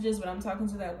messages, but I'm talking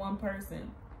to that one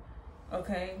person.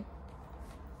 Okay?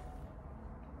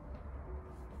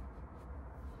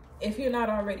 If you're not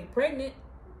already pregnant,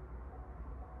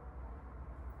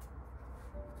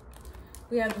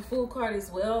 we have the Fool card as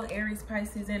well, Aries,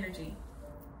 Pisces energy.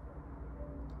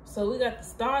 So we got the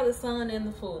Star, the Sun, and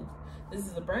the Fool. This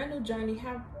is a brand new journey.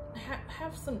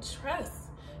 Have some trust.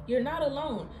 You're not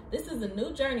alone. This is a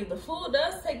new journey. The Fool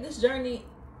does take this journey,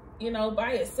 you know,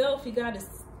 by itself. He got his,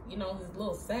 you know, his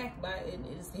little sack by it.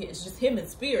 It's just him in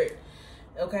spirit.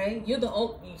 Okay, you're the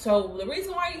only. So the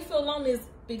reason why you feel alone is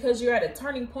because you're at a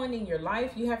turning point in your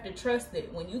life. You have to trust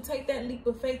it. When you take that leap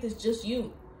of faith, it's just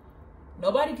you.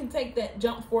 Nobody can take that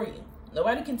jump for you.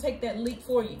 Nobody can take that leap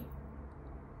for you.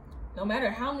 No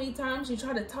matter how many times you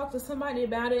try to talk to somebody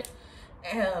about it,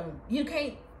 you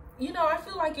can't, you know, I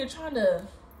feel like you're trying to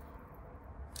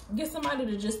get somebody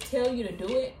to just tell you to do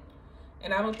it.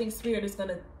 And I don't think Spirit is going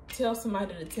to tell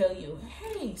somebody to tell you,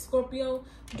 hey, Scorpio,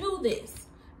 do this.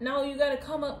 No, you got to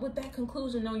come up with that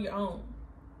conclusion on your own.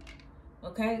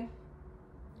 Okay?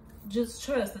 Just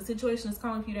trust. The situation is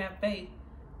calling for you to have faith.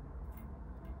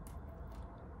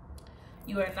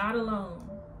 You are not alone.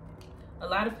 A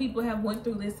lot of people have went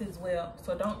through this as well.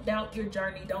 So don't doubt your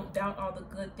journey. Don't doubt all the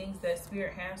good things that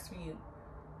Spirit has for you.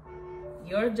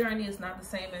 Your journey is not the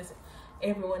same as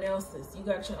everyone else's. You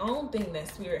got your own thing that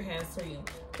Spirit has for you.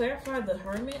 Clarify the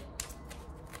Hermit.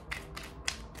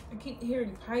 I keep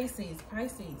hearing Pisces.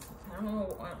 Pisces. I don't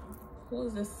know. Who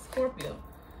is this? Scorpio.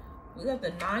 We got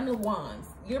the Nine of Wands.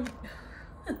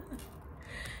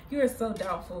 You're so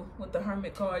doubtful with the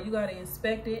Hermit card. You got to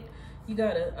inspect it. You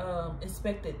got to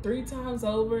inspect it 3 times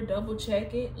over, double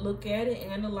check it, look at it,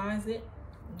 analyze it,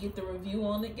 get the review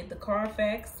on it, get the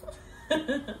Carfax.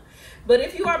 But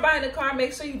if you are buying a car,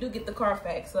 make sure you do get the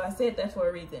Carfax. So I said that for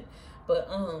a reason. But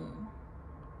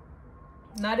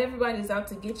not everybody's out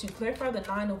to get you. Clarify the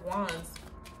Nine of Wands.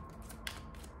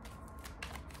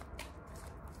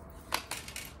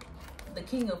 The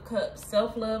King of Cups.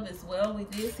 Self-love as well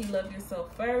with this. See, love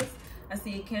yourself first. I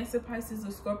see a Cancer, Pisces,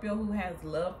 or Scorpio who has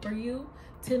love for you.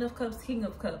 10 of Cups, King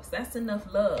of Cups. That's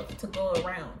enough love to go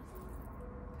around.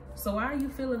 So why are you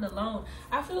feeling alone?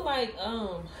 I feel like,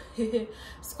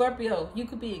 Scorpio, you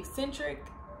could be eccentric.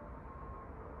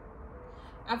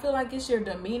 I feel like it's your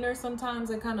demeanor sometimes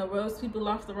that kind of rubs people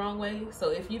off the wrong way. So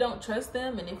if you don't trust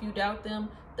them and if you doubt them,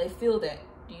 they feel that.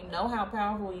 Do you know how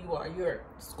powerful you are? You're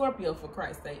Scorpio, for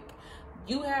Christ's sake.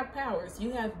 You have powers.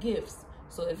 You have gifts.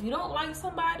 So if you don't like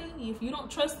somebody, if you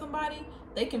don't trust somebody,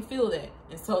 they can feel that.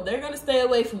 And so they're going to stay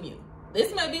away from you.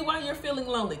 This may be why you're feeling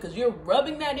lonely, because you're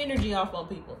rubbing that energy off on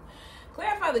people.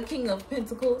 Clarify the King of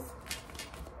Pentacles.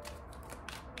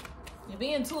 You're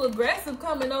being too aggressive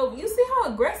coming over. You see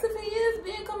how aggressive he is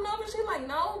being coming over? She's like,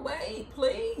 no, wait,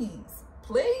 please.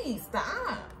 Please,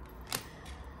 stop.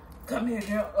 Come here,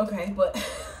 girl. Okay, but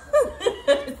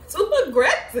it's too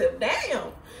aggressive.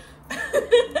 Damn.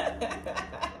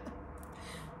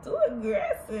 Too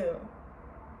aggressive.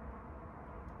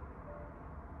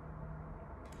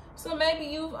 So maybe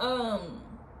you've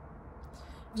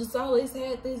just always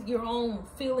had your own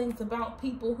feelings about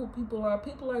people, who people are.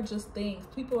 People are just things.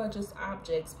 People are just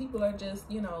objects. People are just,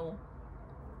 you know,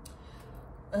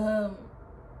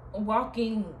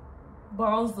 walking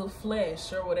balls of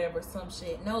flesh or whatever, some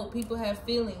shit. No, people have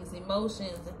feelings,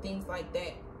 emotions, and things like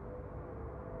that.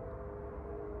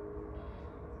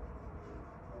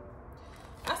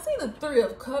 I see the 3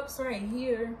 of Cups right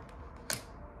here.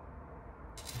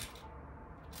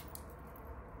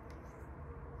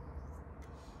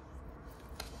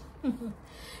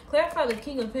 Clarify the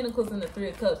King of Pentacles and the 3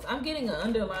 of Cups. I'm getting an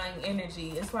underlying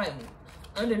energy. It's like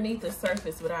underneath the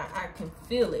surface, but I can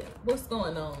feel it. What's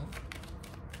going on?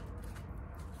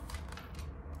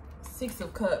 6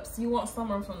 of Cups. You want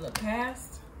someone from the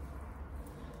past?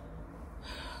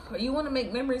 Or you want to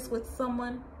make memories with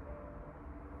someone?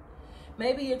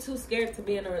 Maybe you're too scared to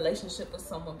be in a relationship with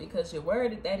someone because you're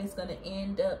worried that it's going to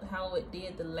end up how it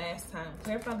did the last time.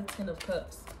 Clarify the Ten of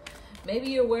Cups. Maybe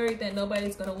you're worried that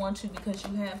nobody's going to want you because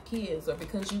you have kids, or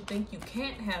because you think you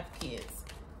can't have kids.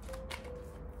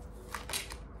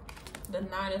 The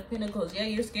Nine of Pentacles. Yeah,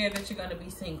 you're scared that you're going to be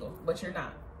single, but you're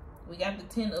not. We got the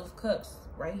Ten of Cups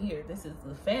right here. This is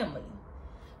the family.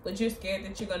 But you're scared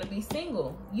that you're going to be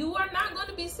single. You are not going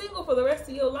to be single for the rest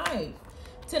of your life.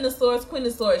 Ten of Swords, Queen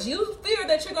of Swords. You fear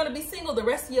that you're going to be single the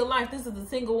rest of your life. This is the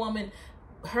single woman,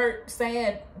 hurt,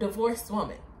 sad, divorced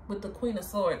woman with the Queen of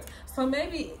Swords. So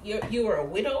maybe you were a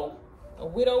widow, a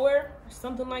widower, or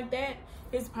something like that.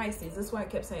 Here's Pisces. That's why I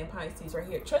kept saying Pisces right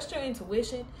here. Trust your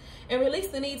intuition and release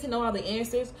the need to know all the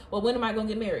answers. Well, when am I going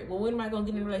to get married? Well, when am I going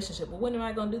to get in a relationship? Well, when am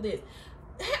I going to do this?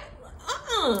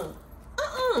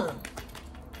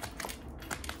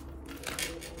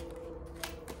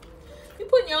 You're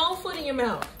putting your own foot in your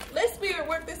mouth. Let Spirit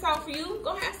work this out for you.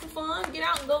 Go have some fun. Get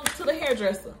out and go to the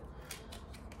hairdresser.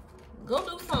 Go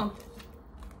do something.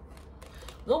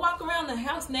 Go walk around the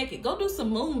house naked. Go do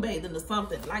some moonbathing or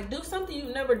something. Like, do something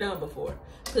you've never done before.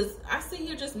 Because I see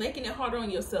you just making it harder on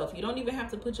yourself. You don't even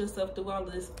have to put yourself through all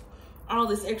this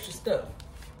extra stuff.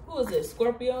 Who is this?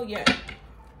 Scorpio? Yeah.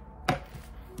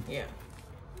 Yeah.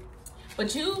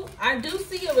 But I do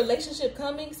see a relationship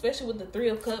coming, especially with the Three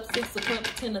of Cups, Six of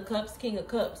Cups, Ten of Cups, King of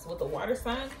Cups. With a water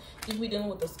sign, you could be dealing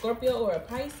with a Scorpio or a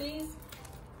Pisces,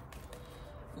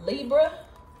 Libra,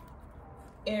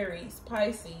 Aries,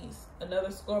 Pisces,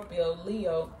 another Scorpio,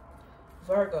 Leo,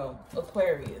 Virgo,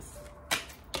 Aquarius.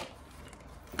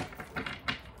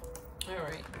 All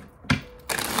right.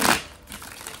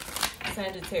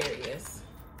 Sagittarius.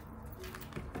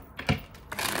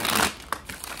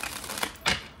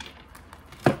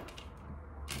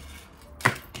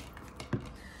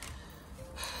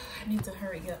 I need to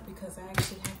hurry up because I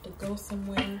actually have to go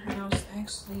somewhere, and I was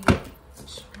actually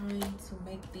trying to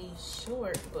make these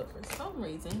short, but for some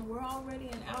reason we're already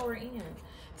an hour in.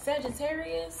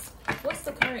 Sagittarius, what's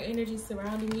the current energy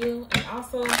surrounding you? And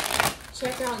also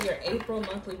check out your April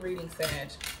monthly reading, Sag.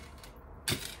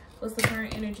 What's the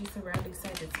current energy surrounding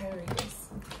Sagittarius?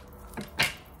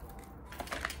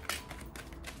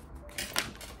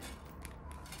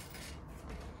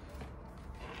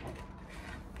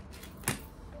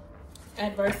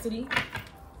 Adversity.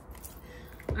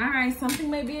 All right,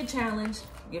 something may be a challenge.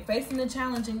 You're facing a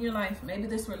challenge in your life. Maybe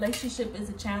this relationship is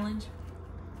a challenge.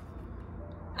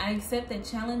 I accept that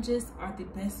challenges are the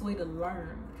best way to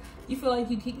learn. You feel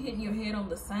like you keep hitting your head on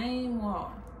the same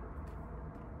wall.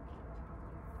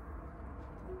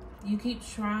 You keep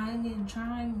trying and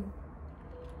trying.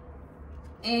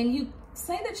 And you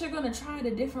say that you're going to try it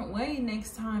a different way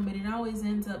next time, but it always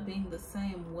ends up being the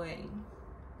same way.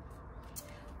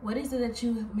 What is it that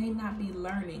you may not be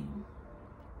learning?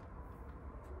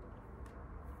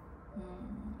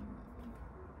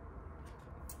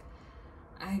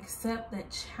 I accept that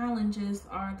challenges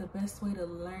are the best way to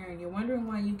learn. You're wondering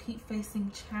why you keep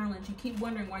facing challenge. You keep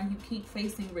wondering why you keep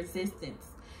facing resistance.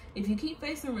 If you keep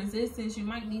facing resistance, you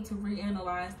might need to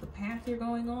reanalyze the path you're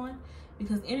going on,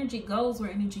 because energy goes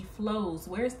where energy flows.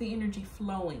 Where's the energy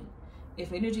flowing?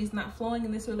 If energy is not flowing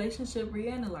in this relationship,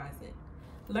 reanalyze it.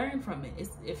 Learn from it.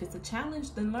 If it's a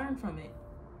challenge, then learn from it.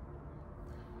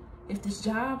 If this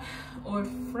job or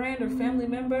friend or family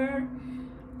member,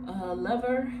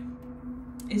 lover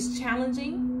is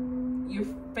challenging, you're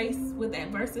faced with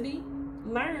adversity,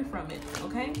 learn from it,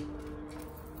 okay?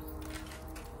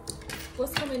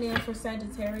 What's coming in for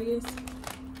Sagittarius?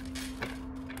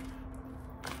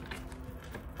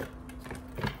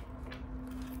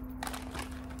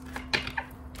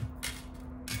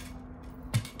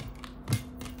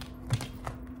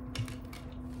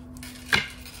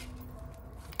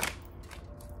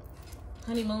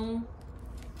 Honeymoon.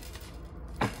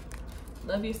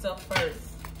 Love yourself first.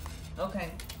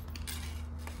 Okay.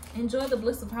 Enjoy the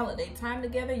bliss of holiday time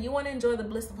together. You want to enjoy the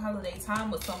bliss of holiday time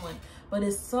with someone, but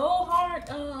it's so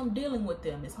hard dealing with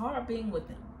them. It's hard being with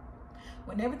them.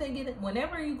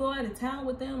 Whenever you go out of town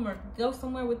with them or go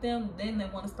somewhere with them, then they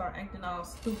want to start acting all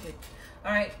stupid.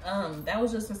 All right, that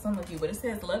was just for some of you, but it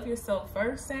says love yourself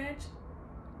first, Sag.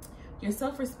 Your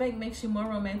self-respect makes you more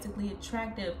romantically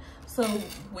attractive. So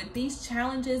with these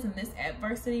challenges and this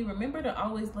adversity, remember to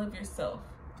always love yourself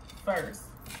first.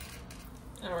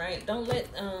 All right, don't let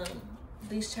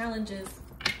these challenges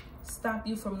stop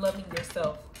you from loving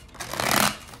yourself.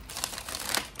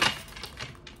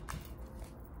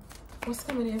 What's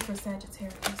coming in for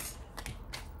Sagittarius?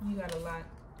 You got a lot.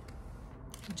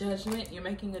 Judgment, you're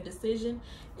making a decision,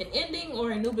 an ending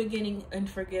or a new beginning, and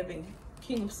forgiving.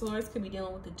 King of Swords could be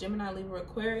dealing with the Gemini, Libra,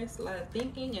 Aquarius. A lot of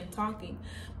thinking and talking.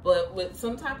 But with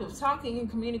some type of talking and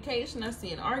communication, I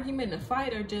see an argument, a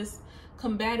fight, or just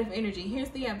combative energy. Here's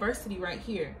the adversity right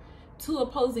here. Two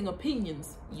opposing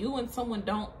opinions. You and someone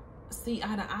don't see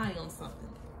eye to eye on something.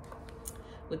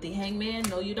 With the Hangman,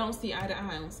 no, you don't see eye to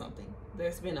eye on something.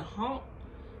 There's been a halt,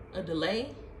 a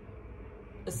delay,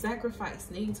 a sacrifice,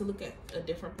 needing to look at a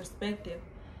different perspective.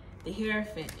 The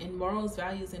Hierophant, in morals,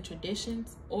 values, and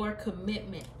traditions, or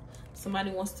commitment. Somebody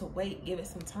wants to wait, give it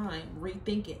some time,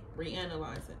 rethink it,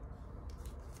 reanalyze it.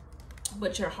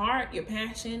 But your heart, your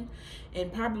passion,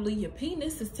 and probably your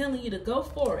penis is telling you to go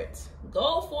for it.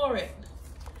 Go for it.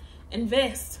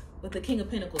 Invest with the King of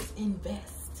Pentacles.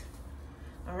 Invest.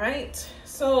 All right.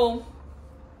 So,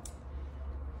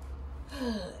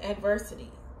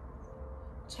 adversity.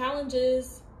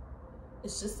 Challenges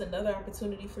is just another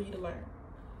opportunity for you to learn.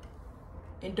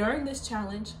 And during this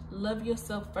challenge, love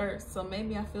yourself first. So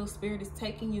maybe I feel Spirit is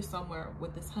taking you somewhere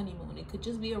with this honeymoon. It could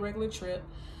just be a regular trip,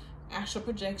 astral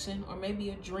projection, or maybe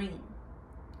a dream.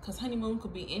 Because honeymoon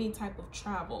could be any type of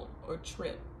travel or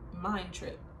trip, mind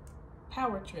trip,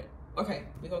 power trip. Okay,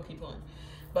 we're going to keep going.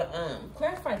 But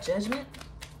clarify judgment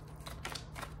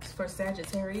for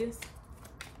Sagittarius.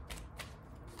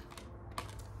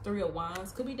 3 of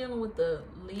Wands. Could be dealing with the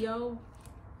Leo,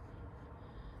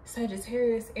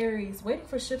 Sagittarius, Aries, waiting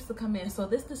for ships to come in. So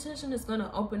this decision is going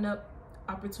to open up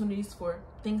opportunities for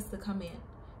things to come in.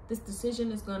 This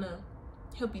decision is going to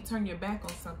help you turn your back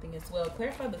on something as well.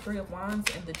 Clarify the 3 of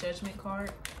Wands and the Judgment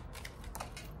card.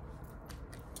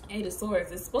 8 of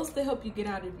Swords. It's supposed to help you get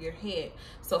out of your head.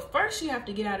 So first you have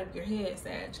to get out of your head,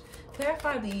 Sag.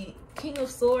 Clarify the King of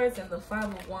Swords and the 5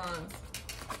 of Wands.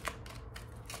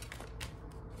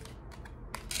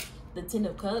 The 10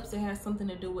 of Cups, it has something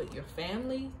to do with your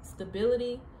family,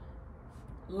 stability,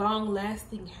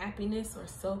 long-lasting happiness, or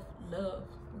self-love.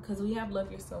 Because we have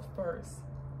love yourself first.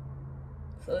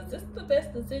 So is this the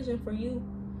best decision for you?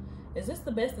 Is this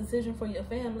the best decision for your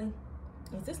family?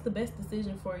 Is this the best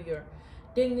decision for your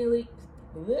dignity,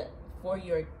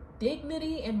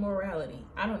 and morality?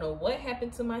 I don't know what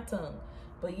happened to my tongue,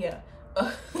 but yeah.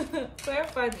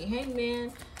 Clarify the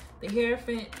Hangman, the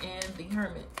Hierophant, and the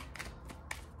Hermit.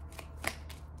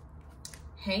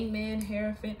 Hangman,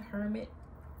 Hierophant, Hermit.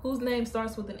 Whose name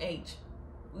starts with an H?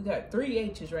 We got 3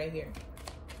 H's right here.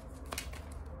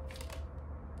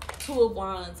 2 of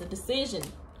Wands, a decision.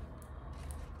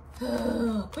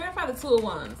 Clarify the 2 of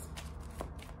Wands.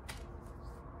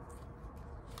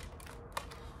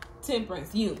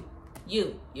 Temperance,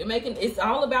 you're making, it's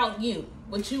all about you,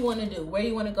 what you want to do, where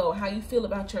you want to go, how you feel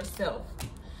about yourself.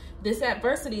 This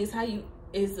adversity is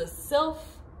a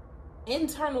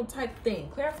internal type thing.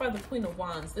 Clarify the Queen of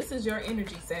Wands. This is your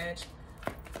energy, Sag.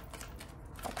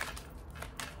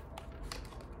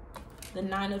 The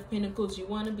 9 of Pentacles. You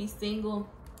want to be single.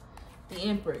 The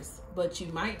Empress, but you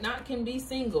might not can be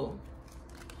single.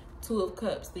 2 of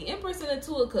Cups. The Empress and the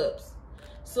 2 of Cups.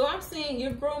 So I'm seeing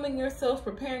you're grooming yourself,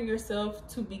 preparing yourself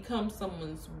to become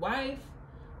someone's wife,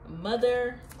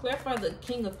 mother. Clarify the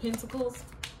King of Pentacles.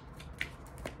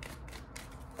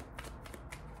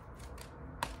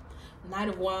 Knight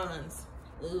of Wands.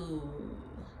 Ooh.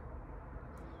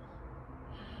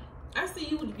 I see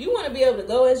you. You want to be able to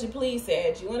go as you please,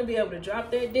 Sag. You want to be able to drop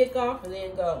that dick off and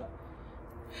then go.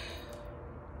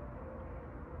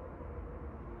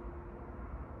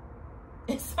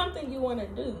 It's something you want to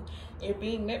do. You're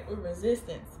being met with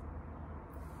resistance.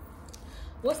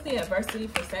 What's the adversity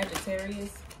for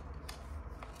Sagittarius?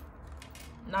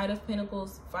 Knight of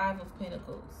Pentacles, 5 of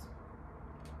Pentacles.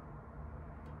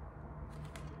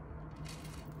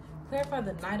 Clarify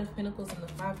the Knight of Pentacles and the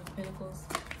 5 of Pentacles.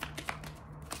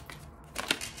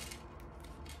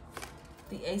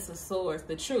 The Ace of Swords,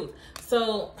 the Truth.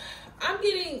 So I'm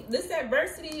getting this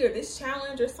adversity or this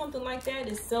challenge or something like that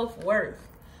is self-worth.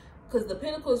 Because the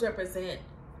Pentacles represent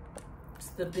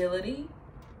stability,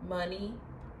 money,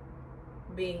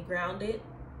 being grounded.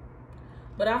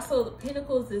 But also the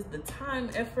Pentacles is the time,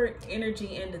 effort,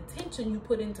 energy, and attention you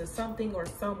put into something or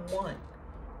someone.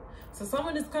 So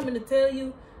someone is coming to tell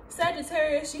you,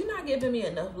 Sagittarius, you're not giving me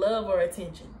enough love or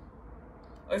attention.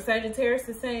 Or Sagittarius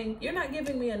is saying, you're not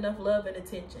giving me enough love and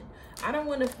attention. I don't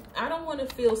want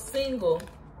to feel single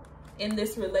in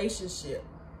this relationship.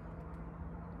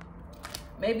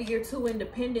 Maybe you're too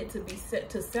independent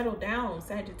to settle down,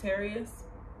 Sagittarius.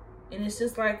 And it's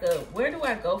just like, where do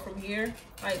I go from here?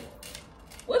 Like,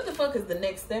 what the fuck is the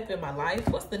next step in my life?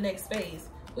 What's the next phase?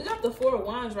 We got the 4 of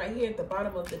Wands right here at the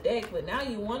bottom of the deck, but now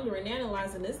you're wondering,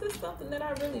 analyzing, is this something that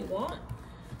I really want?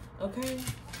 Okay.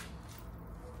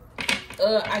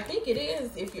 I think it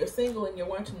is if you're single and you're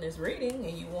watching this reading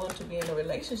and you want to be in a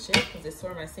relationship, because it's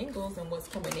for my singles and what's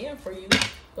coming in for you.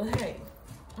 But hey,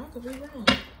 I could be wrong.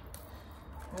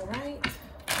 All right.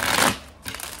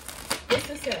 This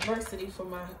is adversity for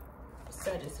my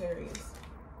Sagittarius.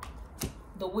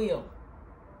 The wheel.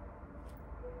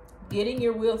 Getting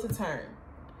your wheel to turn.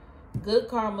 Good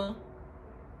karma.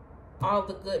 All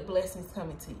the good blessings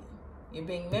coming to you. You're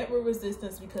being met with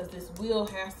resistance because this wheel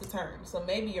has to turn. So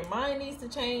maybe your mind needs to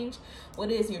change.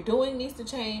 What it is you're doing needs to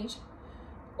change.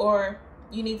 Or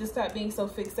you need to stop being so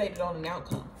fixated on an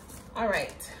outcome. All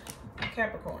right,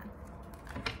 Capricorn.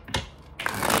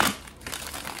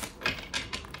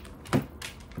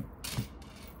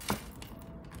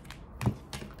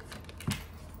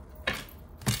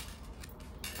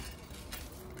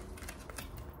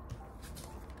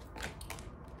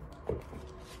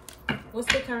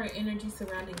 What's the current energy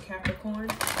surrounding Capricorn?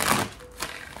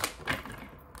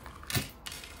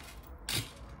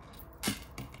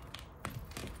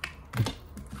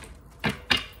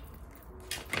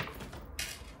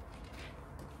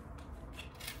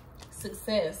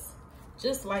 Success.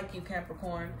 Just like you,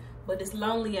 Capricorn. But it's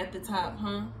lonely at the top,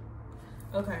 huh?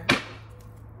 Okay.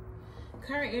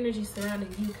 Current energy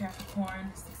surrounding you, Capricorn.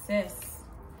 Success.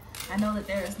 I know that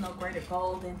there is no greater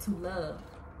goal than to love.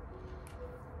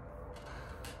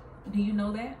 Do you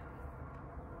know that?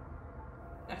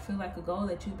 I feel like a goal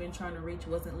that you've been trying to reach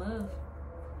wasn't love.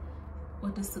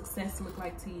 What does success look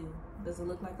like to you? Does it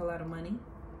look like a lot of money?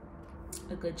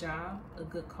 A good job? A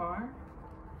good car?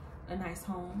 A nice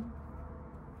home?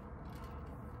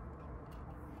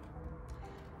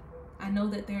 I know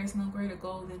that there is no greater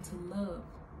goal than to love.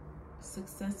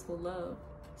 Successful love.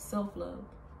 Self-love.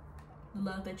 The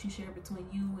love that you share between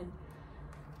you and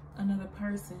another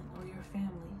person or your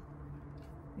family.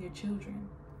 Your children,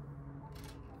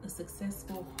 a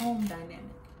successful home dynamic.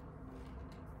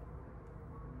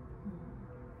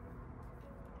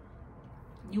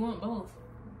 You want both.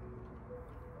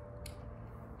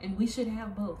 And we should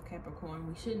have both, Capricorn.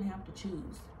 We shouldn't have to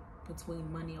choose between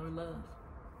money or love.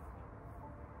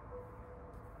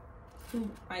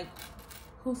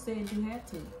 Who said you had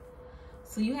to?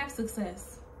 So you have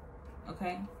success,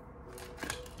 okay?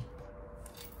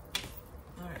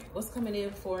 All right, what's coming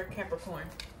in for Capricorn?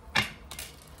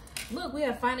 Look, we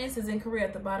have finances and career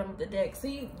at the bottom of the deck.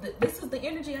 See, this is the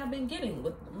energy I've been getting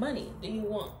with money. Do you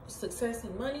want success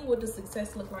in money? What does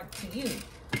success look like to you?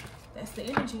 That's the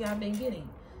energy I've been getting.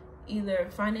 Either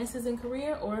finances and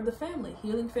career or the family,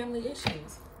 healing family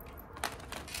issues.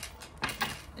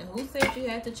 And who said you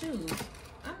had to choose?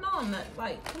 I know I'm not,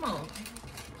 like, come on.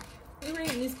 We're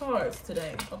reading these cards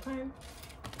today, okay?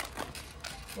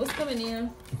 What's coming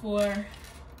in for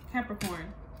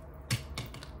Capricorn?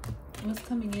 What's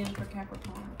coming in for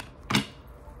Capricorn?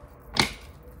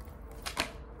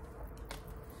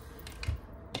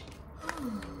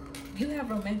 You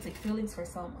have romantic feelings for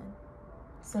someone.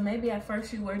 So maybe at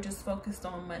first you were just focused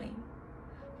on money.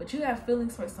 But you have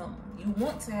feelings for someone. You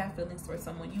want to have feelings for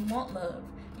someone. You want love.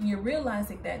 And you're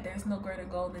realizing that there's no greater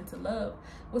goal than to love.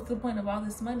 What's the point of all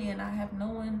this money and I have no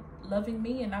one loving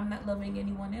me and I'm not loving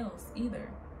anyone else either?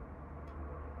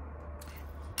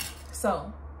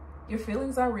 So, your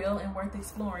feelings are real and worth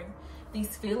exploring.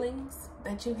 These feelings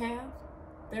that you have,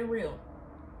 they're real.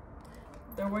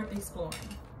 They're worth exploring.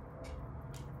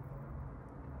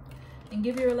 And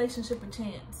give your relationship a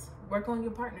chance. Work on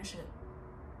your partnership.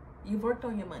 You've worked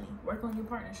on your money. Work on your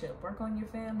partnership. Work on your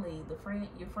family,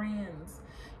 your friends,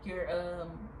 your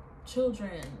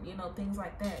children, you know, things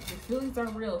like that. Your feelings are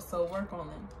real, so work on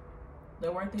them.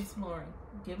 They're worth exploring.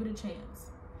 Give it a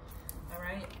chance. All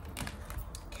right?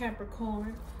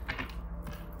 Capricorn.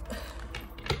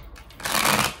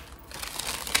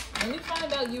 Let me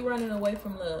find out you running away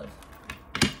from love.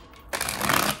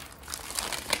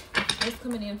 What's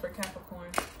coming in for Capricorn?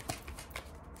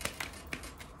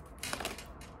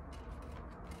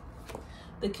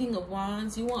 The King of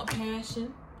Wands. You want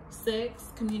passion, sex,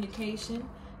 communication.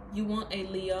 You want a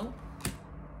Leo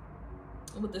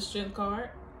with the Strength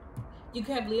card. You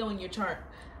can have Leo in your chart.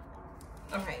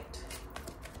 All right.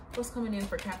 What's coming in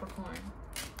for Capricorn?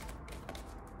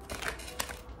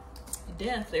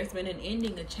 Death. There's been an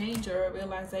ending, a change, or a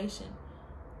realization.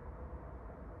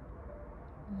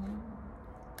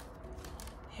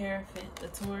 Hierophant, the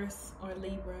Taurus, or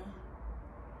Libra.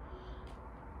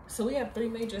 So we have 3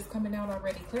 majors coming out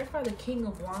already. Clarify the King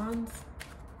of Wands.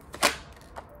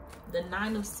 The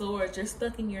 9 of Swords. You're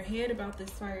stuck in your head about this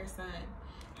fire sign.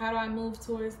 How do I move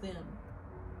towards them?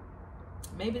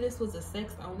 Maybe this was a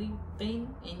sex-only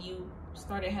thing and you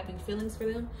started having feelings for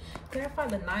them. Clarify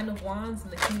the 9 of Wands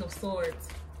and the King of Swords.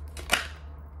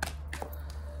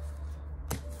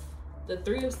 The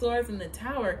Three of Swords and the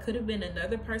Tower could have been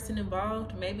another person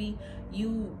involved. Maybe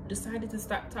you decided to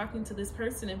stop talking to this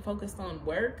person and focused on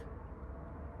work.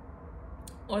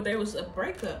 Or there was a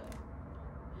breakup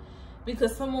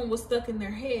because someone was stuck in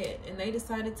their head and they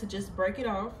decided to just break it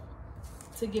off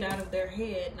to get out of their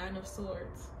head. Nine of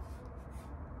Swords.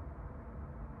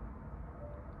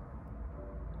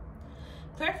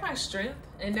 Clarify strength,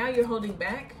 and now you're holding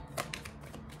back.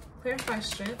 Clarify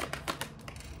strength.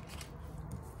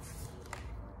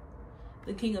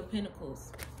 The King of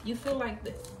Pentacles. You feel like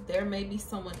there may be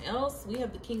someone else. We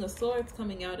have the King of Swords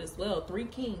coming out as well. Three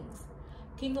kings.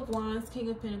 King of Wands, King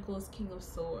of Pentacles, King of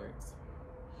Swords.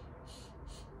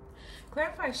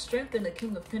 Clarify strength in the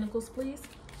King of Pentacles, please.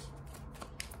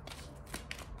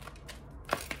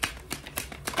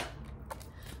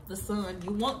 The Sun.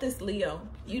 You want this Leo.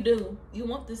 You do. You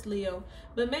want this Leo.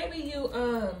 But maybe you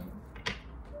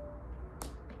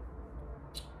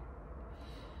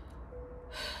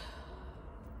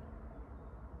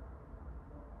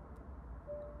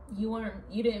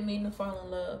you didn't mean to fall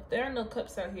in love. There are no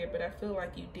cups out here, but I feel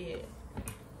like you did.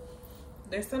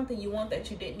 There's something you want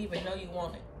that you didn't even know you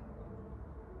wanted.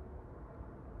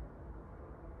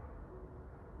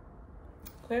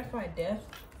 Clarify death.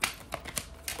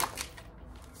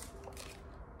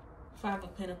 Five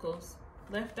of Pentacles.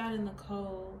 Left out in the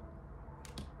cold.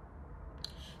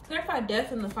 Clarify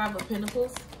death in the Five of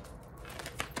Pentacles.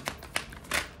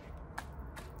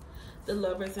 The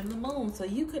Lovers and the Moon. So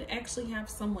you could actually have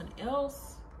someone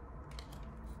else.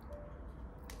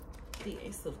 The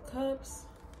Ace of Cups.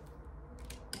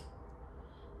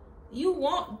 You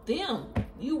want them.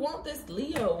 You want this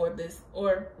Leo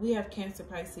or we have Cancer,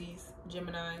 Pisces,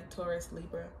 Gemini, Taurus,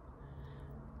 Libra,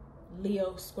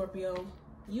 Leo, Scorpio.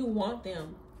 You want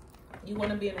them. You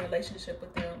want to be in a relationship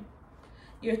with them.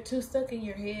 You're too stuck in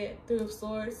your head. Three of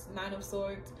Swords, Nine of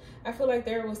Swords. I feel like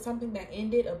there was something that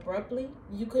ended abruptly.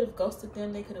 You could have ghosted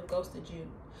them. They could have ghosted you.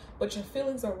 But your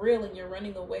feelings are real and you're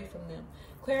running away from them.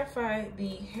 Clarify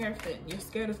the Hierophant. You're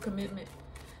scared of commitment.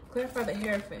 Clarify the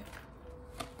Hierophant.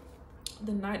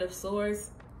 The Knight of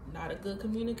Swords. Not a good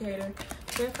communicator.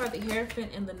 Clarify the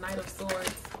Hierophant and the Knight of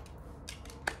Swords.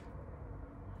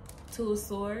 Two of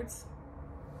Swords.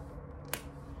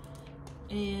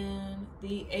 And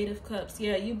the Eight of Cups.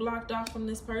 Yeah, you blocked off from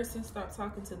this person. Stop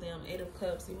talking to them. Eight of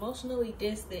Cups. Emotionally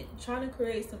distant. Trying to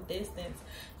create some distance.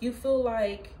 You feel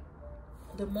like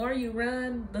the more you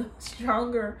run, the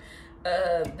stronger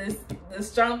the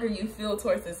stronger you feel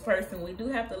towards this person. We do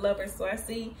have the Lovers. So I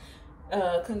see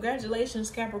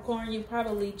congratulations, Capricorn. You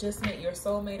probably just met your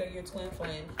soulmate or your twin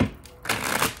flame.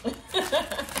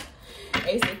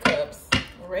 Ace of Cups.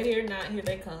 Ready or not, here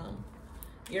they come.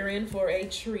 You're in for a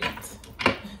treat.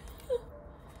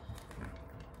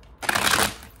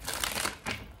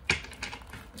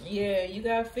 Yeah, you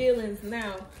got feelings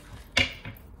now.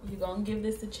 You gonna give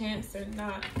this a chance or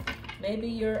not? Maybe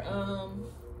your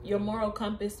moral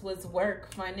compass was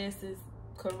work, finances,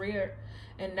 career,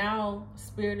 and now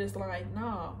Spirit is like,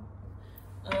 nah.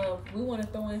 We want to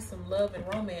throw in some love and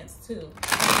romance too.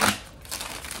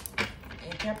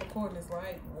 And Capricorn is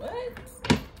like, what?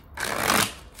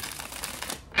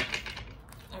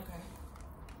 Okay.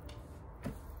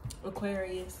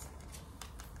 Aquarius.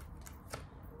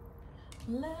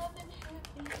 Love and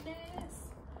happiness.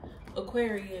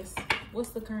 Aquarius. What's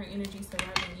the current energy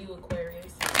surrounding you,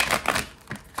 Aquarius? I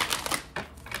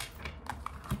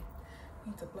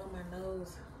need to blow my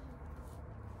nose.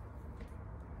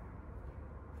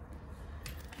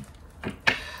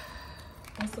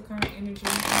 What's the current energy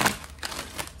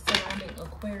surrounding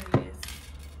Aquarius?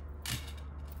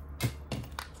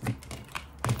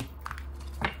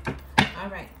 All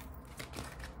right.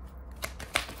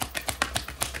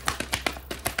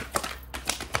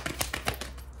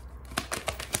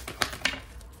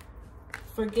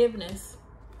 Forgiveness.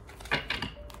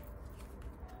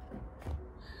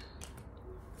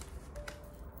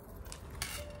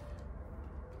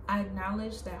 I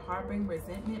acknowledge that harboring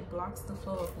resentment blocks the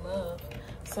flow of love.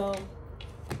 So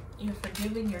you're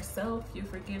forgiving yourself, you're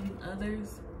forgiving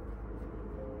others.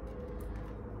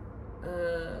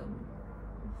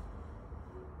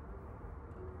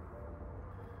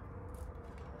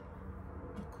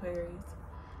 Aquarius.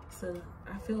 So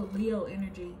I feel Leo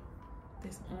energy,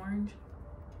 this orange.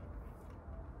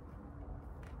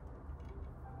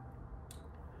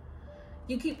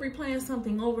 You keep replaying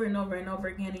something over and over and over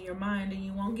again in your mind, and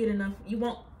you won't get enough. You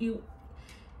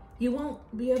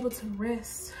won't be able to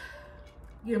rest.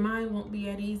 Your mind won't be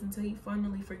at ease until you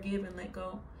finally forgive and let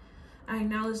go. I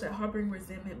acknowledge that harboring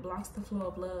resentment blocks the flow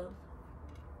of love.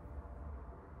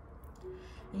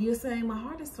 And you're saying, my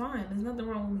heart is fine. There's nothing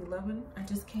wrong with me loving. I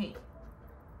just can't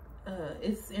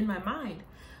it's in my mind,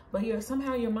 but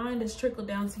somehow your mind has trickled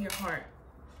down to your heart.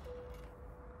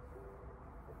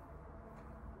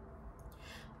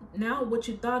 Now what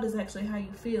you thought is actually how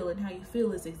you feel, and how you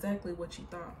feel is exactly what you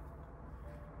thought.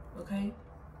 Okay?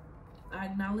 I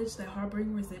acknowledge that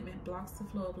harboring resentment blocks the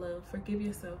flow of love. Forgive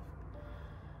yourself.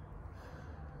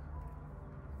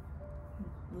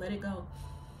 Let it go.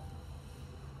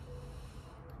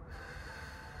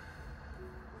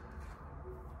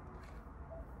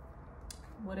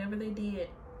 Whatever they did,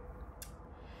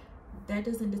 that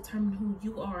doesn't determine who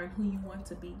you are and who you want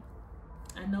to be.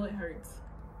 I know it hurts,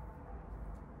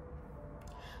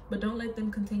 but don't let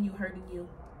them continue hurting you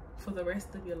for the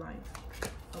rest of your life.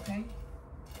 Okay?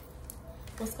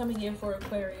 What's coming in for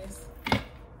Aquarius?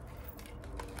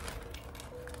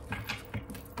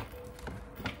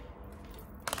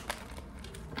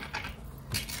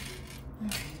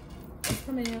 What's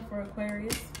coming in for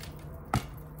Aquarius?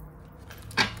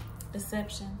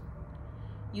 Deception.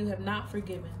 You have not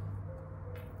forgiven.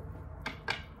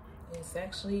 It's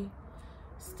actually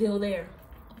still there.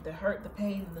 The hurt, the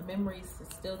pain, the memories,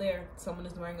 it's still there. Someone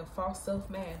is wearing a false self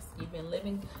mask. You've been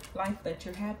living life that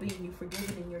you're happy and you've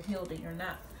forgiven and you're healed, and you're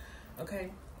not.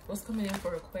 Okay? What's coming in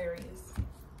for Aquarius?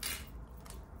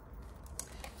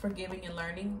 Forgiving and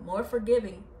learning. More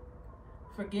forgiving.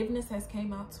 Forgiveness has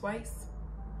came out twice.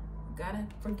 Gotta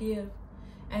forgive.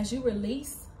 As you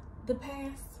release the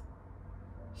past,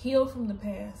 heal from the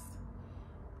past,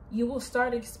 you will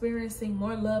start experiencing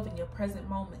more love in your present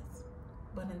moments.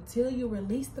 But until you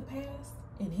release the past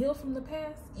and heal from the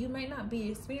past, you may not be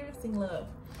experiencing love.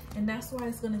 And that's why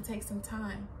it's going to take some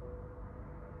time.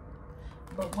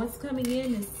 But what's coming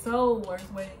in is so worth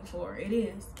waiting for. It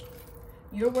is.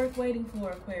 You're worth waiting for,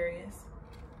 Aquarius.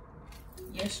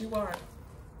 Yes, you are.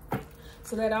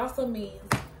 So that also means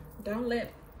don't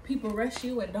let people rush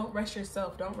you, and don't rush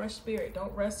yourself. Don't rush spirit.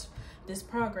 Don't rush this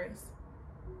progress.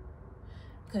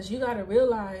 Because you got to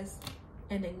realize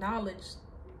and acknowledge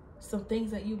some things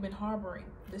that you've been harboring.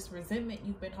 This resentment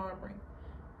you've been harboring.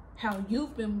 How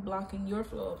you've been blocking your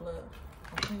flow of love.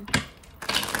 Okay?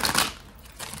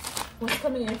 What's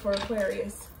coming in for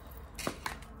Aquarius?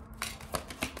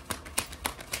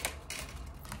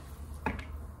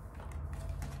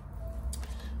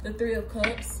 The Three of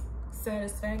Cups.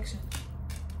 Satisfaction.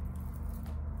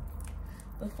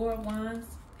 The Four of Wands.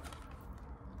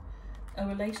 A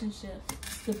relationship.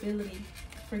 Stability.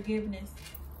 Forgiveness.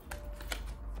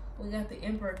 We got the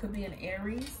Emperor. Could be an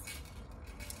Aries.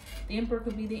 The Emperor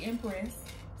could be the Empress.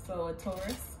 So a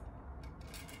Taurus.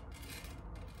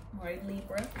 Or a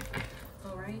Libra.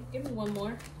 Alright. Give me one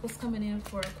more. What's coming in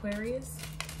for Aquarius?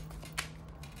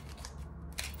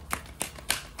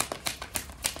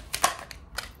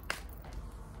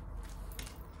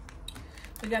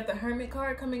 We got the Hermit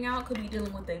card coming out. Could be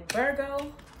dealing with a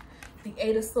Virgo. The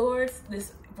Eight of Swords.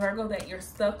 This Virgo that you're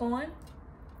stuck on.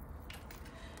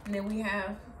 And then we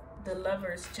have the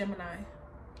Lovers, Gemini.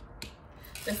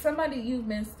 There's somebody you've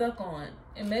been stuck on.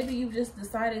 And maybe you've just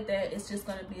decided that it's just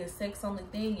going to be a sex only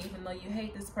thing. Even though you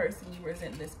hate this person, you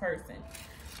resent this person.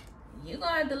 You're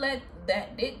going to have to let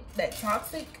that dick, that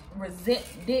toxic resent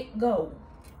dick go.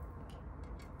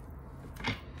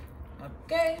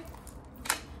 Okay?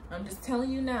 I'm just telling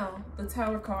you now, the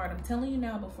Tower card. I'm telling you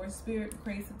now before Spirit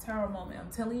creates a Tower moment. I'm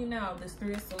telling you now, this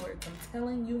Three of Swords. I'm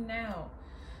telling you now.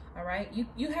 All right?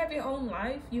 You have your own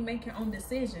life. You make your own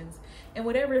decisions. And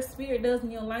whatever Spirit does in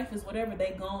your life is whatever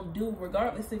they gonna do,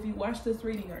 regardless if you watch this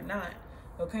reading or not.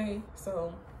 Okay?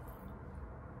 So,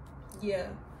 yeah.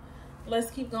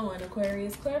 Let's keep going,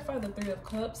 Aquarius. Clarify the Three of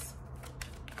Cups.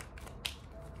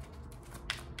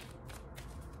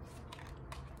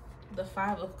 The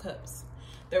Five of Cups.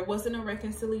 There wasn't a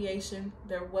reconciliation.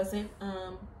 There wasn't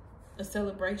a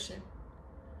celebration.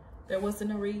 There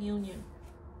wasn't a reunion.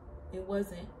 It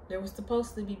wasn't. There was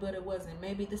supposed to be, but it wasn't.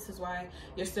 Maybe this is why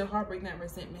you're still harboring that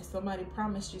resentment. Somebody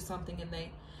promised you something and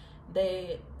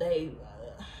they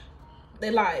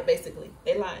lied, basically.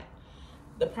 They lied.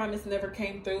 The promise never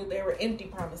came through. They were empty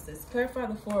promises. Clarify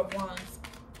the Four of Wands.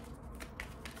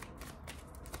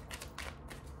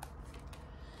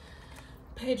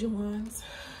 Page of Wands.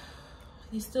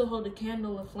 You still hold a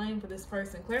candle of flame for this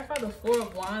person. Clarify the Four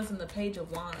of Wands and the Page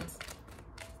of Wands.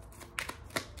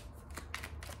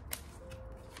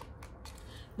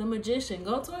 The Magician.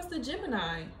 Go towards the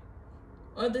Gemini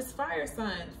or this fire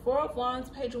sign. Four of Wands,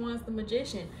 Page of Wands, the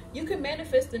Magician. You can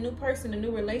manifest a new person, a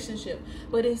new relationship,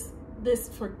 but it's this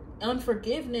for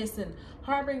unforgiveness and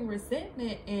harboring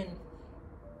resentment and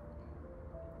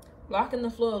blocking the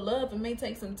flow of love. It may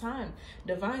take some time.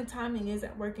 Divine timing is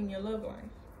at work in your love life.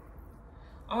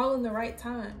 All in the right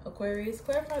time, Aquarius.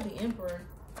 Clarify the Emperor.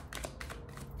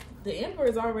 The Emperor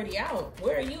is already out.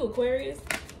 Where are you, Aquarius?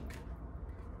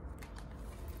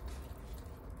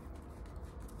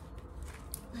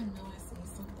 I know I see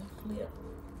something flip.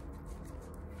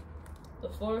 The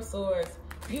Four of Swords.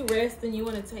 You resting, you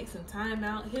want to take some time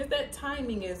out. Here's that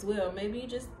timing as well. Maybe you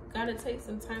just got to take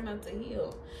some time out to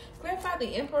heal. Clarify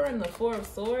the Emperor and the Four of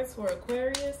Swords for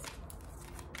Aquarius.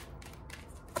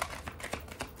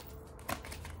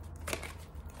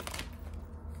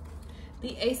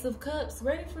 The Ace of Cups,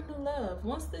 ready for new love.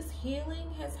 Once this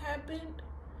healing has happened,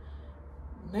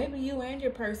 maybe you and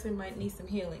your person might need some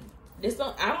healing.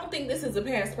 I don't think this is a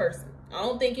past person. I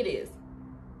don't think it is.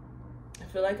 I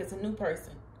feel like it's a new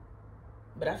person.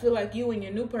 But I feel like you and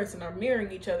your new person are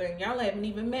mirroring each other and y'all haven't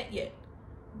even met yet.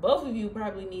 Both of you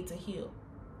probably need to heal.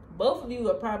 Both of you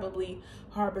are probably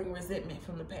harboring resentment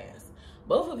from the past.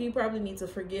 Both of you probably need to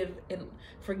forgive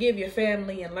your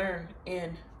family and learn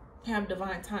and have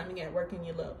divine timing at work in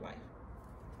your love life.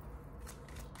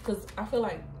 Because I feel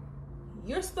like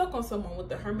you're stuck on someone with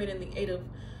the Hermit and the Eight of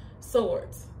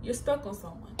Swords. You're stuck on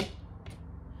someone.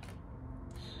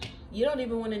 You don't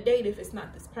even want to date if it's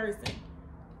not this person.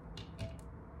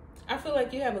 I feel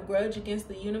like you have a grudge against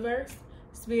the universe.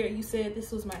 Spirit, you said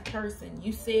this was my person.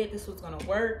 You said this was going to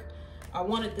work. I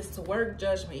wanted this to work.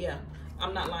 Judgment, yeah.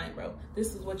 I'm not lying, bro.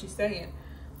 This is what you're saying.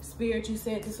 Spirit, you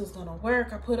said this was going to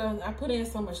work. I put in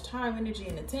so much time, energy,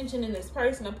 and attention in this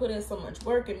person. I put in so much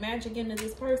work and magic into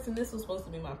this person. This was supposed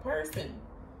to be my person.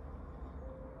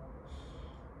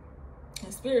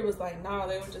 And Spirit was like, nah,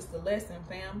 they were just a lesson,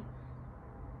 fam.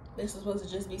 This was supposed to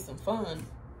just be some fun.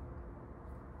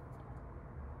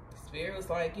 Spirit was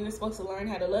like, you were supposed to learn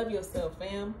how to love yourself,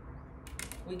 fam.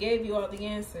 We gave you all the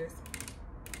answers.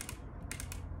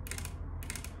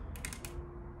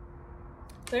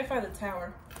 Clarify the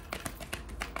Tower.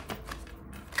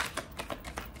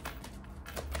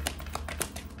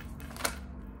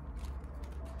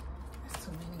 That's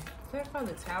too many. Clarify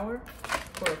the Tower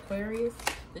for Aquarius.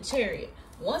 The Chariot.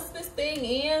 Once this thing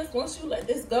ends, once you let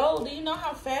this go, do you know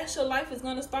how fast your life is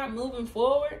going to start moving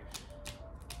forward?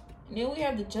 And then we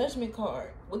have the Judgment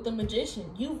card with the Magician.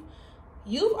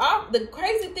 The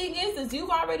crazy thing is you've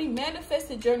already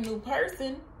manifested your new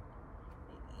person.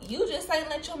 You just ain't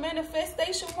let your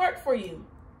manifestation work for you.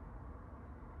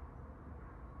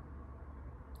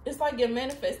 It's like your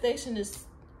manifestation is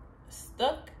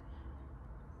stuck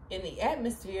in the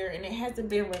atmosphere and it hasn't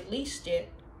been released yet.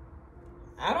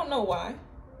 I don't know why.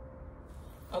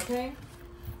 Okay?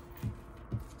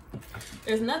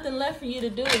 There's nothing left for you to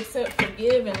do except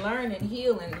forgive and learn and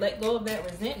heal and let go of that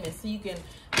resentment so you can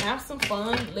have some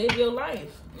fun, live your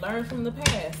life, learn from the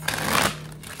past.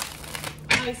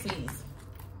 Pisces.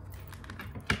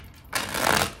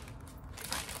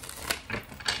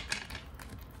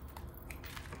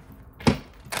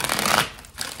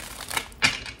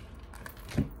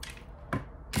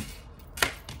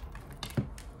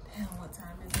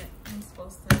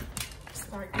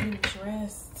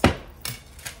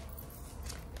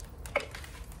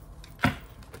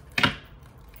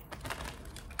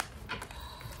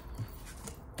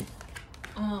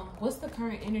 What's the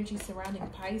current energy surrounding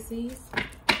Pisces?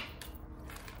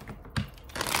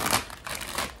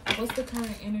 What's the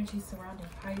current energy surrounding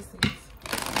Pisces?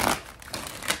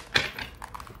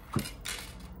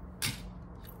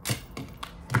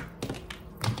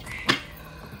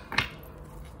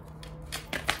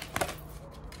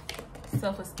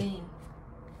 Self-esteem.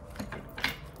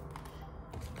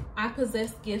 I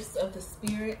possess gifts of the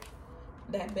spirit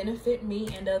that benefit me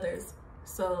and others.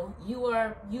 So you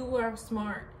are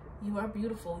smart. You are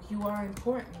beautiful. You are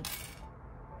important.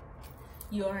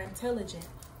 You are intelligent.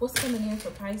 What's coming in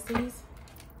for Pisces?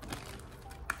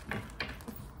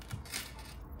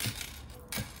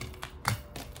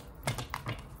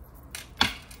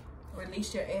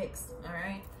 Release your ex, all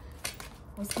right?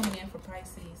 What's coming in for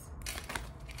Pisces?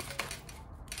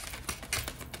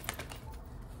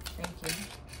 Thank you.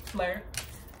 Flirt.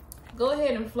 Go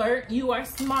ahead and flirt. You are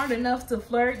smart enough to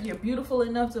flirt. You're beautiful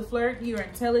enough to flirt. You're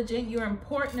intelligent. You're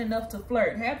important enough to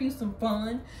flirt. Have you some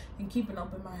fun and keep an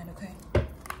open mind, okay?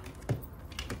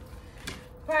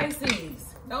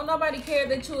 Pisces. Don't nobody care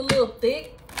that you a little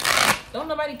thick. Don't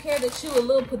nobody care that you a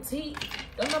little petite.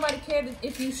 Don't nobody care that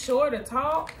if you short or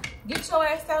tall. Get your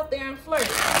ass out there and flirt.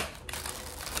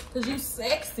 Because you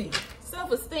sexy.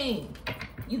 Self-esteem.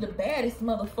 You the baddest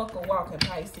motherfucker walking,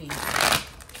 Pisces.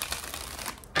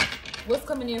 What's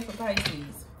coming in for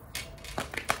Pisces?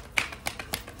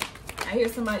 I hear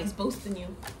somebody's boosting you.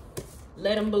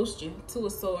 Let them boost you. Two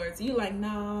of Swords. You like,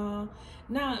 nah,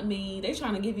 not me. They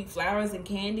trying to give you flowers and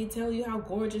candy, tell you how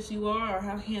gorgeous you are or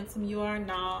how handsome you are.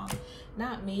 Nah,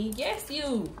 not me. Yes,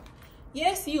 you.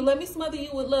 Yes, you. Let me smother you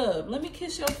with love. Let me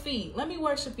kiss your feet. Let me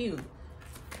worship you.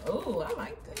 Oh, I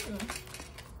like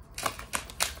that.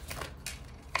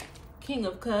 King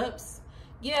of Cups.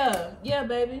 Yeah,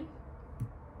 baby.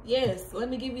 Yes, let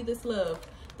me give you this love.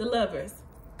 The Lovers.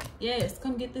 Yes,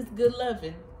 come get this good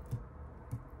loving.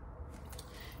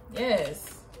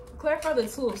 Yes. Clarify the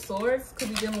Two of Swords. Could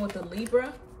be dealing with the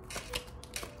Libra.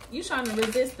 You trying to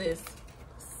resist this.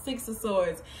 Six of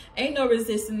Swords. Ain't no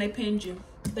resisting. They pinned you.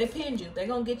 They pinned you. They're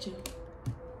going to get you.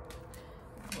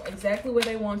 Exactly where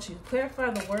they want you. Clarify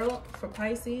the World for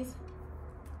Pisces.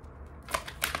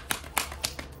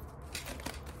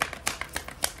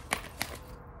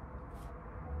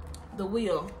 The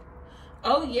Wheel.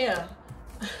 Oh, yeah.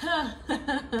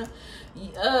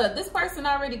 This person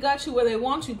already got you where they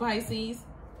want you, Pisces.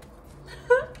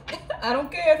 I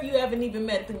don't care if you haven't even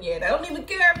met them yet. I don't even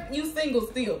care if you single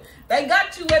still. They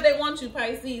got you where they want you,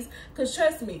 Pisces. Because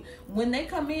trust me, when they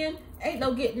come in, ain't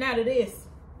no getting out of this.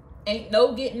 Ain't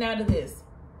no getting out of this.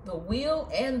 The Wheel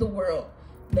and the World.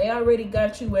 They already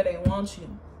got you where they want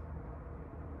you.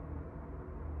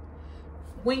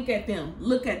 Wink at them.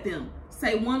 Look at them.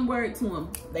 Say one word to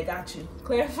them. They got you.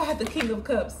 Clarify the King of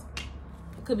Cups.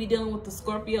 Could be dealing with the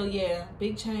Scorpio. Yeah,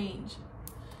 big change.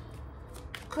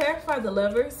 Clarify the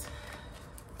Lovers.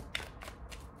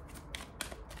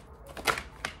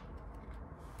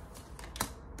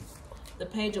 The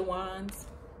Page of Wands.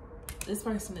 This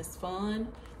person is fun,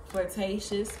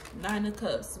 flirtatious. Nine of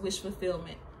Cups, wish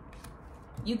fulfillment.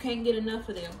 You can't get enough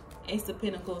of them. Ace of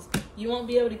Pentacles. You won't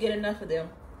be able to get enough of them.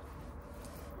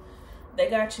 They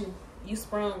got you. You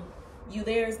sprung. You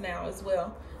theirs now as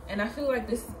well. And I feel like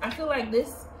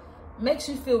this makes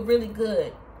you feel really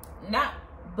good. Not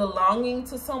belonging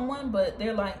to someone, but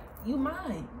they're like, you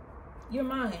mine. You're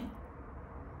mine.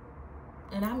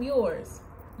 And I'm yours.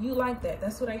 You like that.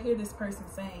 That's what I hear this person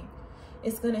saying.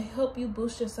 It's going to help you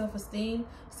boost your self-esteem.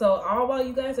 So all while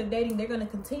you guys are dating, they're going to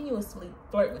continuously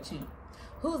flirt with you.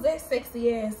 Who's that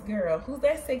sexy ass girl? Who's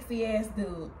that sexy ass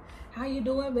dude? How you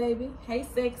doing, baby? Hey,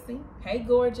 sexy. Hey,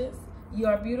 gorgeous. You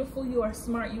are beautiful. You are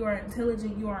smart. You are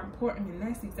intelligent. You are important. And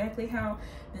that's exactly how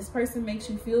this person makes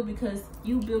you feel, because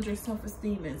you build your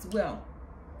self-esteem as well.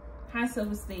 High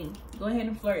self-esteem. Go ahead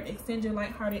and flirt. Extend your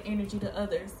lighthearted energy to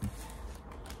others,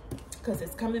 because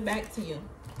it's coming back to you.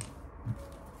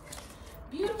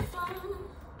 Beautiful.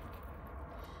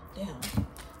 Damn.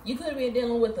 You could be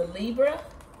dealing with a Libra,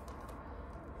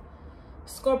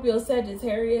 Scorpio,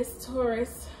 Sagittarius,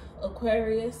 Taurus,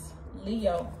 Aquarius,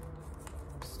 Leo,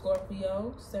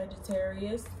 Scorpio,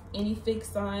 Sagittarius, any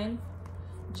fixed sign,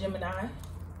 Gemini,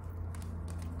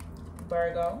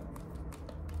 Virgo.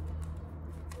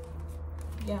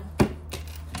 Yeah.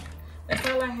 That's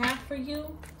all I have for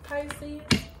you, Pisces.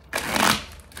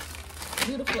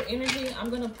 Beautiful energy.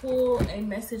 I'm going to pull a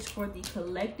message for the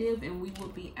collective and we will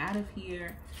be out of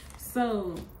here.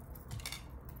 So,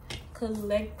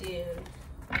 collective.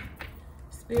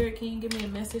 Spirit, can you give me a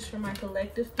message for my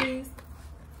collective, please?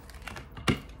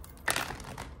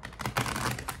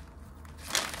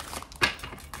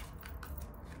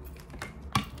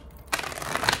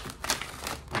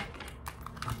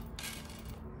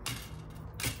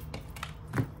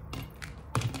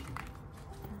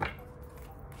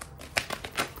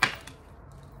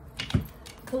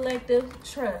 Collective,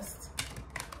 trust.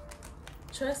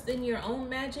 Trust in your own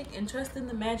magic and trust in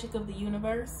the magic of the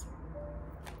universe.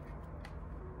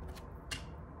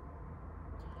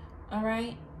 All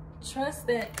right. Trust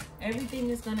that everything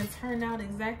is going to turn out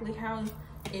exactly how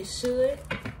it should.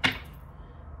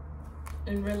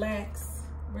 And relax.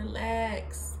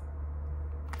 Relax.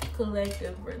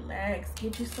 Collective, relax.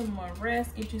 Get you some more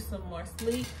rest. Get you some more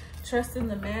sleep. Trust in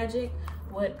the magic.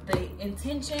 What the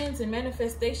intentions and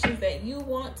manifestations that you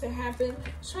want to happen,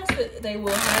 trust that they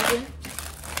will happen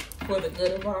for the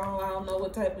good of all. I don't know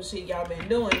what type of shit y'all been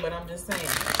doing, but I'm just saying.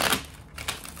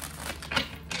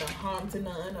 No harm to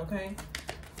none, okay?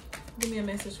 Give me a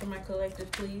message for my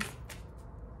collective, please.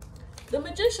 The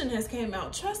Magician has came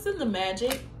out. Trust in the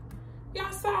magic.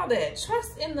 Y'all saw that.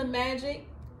 Trust in the magic.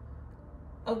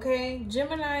 Okay?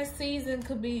 Gemini season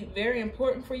could be very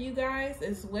important for you guys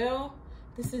as well.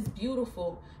 This is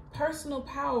beautiful. Personal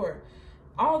power.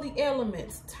 All the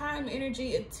elements. Time,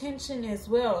 energy, attention as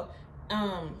well.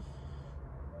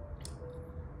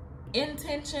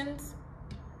 Intentions.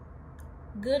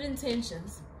 Good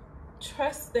intentions.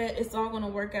 Trust that it's all going to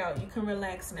work out. You can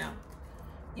relax now.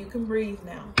 You can breathe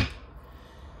now.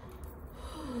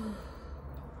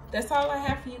 That's all I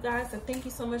have for you guys. So thank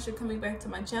you so much for coming back to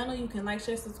my channel. You can like,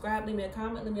 share, subscribe, leave me a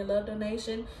comment, leave me a love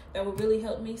donation. That will really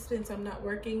help me since I'm not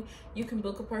working. You can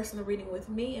book a personal reading with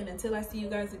me. And until I see you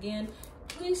guys again,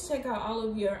 Please check out all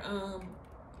of your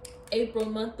April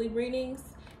monthly readings.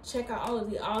 Check out all of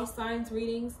the all signs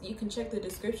readings. You can check the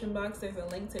description box. There's a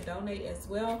link to donate as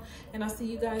well. And I'll see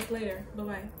you guys later.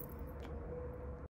 Bye-bye.